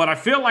 But I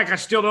feel like I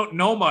still don't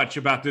know much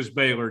about this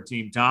Baylor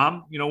team,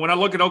 Tom. When I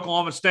look at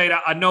Oklahoma State,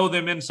 I know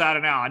them inside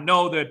and out. I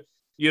know that,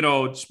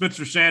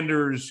 Spencer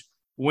Sanders,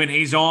 when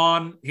he's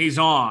on, he's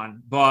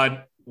on.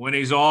 But when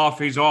he's off,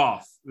 he's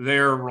off.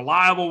 They're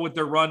reliable with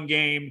their run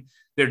game.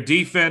 Their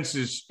defense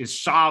is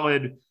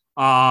solid.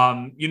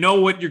 You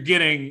know what you're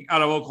getting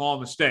out of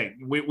Oklahoma State.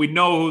 We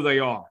know who they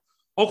are.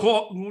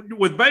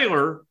 With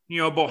Baylor,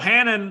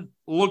 Bohannon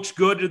looks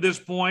good to this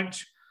point.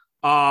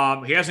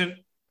 He hasn't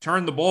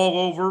turned the ball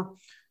over.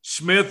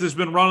 Smith has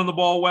been running the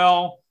ball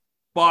well.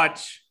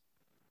 But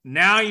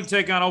now you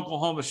take on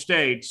Oklahoma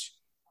State.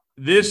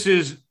 This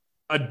is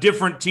a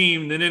different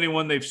team than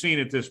anyone they've seen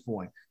at this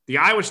point. The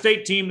Iowa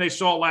State team they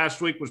saw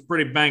last week was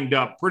pretty banged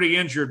up, pretty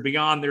injured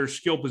beyond their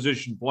skill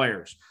position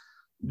players.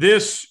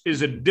 This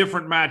is a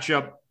different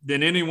matchup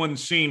than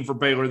anyone's seen for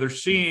Baylor. They're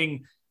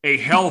seeing a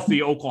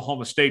healthy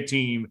Oklahoma State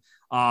team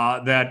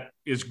that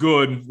is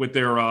good with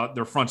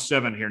their front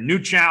seven here. New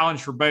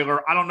challenge for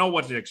Baylor. I don't know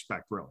what to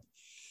expect, really.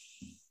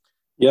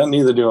 Yeah,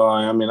 neither do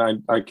I. I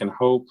mean, I can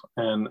hope,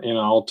 and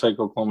I'll take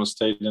Oklahoma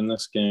State in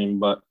this game.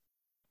 But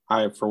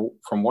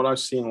from what I've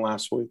seen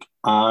last week,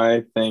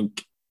 I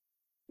think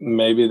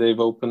maybe they've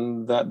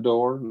opened that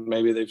door.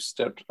 Maybe they've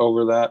stepped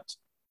over that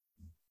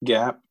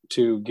gap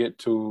to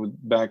get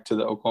back to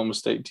the Oklahoma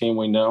State team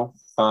we know.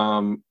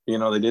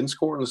 They didn't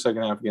score in the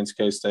second half against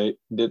K-State.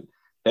 They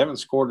haven't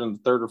scored in the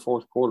third or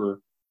fourth quarter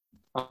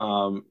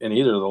in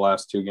either of the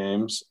last two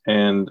games,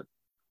 and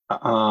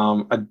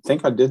I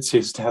think I did see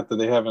a stat that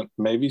they haven't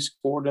maybe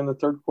scored in the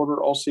third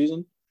quarter all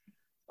season.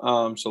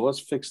 So let's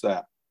fix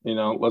that.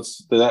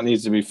 That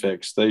needs to be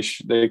fixed.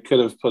 They could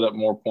have put up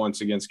more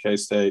points against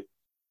K-State.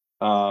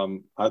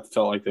 I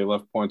felt like they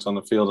left points on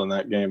the field in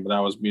that game, but I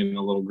was being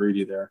a little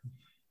greedy there.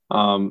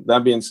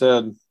 That being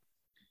said,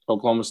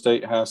 Oklahoma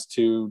State has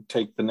to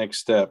take the next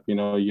step.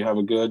 You have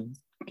a good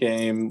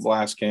game,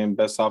 last game,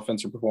 best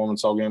offensive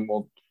performance all game.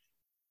 Well,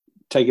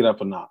 take it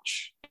up a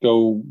notch.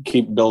 Go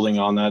keep building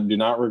on that. Do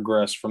not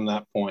regress from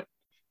that point.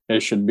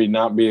 It should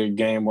not be a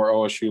game where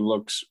OSU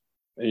looks,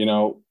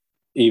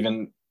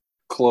 even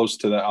close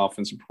to that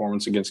offensive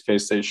performance against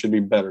K-State. It should be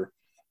better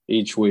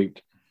each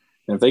week.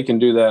 And if they can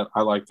do that,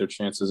 I like their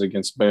chances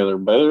against Baylor.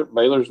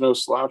 Baylor's no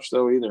slouch,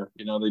 though, either.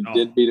 They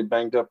did beat a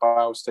banged-up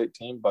Iowa State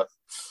team, but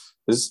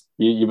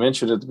you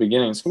mentioned at the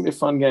beginning, it's going to be a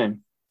fun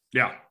game.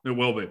 Yeah, it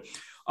will be.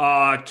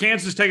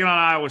 Kansas taking on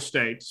Iowa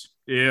State.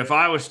 If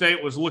Iowa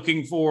State was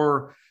looking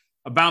for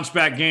a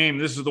bounce-back game,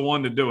 this is the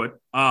one to do it.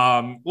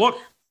 Look,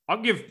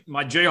 I'll give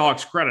my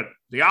Jayhawks credit.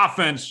 The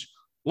offense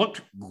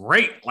looked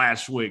great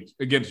last week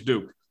against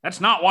Duke.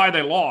 That's not why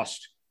they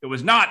lost. It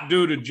was not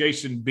due to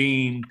Jason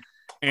Bean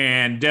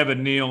and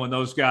Devin Neal and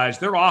those guys.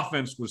 Their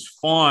offense was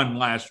fun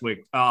last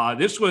week.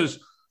 This was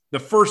the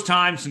first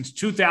time since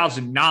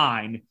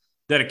 2009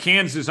 that a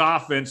Kansas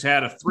offense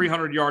had a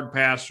 300-yard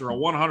passer, a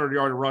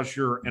 100-yard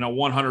rusher, and a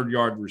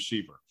 100-yard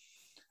receiver.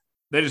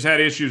 They just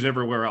had issues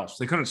everywhere else.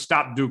 They couldn't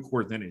stop Duke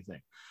worth anything.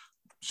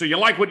 So you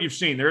like what you've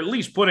seen. They're at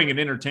least putting an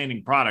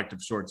entertaining product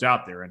of sorts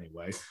out there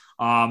anyway.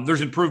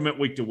 There's improvement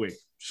week to week.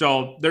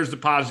 So there's the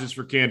positives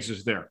for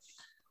Kansas there.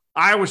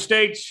 Iowa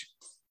State,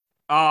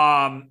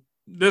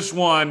 this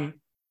one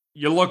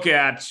you look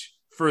at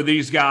for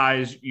these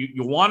guys,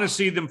 you want to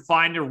see them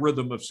find a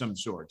rhythm of some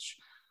sorts.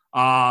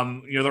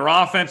 Their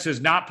offense has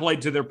not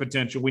played to their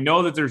potential. We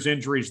know that there's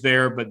injuries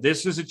there, but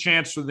this is a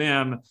chance for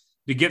them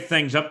to get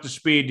things up to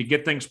speed, to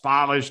get things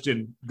polished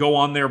and go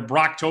on their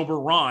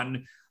Brocktober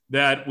run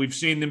that we've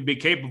seen them be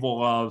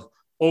capable of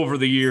over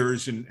the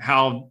years, and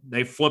how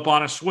they flip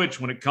on a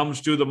switch when it comes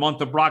to the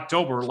month of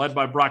Brocktober, led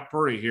by Brock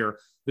Purdy here.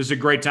 This is a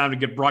great time to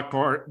get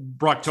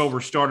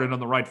Brocktober started on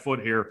the right foot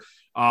here.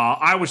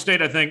 Iowa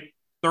State, I think,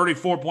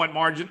 34-point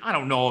margin. I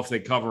don't know if they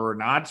cover or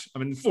not. I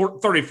mean,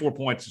 34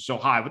 points is so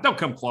high, but they'll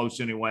come close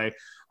anyway.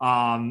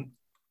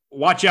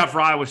 Watch out for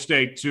Iowa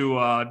State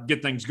to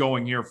get things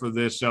going here for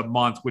this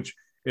month, which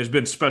has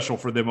been special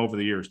for them over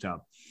the years,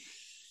 Tom.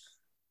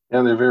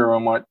 Yeah, they very well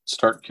might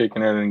start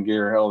kicking it in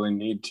gear. Hell, they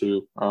need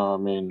to.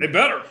 They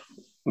better.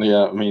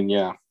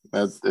 Yeah.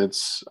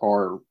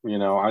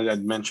 I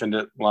had mentioned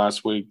it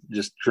last week,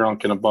 just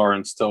drunk in a bar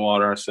in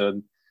Stillwater. I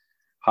said,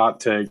 hot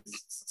take,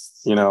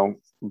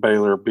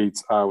 Baylor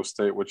beats Iowa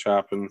State, which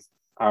happened.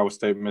 Iowa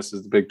State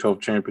misses the Big 12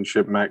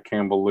 championship. Matt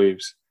Campbell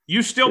leaves.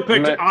 You still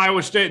picked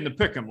Iowa State in the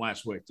pick'em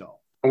last week, though.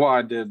 Well,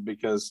 I did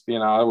because, we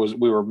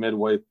were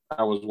midway.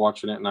 I was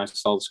watching it and I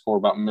saw the score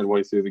about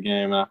midway through the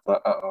game. And I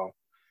thought, uh-oh.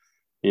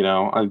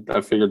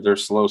 I figured their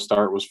slow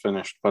start was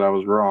finished, but I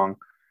was wrong.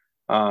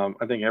 I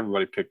think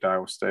everybody picked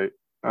Iowa State.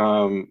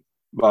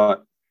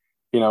 But,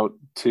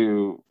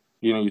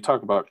 you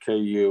talk about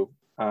KU,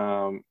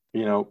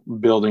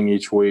 building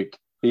each week,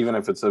 even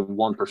if it's a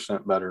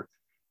 1% better.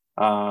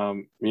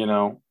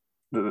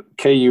 The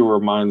KU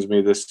reminds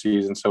me this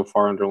season so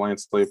far under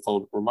Lance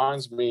Leipold,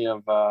 reminds me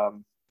of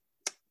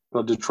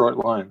the Detroit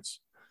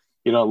Lions.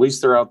 At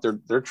least they're out there,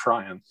 they're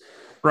trying.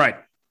 Right.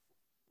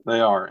 They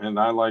are, and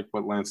I like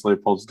what Lance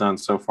Leipold's done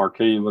so far.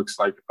 KU looks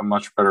like a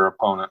much better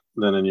opponent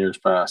than in years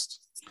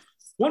past.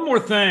 One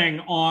more thing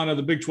on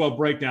the Big 12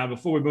 breakdown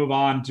before we move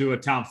on to a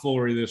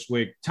tomfoolery this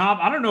week. Tom,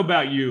 I don't know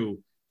about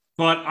you,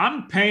 but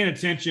I'm paying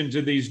attention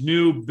to these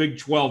new Big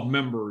 12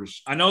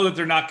 members. I know that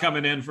they're not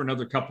coming in for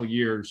another couple of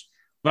years,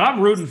 but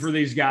I'm rooting for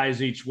these guys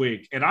each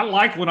week, and I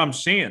like what I'm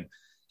seeing.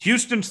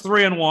 Houston's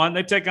 3-1.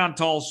 They take on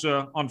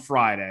Tulsa on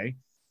Friday.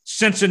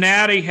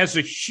 Cincinnati has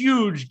a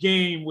huge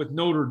game with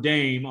Notre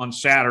Dame on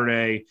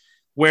Saturday,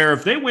 where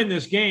if they win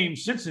this game,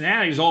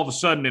 Cincinnati's all of a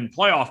sudden in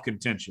playoff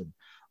contention.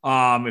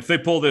 If they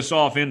pull this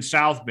off in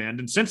South Bend,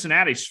 and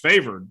Cincinnati's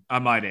favored, I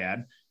might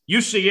add.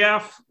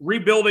 UCF,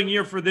 rebuilding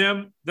year for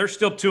them. They're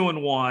still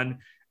 2-1.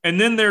 And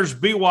then there's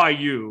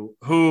BYU,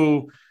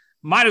 who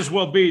might as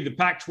well be the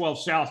Pac-12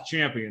 South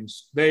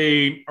champions.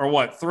 They are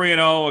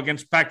 3-0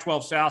 against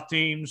Pac-12 South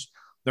teams.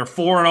 They're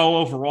 4-0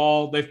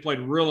 overall. They've played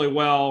really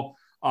well.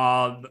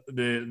 When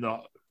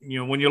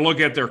you look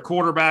at their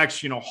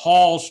quarterbacks,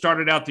 Hall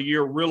started out the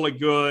year really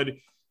good.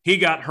 He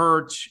got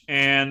hurt,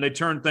 and they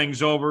turned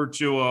things over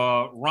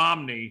to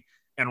Romney.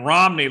 And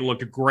Romney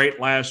looked great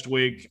last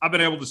week. I've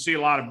been able to see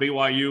a lot of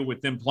BYU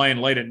with them playing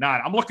late at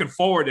night. I'm looking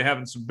forward to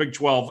having some Big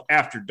 12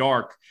 after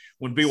dark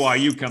when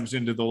BYU comes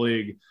into the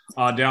league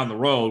down the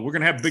road. We're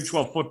going to have Big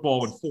 12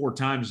 football in 4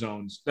 time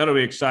zones. That'll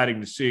be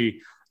exciting to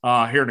see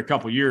here in a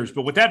couple of years.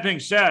 But with that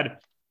being said,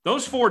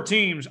 those 4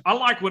 teams, I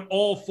like what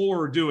all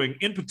 4 are doing,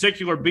 in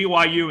particular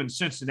BYU and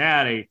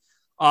Cincinnati.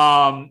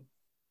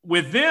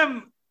 With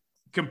them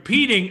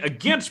competing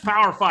against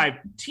Power 5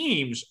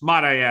 teams,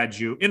 might I add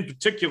you, in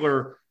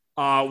particular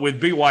with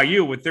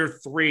BYU with their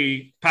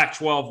 3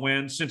 Pac-12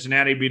 wins,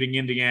 Cincinnati beating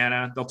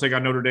Indiana. They'll take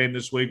on Notre Dame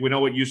this week. We know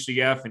what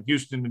UCF and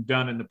Houston have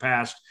done in the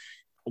past,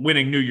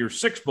 winning New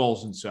Year's Six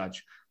bowls and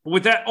such. But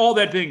with that, all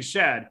that being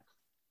said,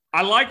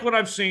 I like what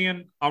I'm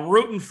seeing. I'm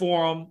rooting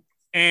for them.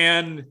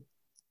 And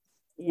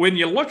when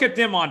you look at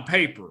them on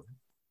paper,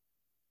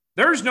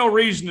 there's no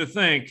reason to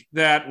think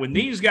that when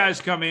these guys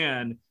come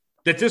in,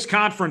 that this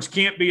conference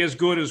can't be as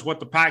good as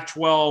what the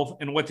Pac-12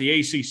 and what the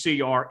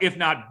ACC are, if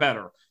not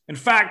better. In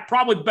fact,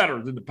 probably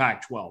better than the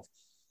Pac-12.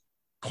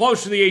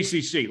 Close to the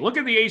ACC. Look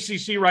at the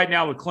ACC right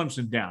now with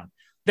Clemson down.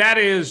 That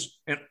is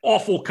an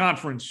awful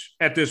conference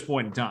at this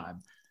point in time.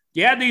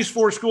 You add these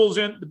 4 schools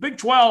in, the Big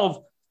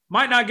 12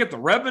 might not get the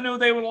revenue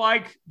they would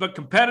like, but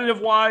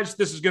competitive-wise,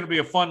 this is going to be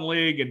a fun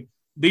league, and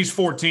these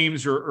 4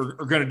 teams are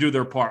going to do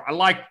their part.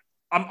 I'm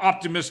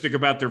optimistic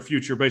about their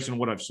future based on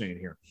what I've seen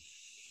here.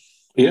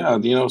 Yeah,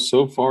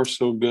 so far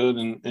so good,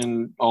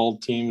 and all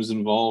teams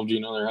involved.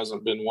 There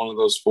hasn't been one of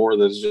those 4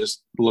 that's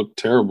just looked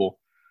terrible.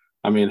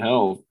 I mean,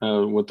 hell,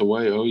 with the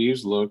way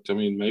OU's looked, I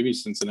mean, maybe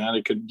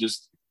Cincinnati could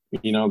just,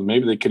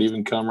 maybe they could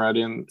even come right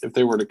in. If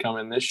they were to come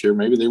in this year,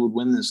 maybe they would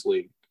win this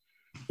league.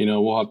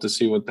 We'll have to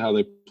see how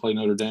they play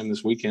Notre Dame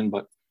this weekend.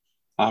 But,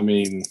 I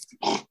mean,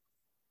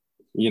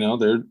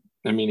 even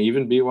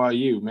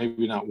BYU,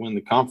 maybe not win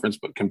the conference,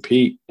 but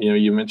compete.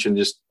 You mentioned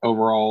just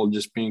overall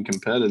just being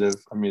competitive.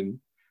 I mean,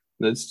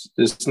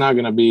 it's not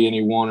going to be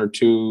any 1 or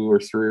 2 or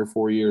 3 or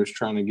 4 years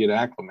trying to get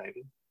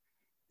acclimated.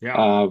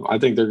 Yeah, I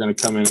think they're going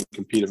to come in and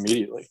compete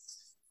immediately.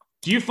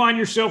 Do you find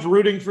yourself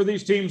rooting for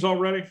these teams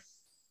already?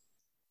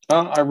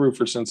 I root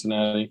for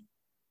Cincinnati.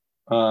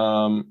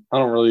 I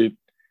don't really,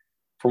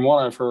 from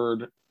what I've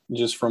heard,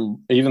 just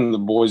from even the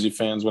Boise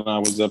fans when I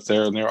was up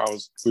there, and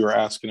we were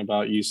asking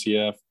about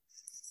UCF,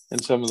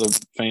 and some of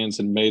the fans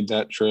had made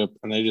that trip,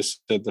 and they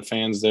just said the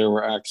fans there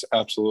were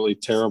absolutely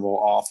terrible,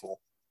 awful.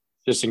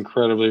 Just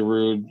incredibly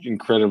rude,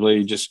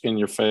 incredibly just in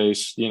your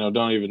face,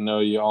 don't even know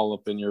you, all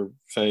up in your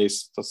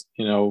face, just,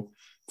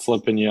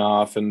 flipping you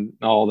off and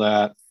all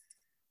that.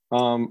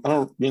 I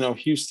don't,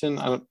 Houston,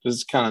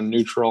 is kind of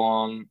neutral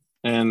on,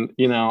 and,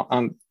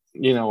 I'm,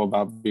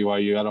 about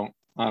BYU. I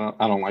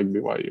don't like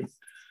BYU.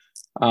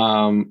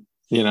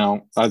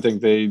 I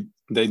think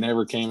they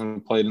never came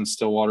and played in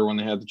Stillwater when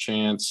they had the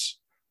chance.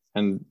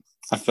 And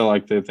I feel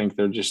like they think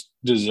they're just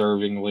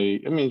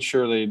deservingly, I mean,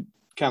 sure, they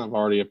kind of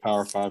already a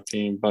Power 5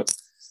 team, but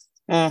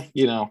I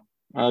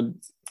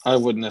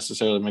wouldn't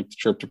necessarily make the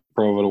trip to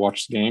Provo to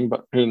watch the game,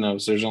 but who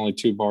knows? There's only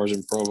 2 bars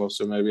in Provo,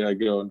 so maybe I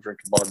go and drink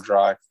a bar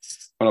dry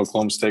when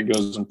Oklahoma State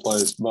goes and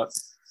plays. But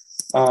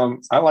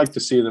I like to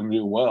see them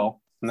do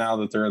well now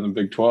that they're in the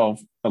Big 12,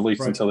 at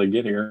least until they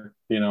get here.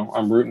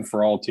 I'm rooting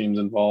for all teams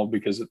involved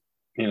because it,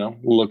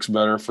 looks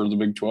better for the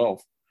Big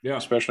 12. Yeah,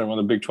 especially when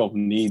the Big 12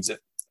 needs it.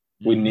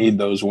 We need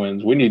those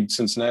wins. We need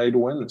Cincinnati to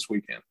win this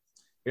weekend.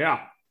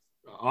 Yeah,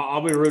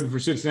 I'll be rooting for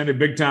Cincinnati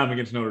big time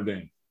against Notre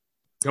Dame.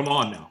 Come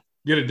on now.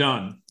 Get it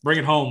done. Bring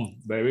it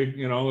home, baby.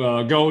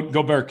 Go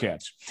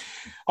Bearcats.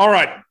 All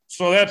right,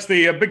 so that's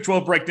the Big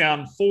 12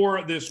 breakdown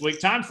for this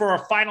week. Time for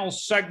our final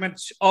segment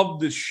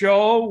of the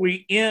show.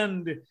 We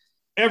end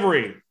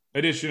every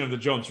edition of the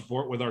Jones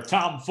Report with our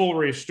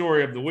tomfoolery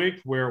story of the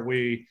week, where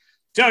we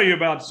tell you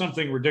about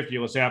something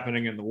ridiculous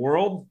happening in the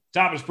world.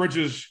 Thomas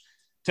Bridges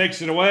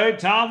takes it away.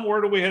 Tom,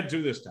 where do we head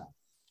to this time?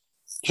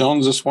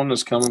 Jones, this one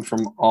is coming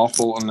from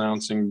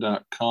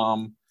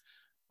awfulannouncing.com.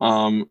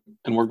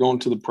 And we're going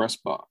to the press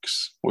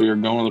box. We are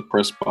going to the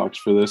press box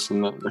for this.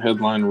 And the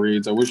headline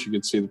reads, I wish you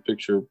could see the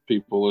picture of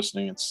people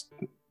listening. It's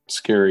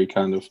scary,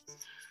 kind of.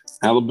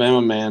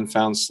 Alabama man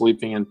found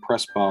sleeping in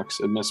press box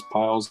amidst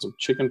piles of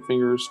chicken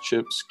fingers,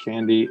 chips,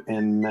 candy,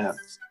 and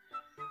meth.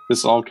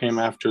 This all came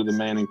after the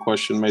man in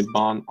question made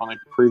bond on a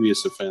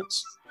previous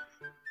offense.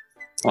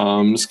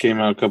 This came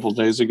out a couple of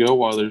days ago.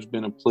 While there's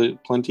been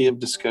plenty of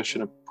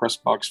discussion of press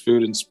box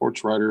food and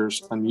sports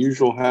writers'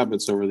 unusual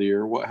habits over the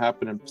year, what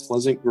happened in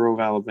Pleasant Grove,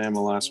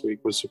 Alabama last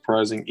week was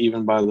surprising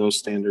even by those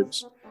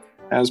standards.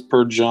 As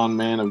per John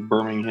Mann of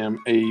Birmingham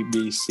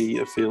ABC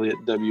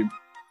affiliate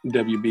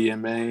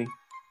WBMA,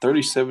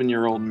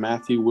 37-year-old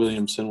Matthew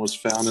Williamson was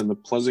found in the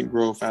Pleasant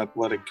Grove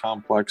Athletic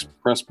Complex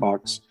press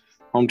box,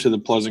 home to the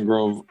Pleasant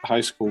Grove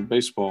High School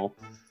baseball,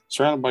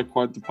 surrounded by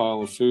quite the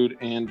pile of food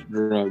and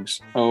drugs.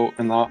 Oh,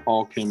 and that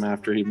all came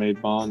after he made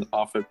bond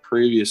off a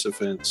previous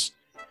offense.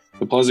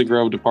 The Pleasant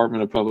Grove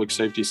Department of Public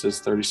Safety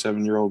says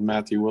 37-year-old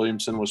Matthew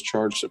Williamson was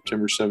charged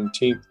September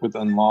 17th with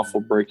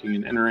unlawful breaking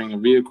and entering a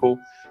vehicle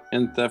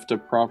and theft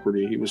of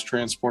property. He was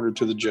transported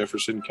to the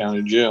Jefferson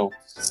County Jail.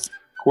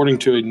 According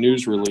to a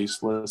news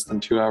release, less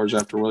than 2 hours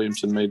after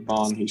Williamson made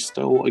bond, he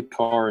stole a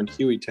car in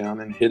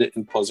Hueytown and hid it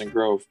in Pleasant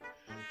Grove.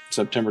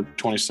 September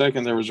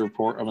 22nd, there was a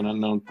report of an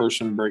unknown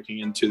person breaking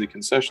into the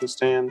concession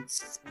stand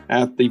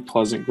at the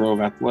Pleasant Grove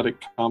Athletic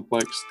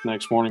Complex. The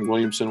next morning,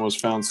 Williamson was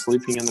found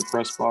sleeping in the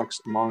press box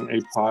among a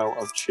pile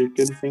of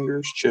chicken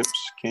fingers, chips,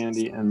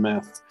 candy, and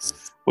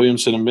meth.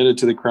 Williamson admitted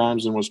to the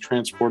crimes and was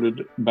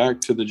transported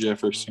back to the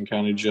Jefferson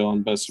County Jail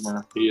in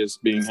Bessemer. He is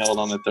being held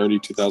on a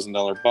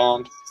 $32,000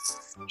 bond.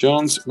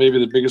 Jones, maybe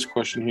the biggest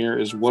question here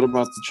is, what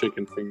about the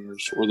chicken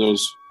fingers? Were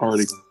those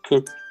already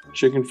cooked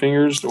chicken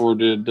fingers, or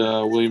did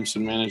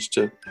Williamson manage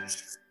to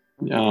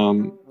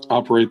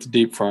operate the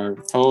deep fryer?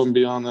 Oh, and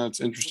beyond that,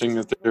 it's interesting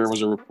that there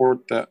was a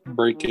report that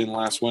break-in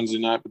last Wednesday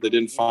night, but they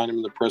didn't find him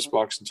in the press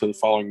box until the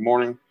following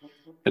morning.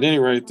 At any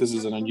rate, this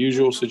is an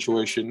unusual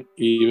situation,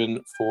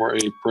 even for a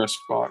press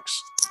box.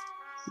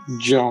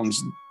 Jones,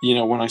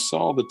 when I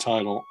saw the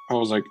title, I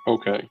was like,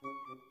 okay,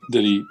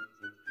 did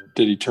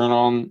he turn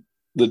on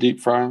the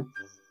deep fryer?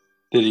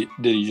 Did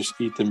he just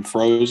eat them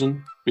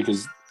frozen?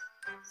 Because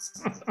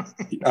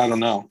I don't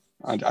know.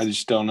 I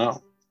just don't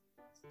know.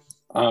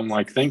 I'm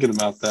like thinking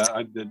about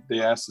that. They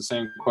asked the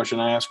same question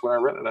I asked when I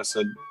read it. I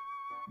said,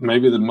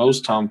 maybe the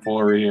most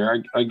tomfoolery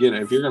here. I get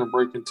it. If you're going to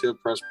break into a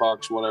press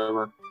box,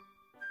 whatever,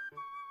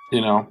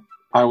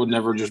 I would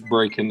never just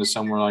break into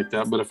somewhere like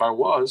that. But if I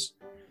was,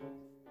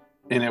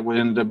 and it would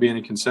end up being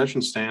a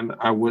concession stand,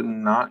 I would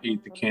not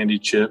eat the candy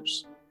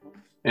chips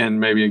and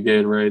maybe a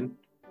Gatorade.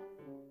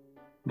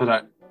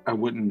 But I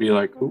wouldn't be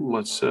like, ooh,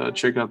 let's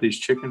check out these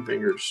chicken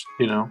fingers,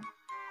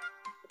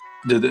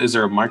 Is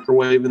there a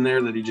microwave in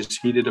there that he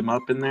just heated them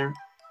up in there?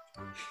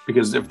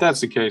 Because if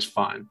that's the case,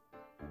 fine.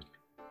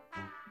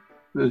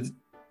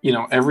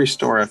 Every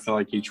story, I feel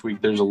like each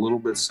week there's a little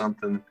bit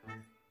something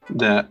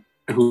that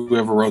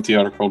whoever wrote the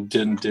article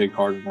didn't dig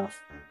hard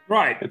enough.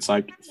 Right. It's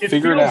like, it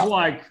figure it out. Feels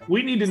like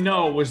we need to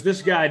know, was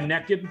this guy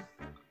naked?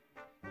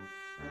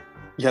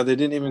 Yeah, they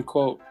didn't even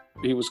quote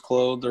he was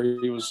clothed or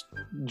he was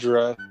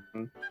dressed.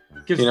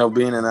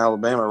 Being in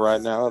Alabama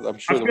right now, I'm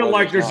sure. I feel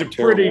like there's a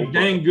pretty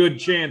dang good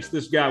chance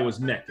this guy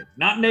was naked.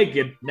 Not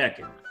naked,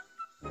 naked.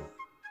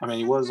 I mean,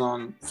 he was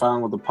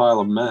found with a pile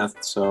of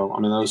meth. So,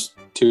 those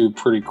two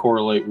pretty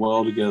correlate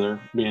well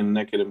together, being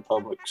naked in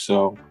public.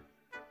 So,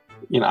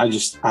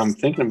 I'm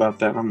thinking about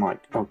that and I'm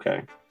like,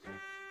 okay,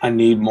 I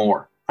need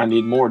more.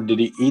 Did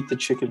he eat the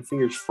chicken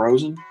fingers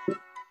frozen?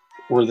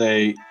 Were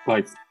they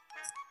like,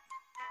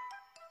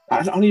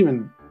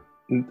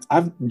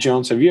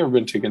 Jones, have you ever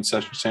been to a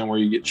concession stand where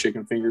you get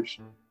chicken fingers?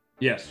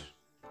 Yes.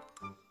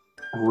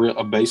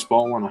 A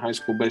baseball one, a high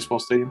school baseball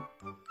stadium?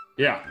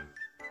 Yeah.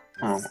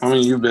 Oh,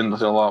 you've been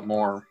to a lot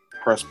more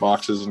press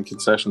boxes and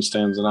concession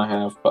stands than I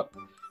have, but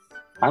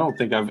I don't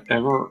think I've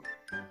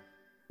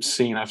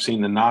seen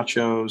the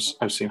nachos,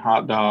 I've seen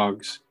hot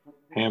dogs,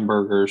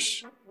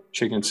 hamburgers,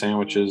 chicken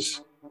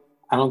sandwiches.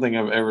 I don't think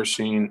I've ever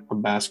seen a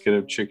basket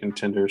of chicken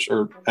tenders,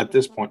 or at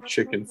this point,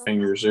 chicken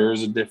fingers. There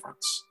is a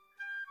difference.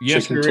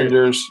 Yes,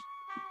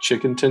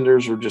 chicken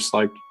tenders are just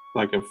like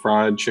a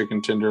fried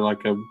chicken tender, like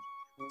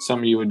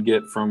something you would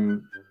get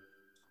from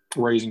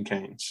Raising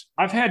Cane's.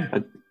 I've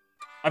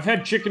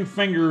had chicken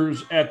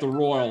fingers at the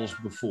Royals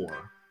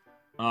before.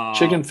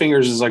 Chicken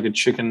fingers is like a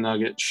chicken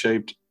nugget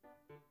shaped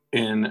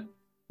in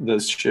the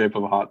shape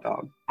of a hot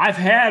dog. I've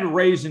had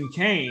Raising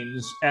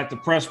Cane's at the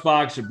press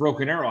box at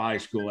Broken Arrow High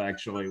School.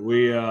 Actually,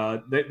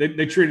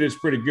 they treated us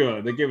pretty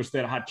good. They gave us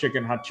that hot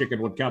chicken.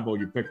 What combo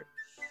you pick it?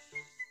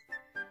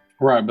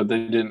 Right, but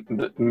they didn't.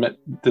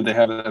 Did they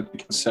have it at the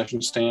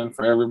concession stand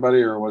for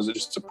everybody, or was it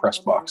just a press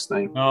box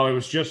thing? No, it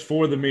was just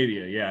for the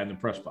media. Yeah, in the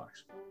press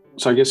box.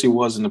 So I guess he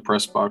was in the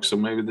press box. So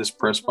maybe this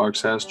press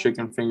box has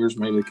chicken fingers.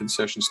 Maybe the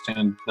concession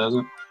stand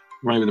doesn't.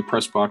 Maybe the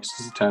press box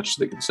is attached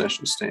to the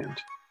concession stand.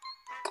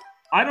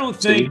 I don't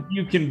think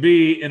you can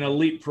be an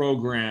elite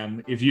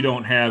program if you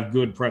don't have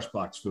good press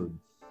box food.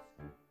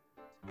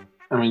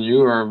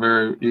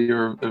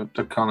 You're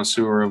a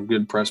connoisseur of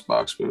good press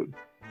box food.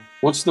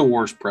 What's the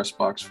worst press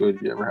box food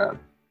you ever had?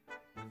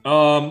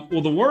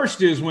 Well, the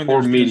worst is when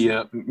there's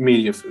media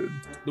food.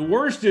 The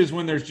worst is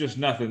when there's just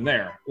nothing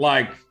there.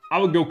 Like, I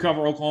would go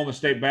cover Oklahoma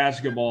State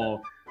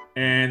basketball,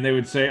 and they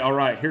would say, "All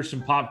right, here's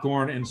some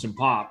popcorn and some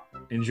pop.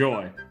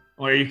 Enjoy."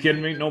 Well, are you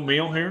kidding me? No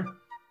meal here?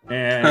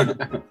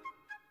 And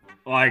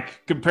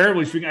like,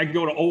 comparably speaking, I could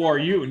go to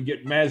ORU and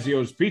get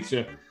Mazzio's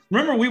pizza.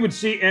 Remember, we would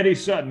see Eddie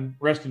Sutton,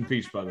 rest in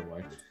peace, by the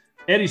way.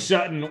 Eddie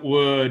Sutton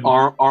would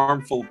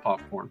armful of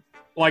popcorn.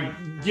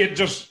 Like, get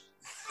just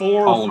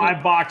 4 or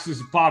 5 boxes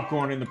of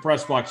popcorn in the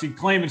press box. He'd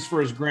claim it's for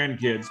his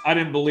grandkids. I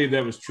didn't believe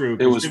that was true.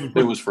 It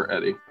was for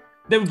Eddie.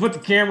 They would put the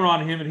camera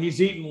on him, and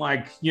he's eating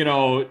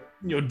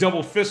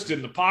double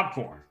fisted the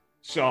popcorn.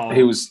 So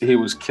he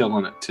was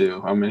killing it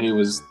too. I mean, he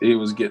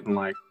was getting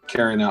like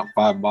carrying out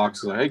 5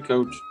 boxes. Like, hey,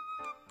 coach.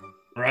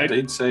 Right.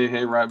 They'd say,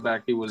 hey, right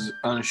back. He was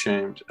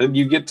unashamed. And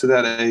you get to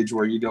that age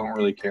where you don't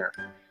really care.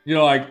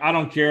 Like, I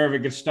don't care if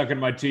it gets stuck in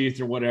my teeth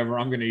or whatever.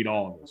 I'm going to eat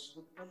all of this.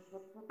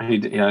 He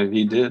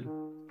did.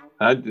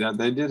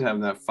 They did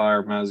have that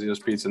fire Mazio's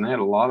pizza, and they had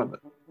a lot of it.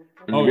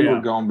 I mean, we were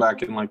going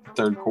back in like the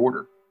third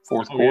quarter,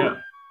 fourth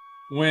quarter.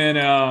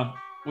 Yeah.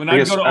 When I I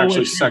guess go to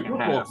actually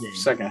OSU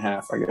second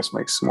half, I guess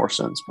makes more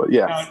sense. But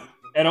yeah,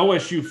 at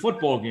OSU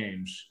football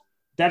games,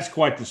 that's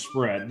quite the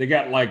spread. They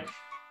got like,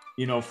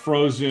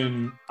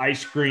 frozen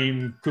ice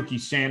cream cookie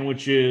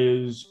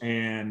sandwiches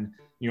and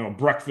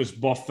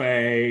breakfast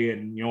buffet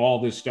and all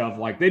this stuff.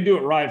 Like, they do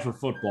it right for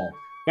football.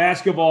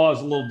 Basketball is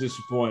a little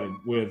disappointed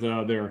with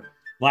their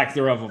lack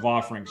thereof of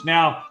offerings.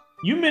 Now,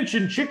 you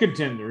mentioned chicken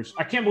tenders.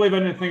 I can't believe I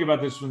didn't think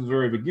about this from the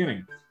very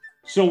beginning.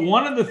 So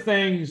one of the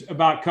things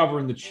about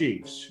covering the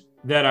Chiefs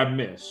that I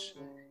miss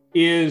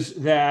is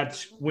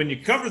that when you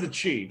cover the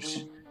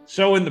Chiefs,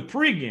 so in the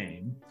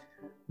pregame,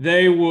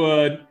 they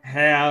would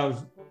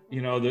have,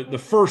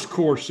 the first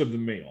course of the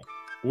meal,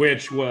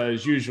 which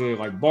was usually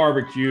like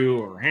barbecue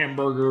or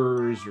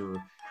hamburgers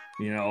or,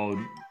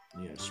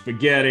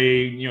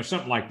 spaghetti,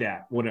 something like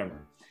that,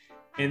 whatever.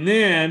 And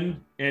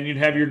then, you'd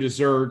have your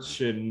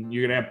desserts and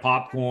you're going to have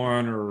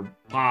popcorn or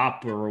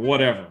pop or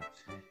whatever.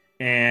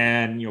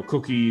 And,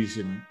 cookies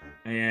and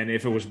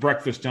if it was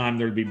breakfast time,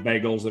 there'd be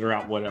bagels that are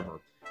out, whatever.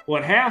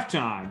 Well, at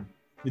halftime,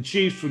 the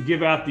Chiefs would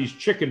give out these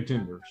chicken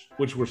tenders,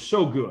 which were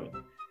so good.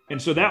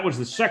 And so that was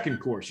the second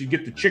course. You'd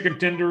get the chicken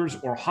tenders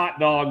or hot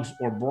dogs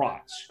or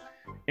brats.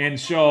 And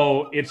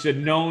so it's a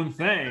known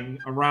thing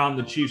around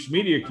the Chiefs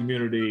media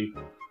community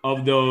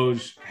of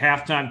those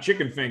halftime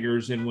chicken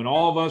fingers. And when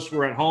all of us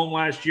were at home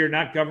last year,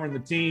 not covering the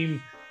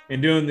team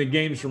and doing the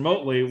games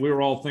remotely, we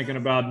were all thinking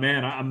about,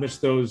 man, I miss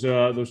those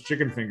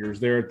chicken fingers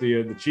there at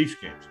the Chiefs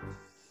games.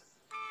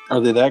 Are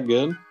they that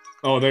good?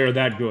 Oh, they are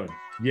that good.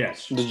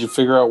 Yes. Did you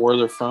figure out where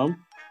they're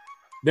from?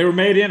 They were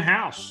made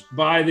in-house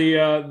by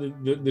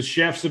the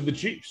chefs of the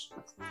Chiefs.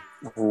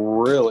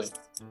 Really?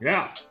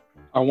 Yeah.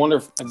 I wonder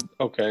if –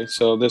 okay,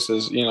 so this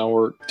is –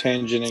 we're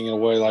tangenting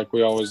away like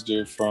we always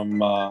do from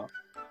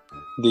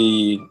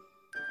the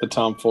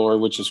tomfoolery,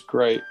 which is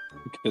great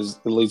because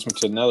it leads me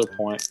to another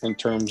point in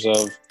terms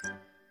of,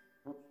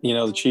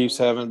 the Chiefs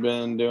haven't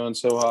been doing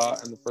so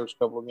hot in the first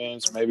couple of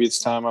games. Maybe it's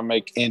time I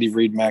make Andy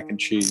Reid mac and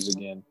cheese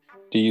again.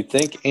 Do you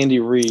think Andy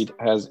Reid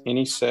has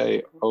any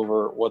say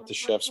over what the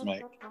chefs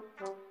make?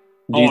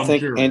 Do you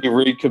think Andy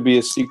Reid could be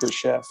a secret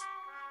chef?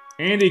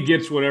 Andy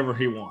gets whatever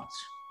he wants.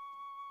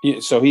 Yeah,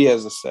 so he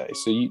has a say.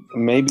 So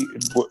maybe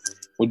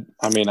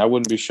I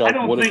wouldn't be shocked.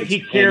 I don't think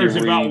he cares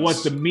about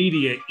what the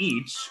media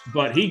eats,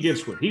 but he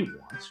gets what he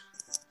wants.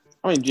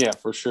 I mean, yeah,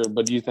 for sure.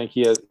 But do you think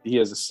he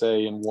has a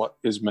say in what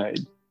is made?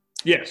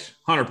 Yes,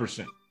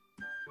 100%.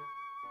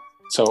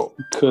 So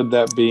could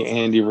that be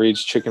Andy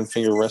Reid's chicken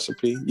finger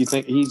recipe? You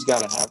think he's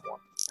got to have one?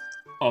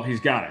 Oh, he's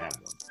got to have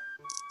one.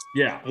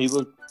 Yeah.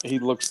 He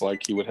looks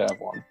like he would have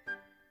one.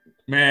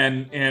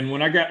 Man, and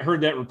when I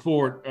heard that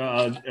report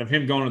of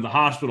him going to the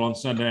hospital on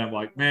Sunday, I'm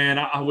like, man,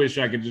 I wish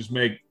I could just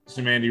make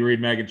some Andy Reid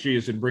mac and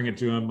cheese and bring it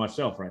to him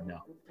myself right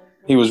now.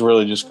 He was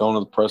really just going to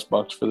the press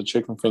box for the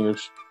chicken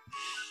fingers.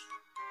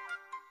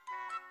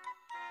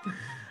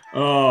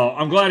 Oh,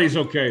 I'm glad he's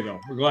okay, though.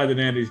 We're glad that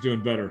Andy's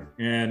doing better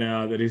and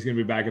that he's going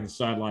to be back in the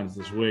sidelines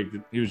this week.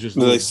 He was just.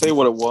 Did they say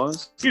what it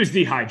was? He was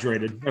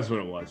dehydrated. That's what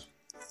it was.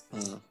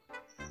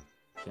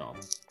 So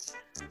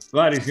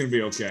glad he's going to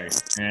be okay,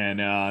 and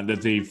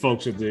that the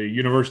folks at the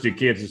University of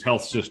Kansas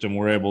Health System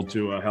were able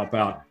to help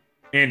out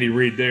Andy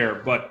Reid there.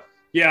 But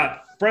yeah,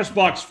 press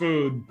box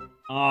food.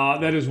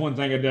 That is one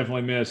thing I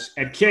definitely miss.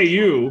 At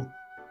KU,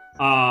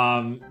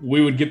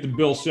 we would get the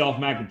Bill Self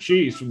mac and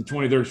cheese from the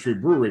 23rd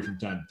Street Brewery from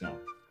time to time.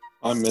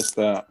 I miss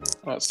that.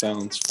 That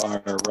sounds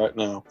fire right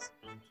now.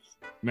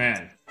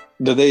 Man.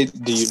 Did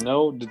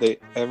they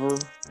ever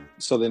 –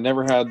 so they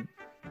never had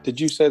 – did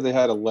you say they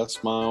had a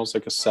Les Miles,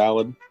 like a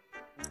salad?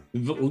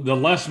 The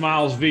Les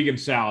Miles vegan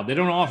salad. They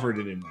don't offer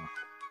it anymore.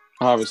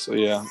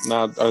 Obviously, yeah.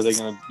 Now, are they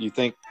going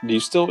to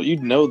 – you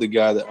know the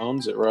guy that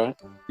owns it, right?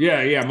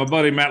 Yeah. My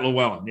buddy Matt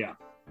Llewellyn, yeah.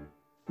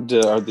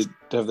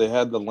 Have they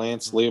had the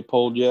Lance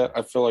Leopold yet?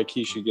 I feel like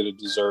he should get a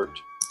dessert.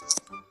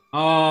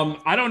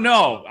 I don't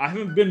know. I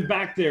haven't been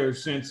back there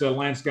since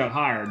Lance got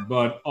hired,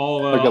 but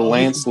like a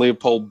Lance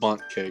Leopold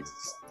bunt cake.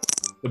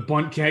 The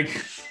bunt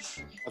cake.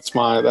 That's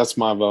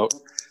my vote.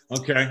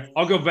 Okay,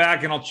 I'll go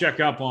back and I'll check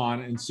up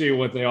on and see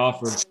what they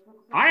offered.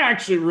 I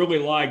actually really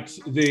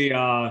liked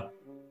the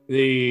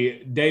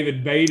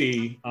David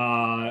Beatty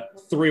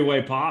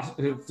three-way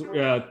pasta,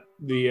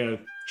 the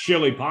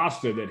chili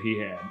pasta that he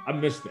had. I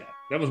missed that.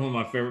 That was one of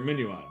my favorite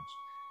menu items.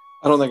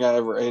 I don't think I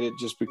ever ate it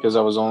just because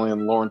I was only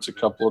in Lawrence a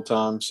couple of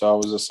times. So I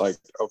was just like,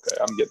 okay,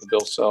 I'm getting the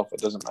Bill Self.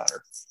 It doesn't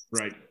matter.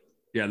 Right.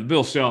 Yeah, the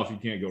Bill Self, you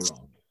can't go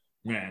wrong.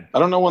 Man. I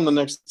don't know when the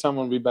next time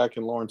I'll be back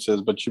in Lawrence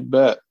is, but you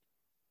bet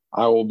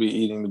I will be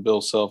eating the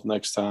Bill Self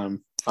next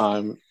time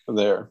I'm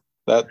there.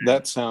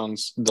 That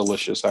sounds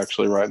delicious,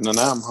 actually, right? Now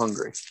I'm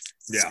hungry.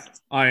 Yeah,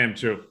 I am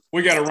too.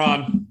 We got to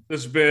run.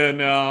 This has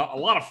been a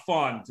lot of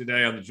fun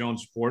today on the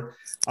Jones Report.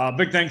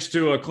 Big thanks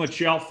to Clint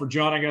Chelf for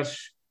joining us,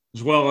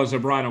 as well as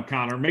Brian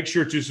O'Connor. Make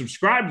sure to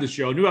subscribe to the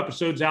show. New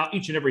episodes out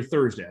each and every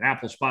Thursday at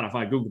Apple,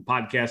 Spotify, Google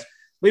Podcasts.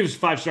 Leave us a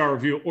 5-star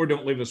review or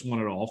don't leave us one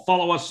at all.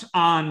 Follow us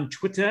on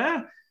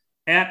Twitter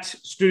at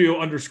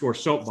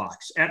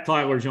 @studio_soapbox, at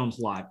Tyler Jones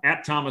Live,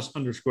 at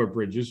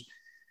Thomas_Bridges,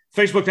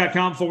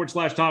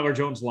 Facebook.com/Tyler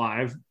Jones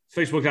Live,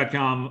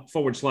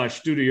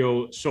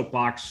 Facebook.com/Studio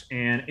Soapbox,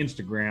 and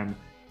Instagram,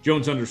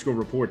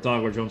 Jones_Report,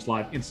 Tyler Jones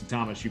Live, Instant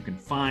Thomas. You can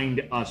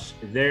find us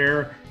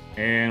there,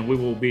 and we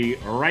will be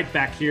right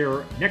back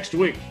here next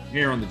week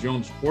here on the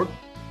Jones Report.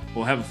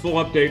 We'll have a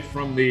full update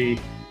from the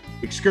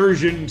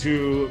excursion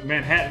to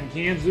Manhattan,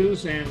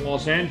 Kansas, and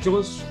Los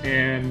Angeles,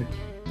 and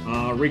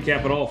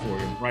recap it all for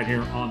you right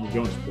here on the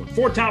Jones Report.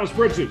 For Thomas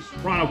Bridges,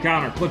 Brian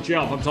O'Connor, Clint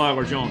Chelf, I'm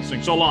Tyler Jones.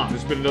 Saying so long.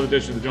 This has been another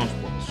edition of the Jones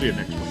Report. See you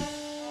next week.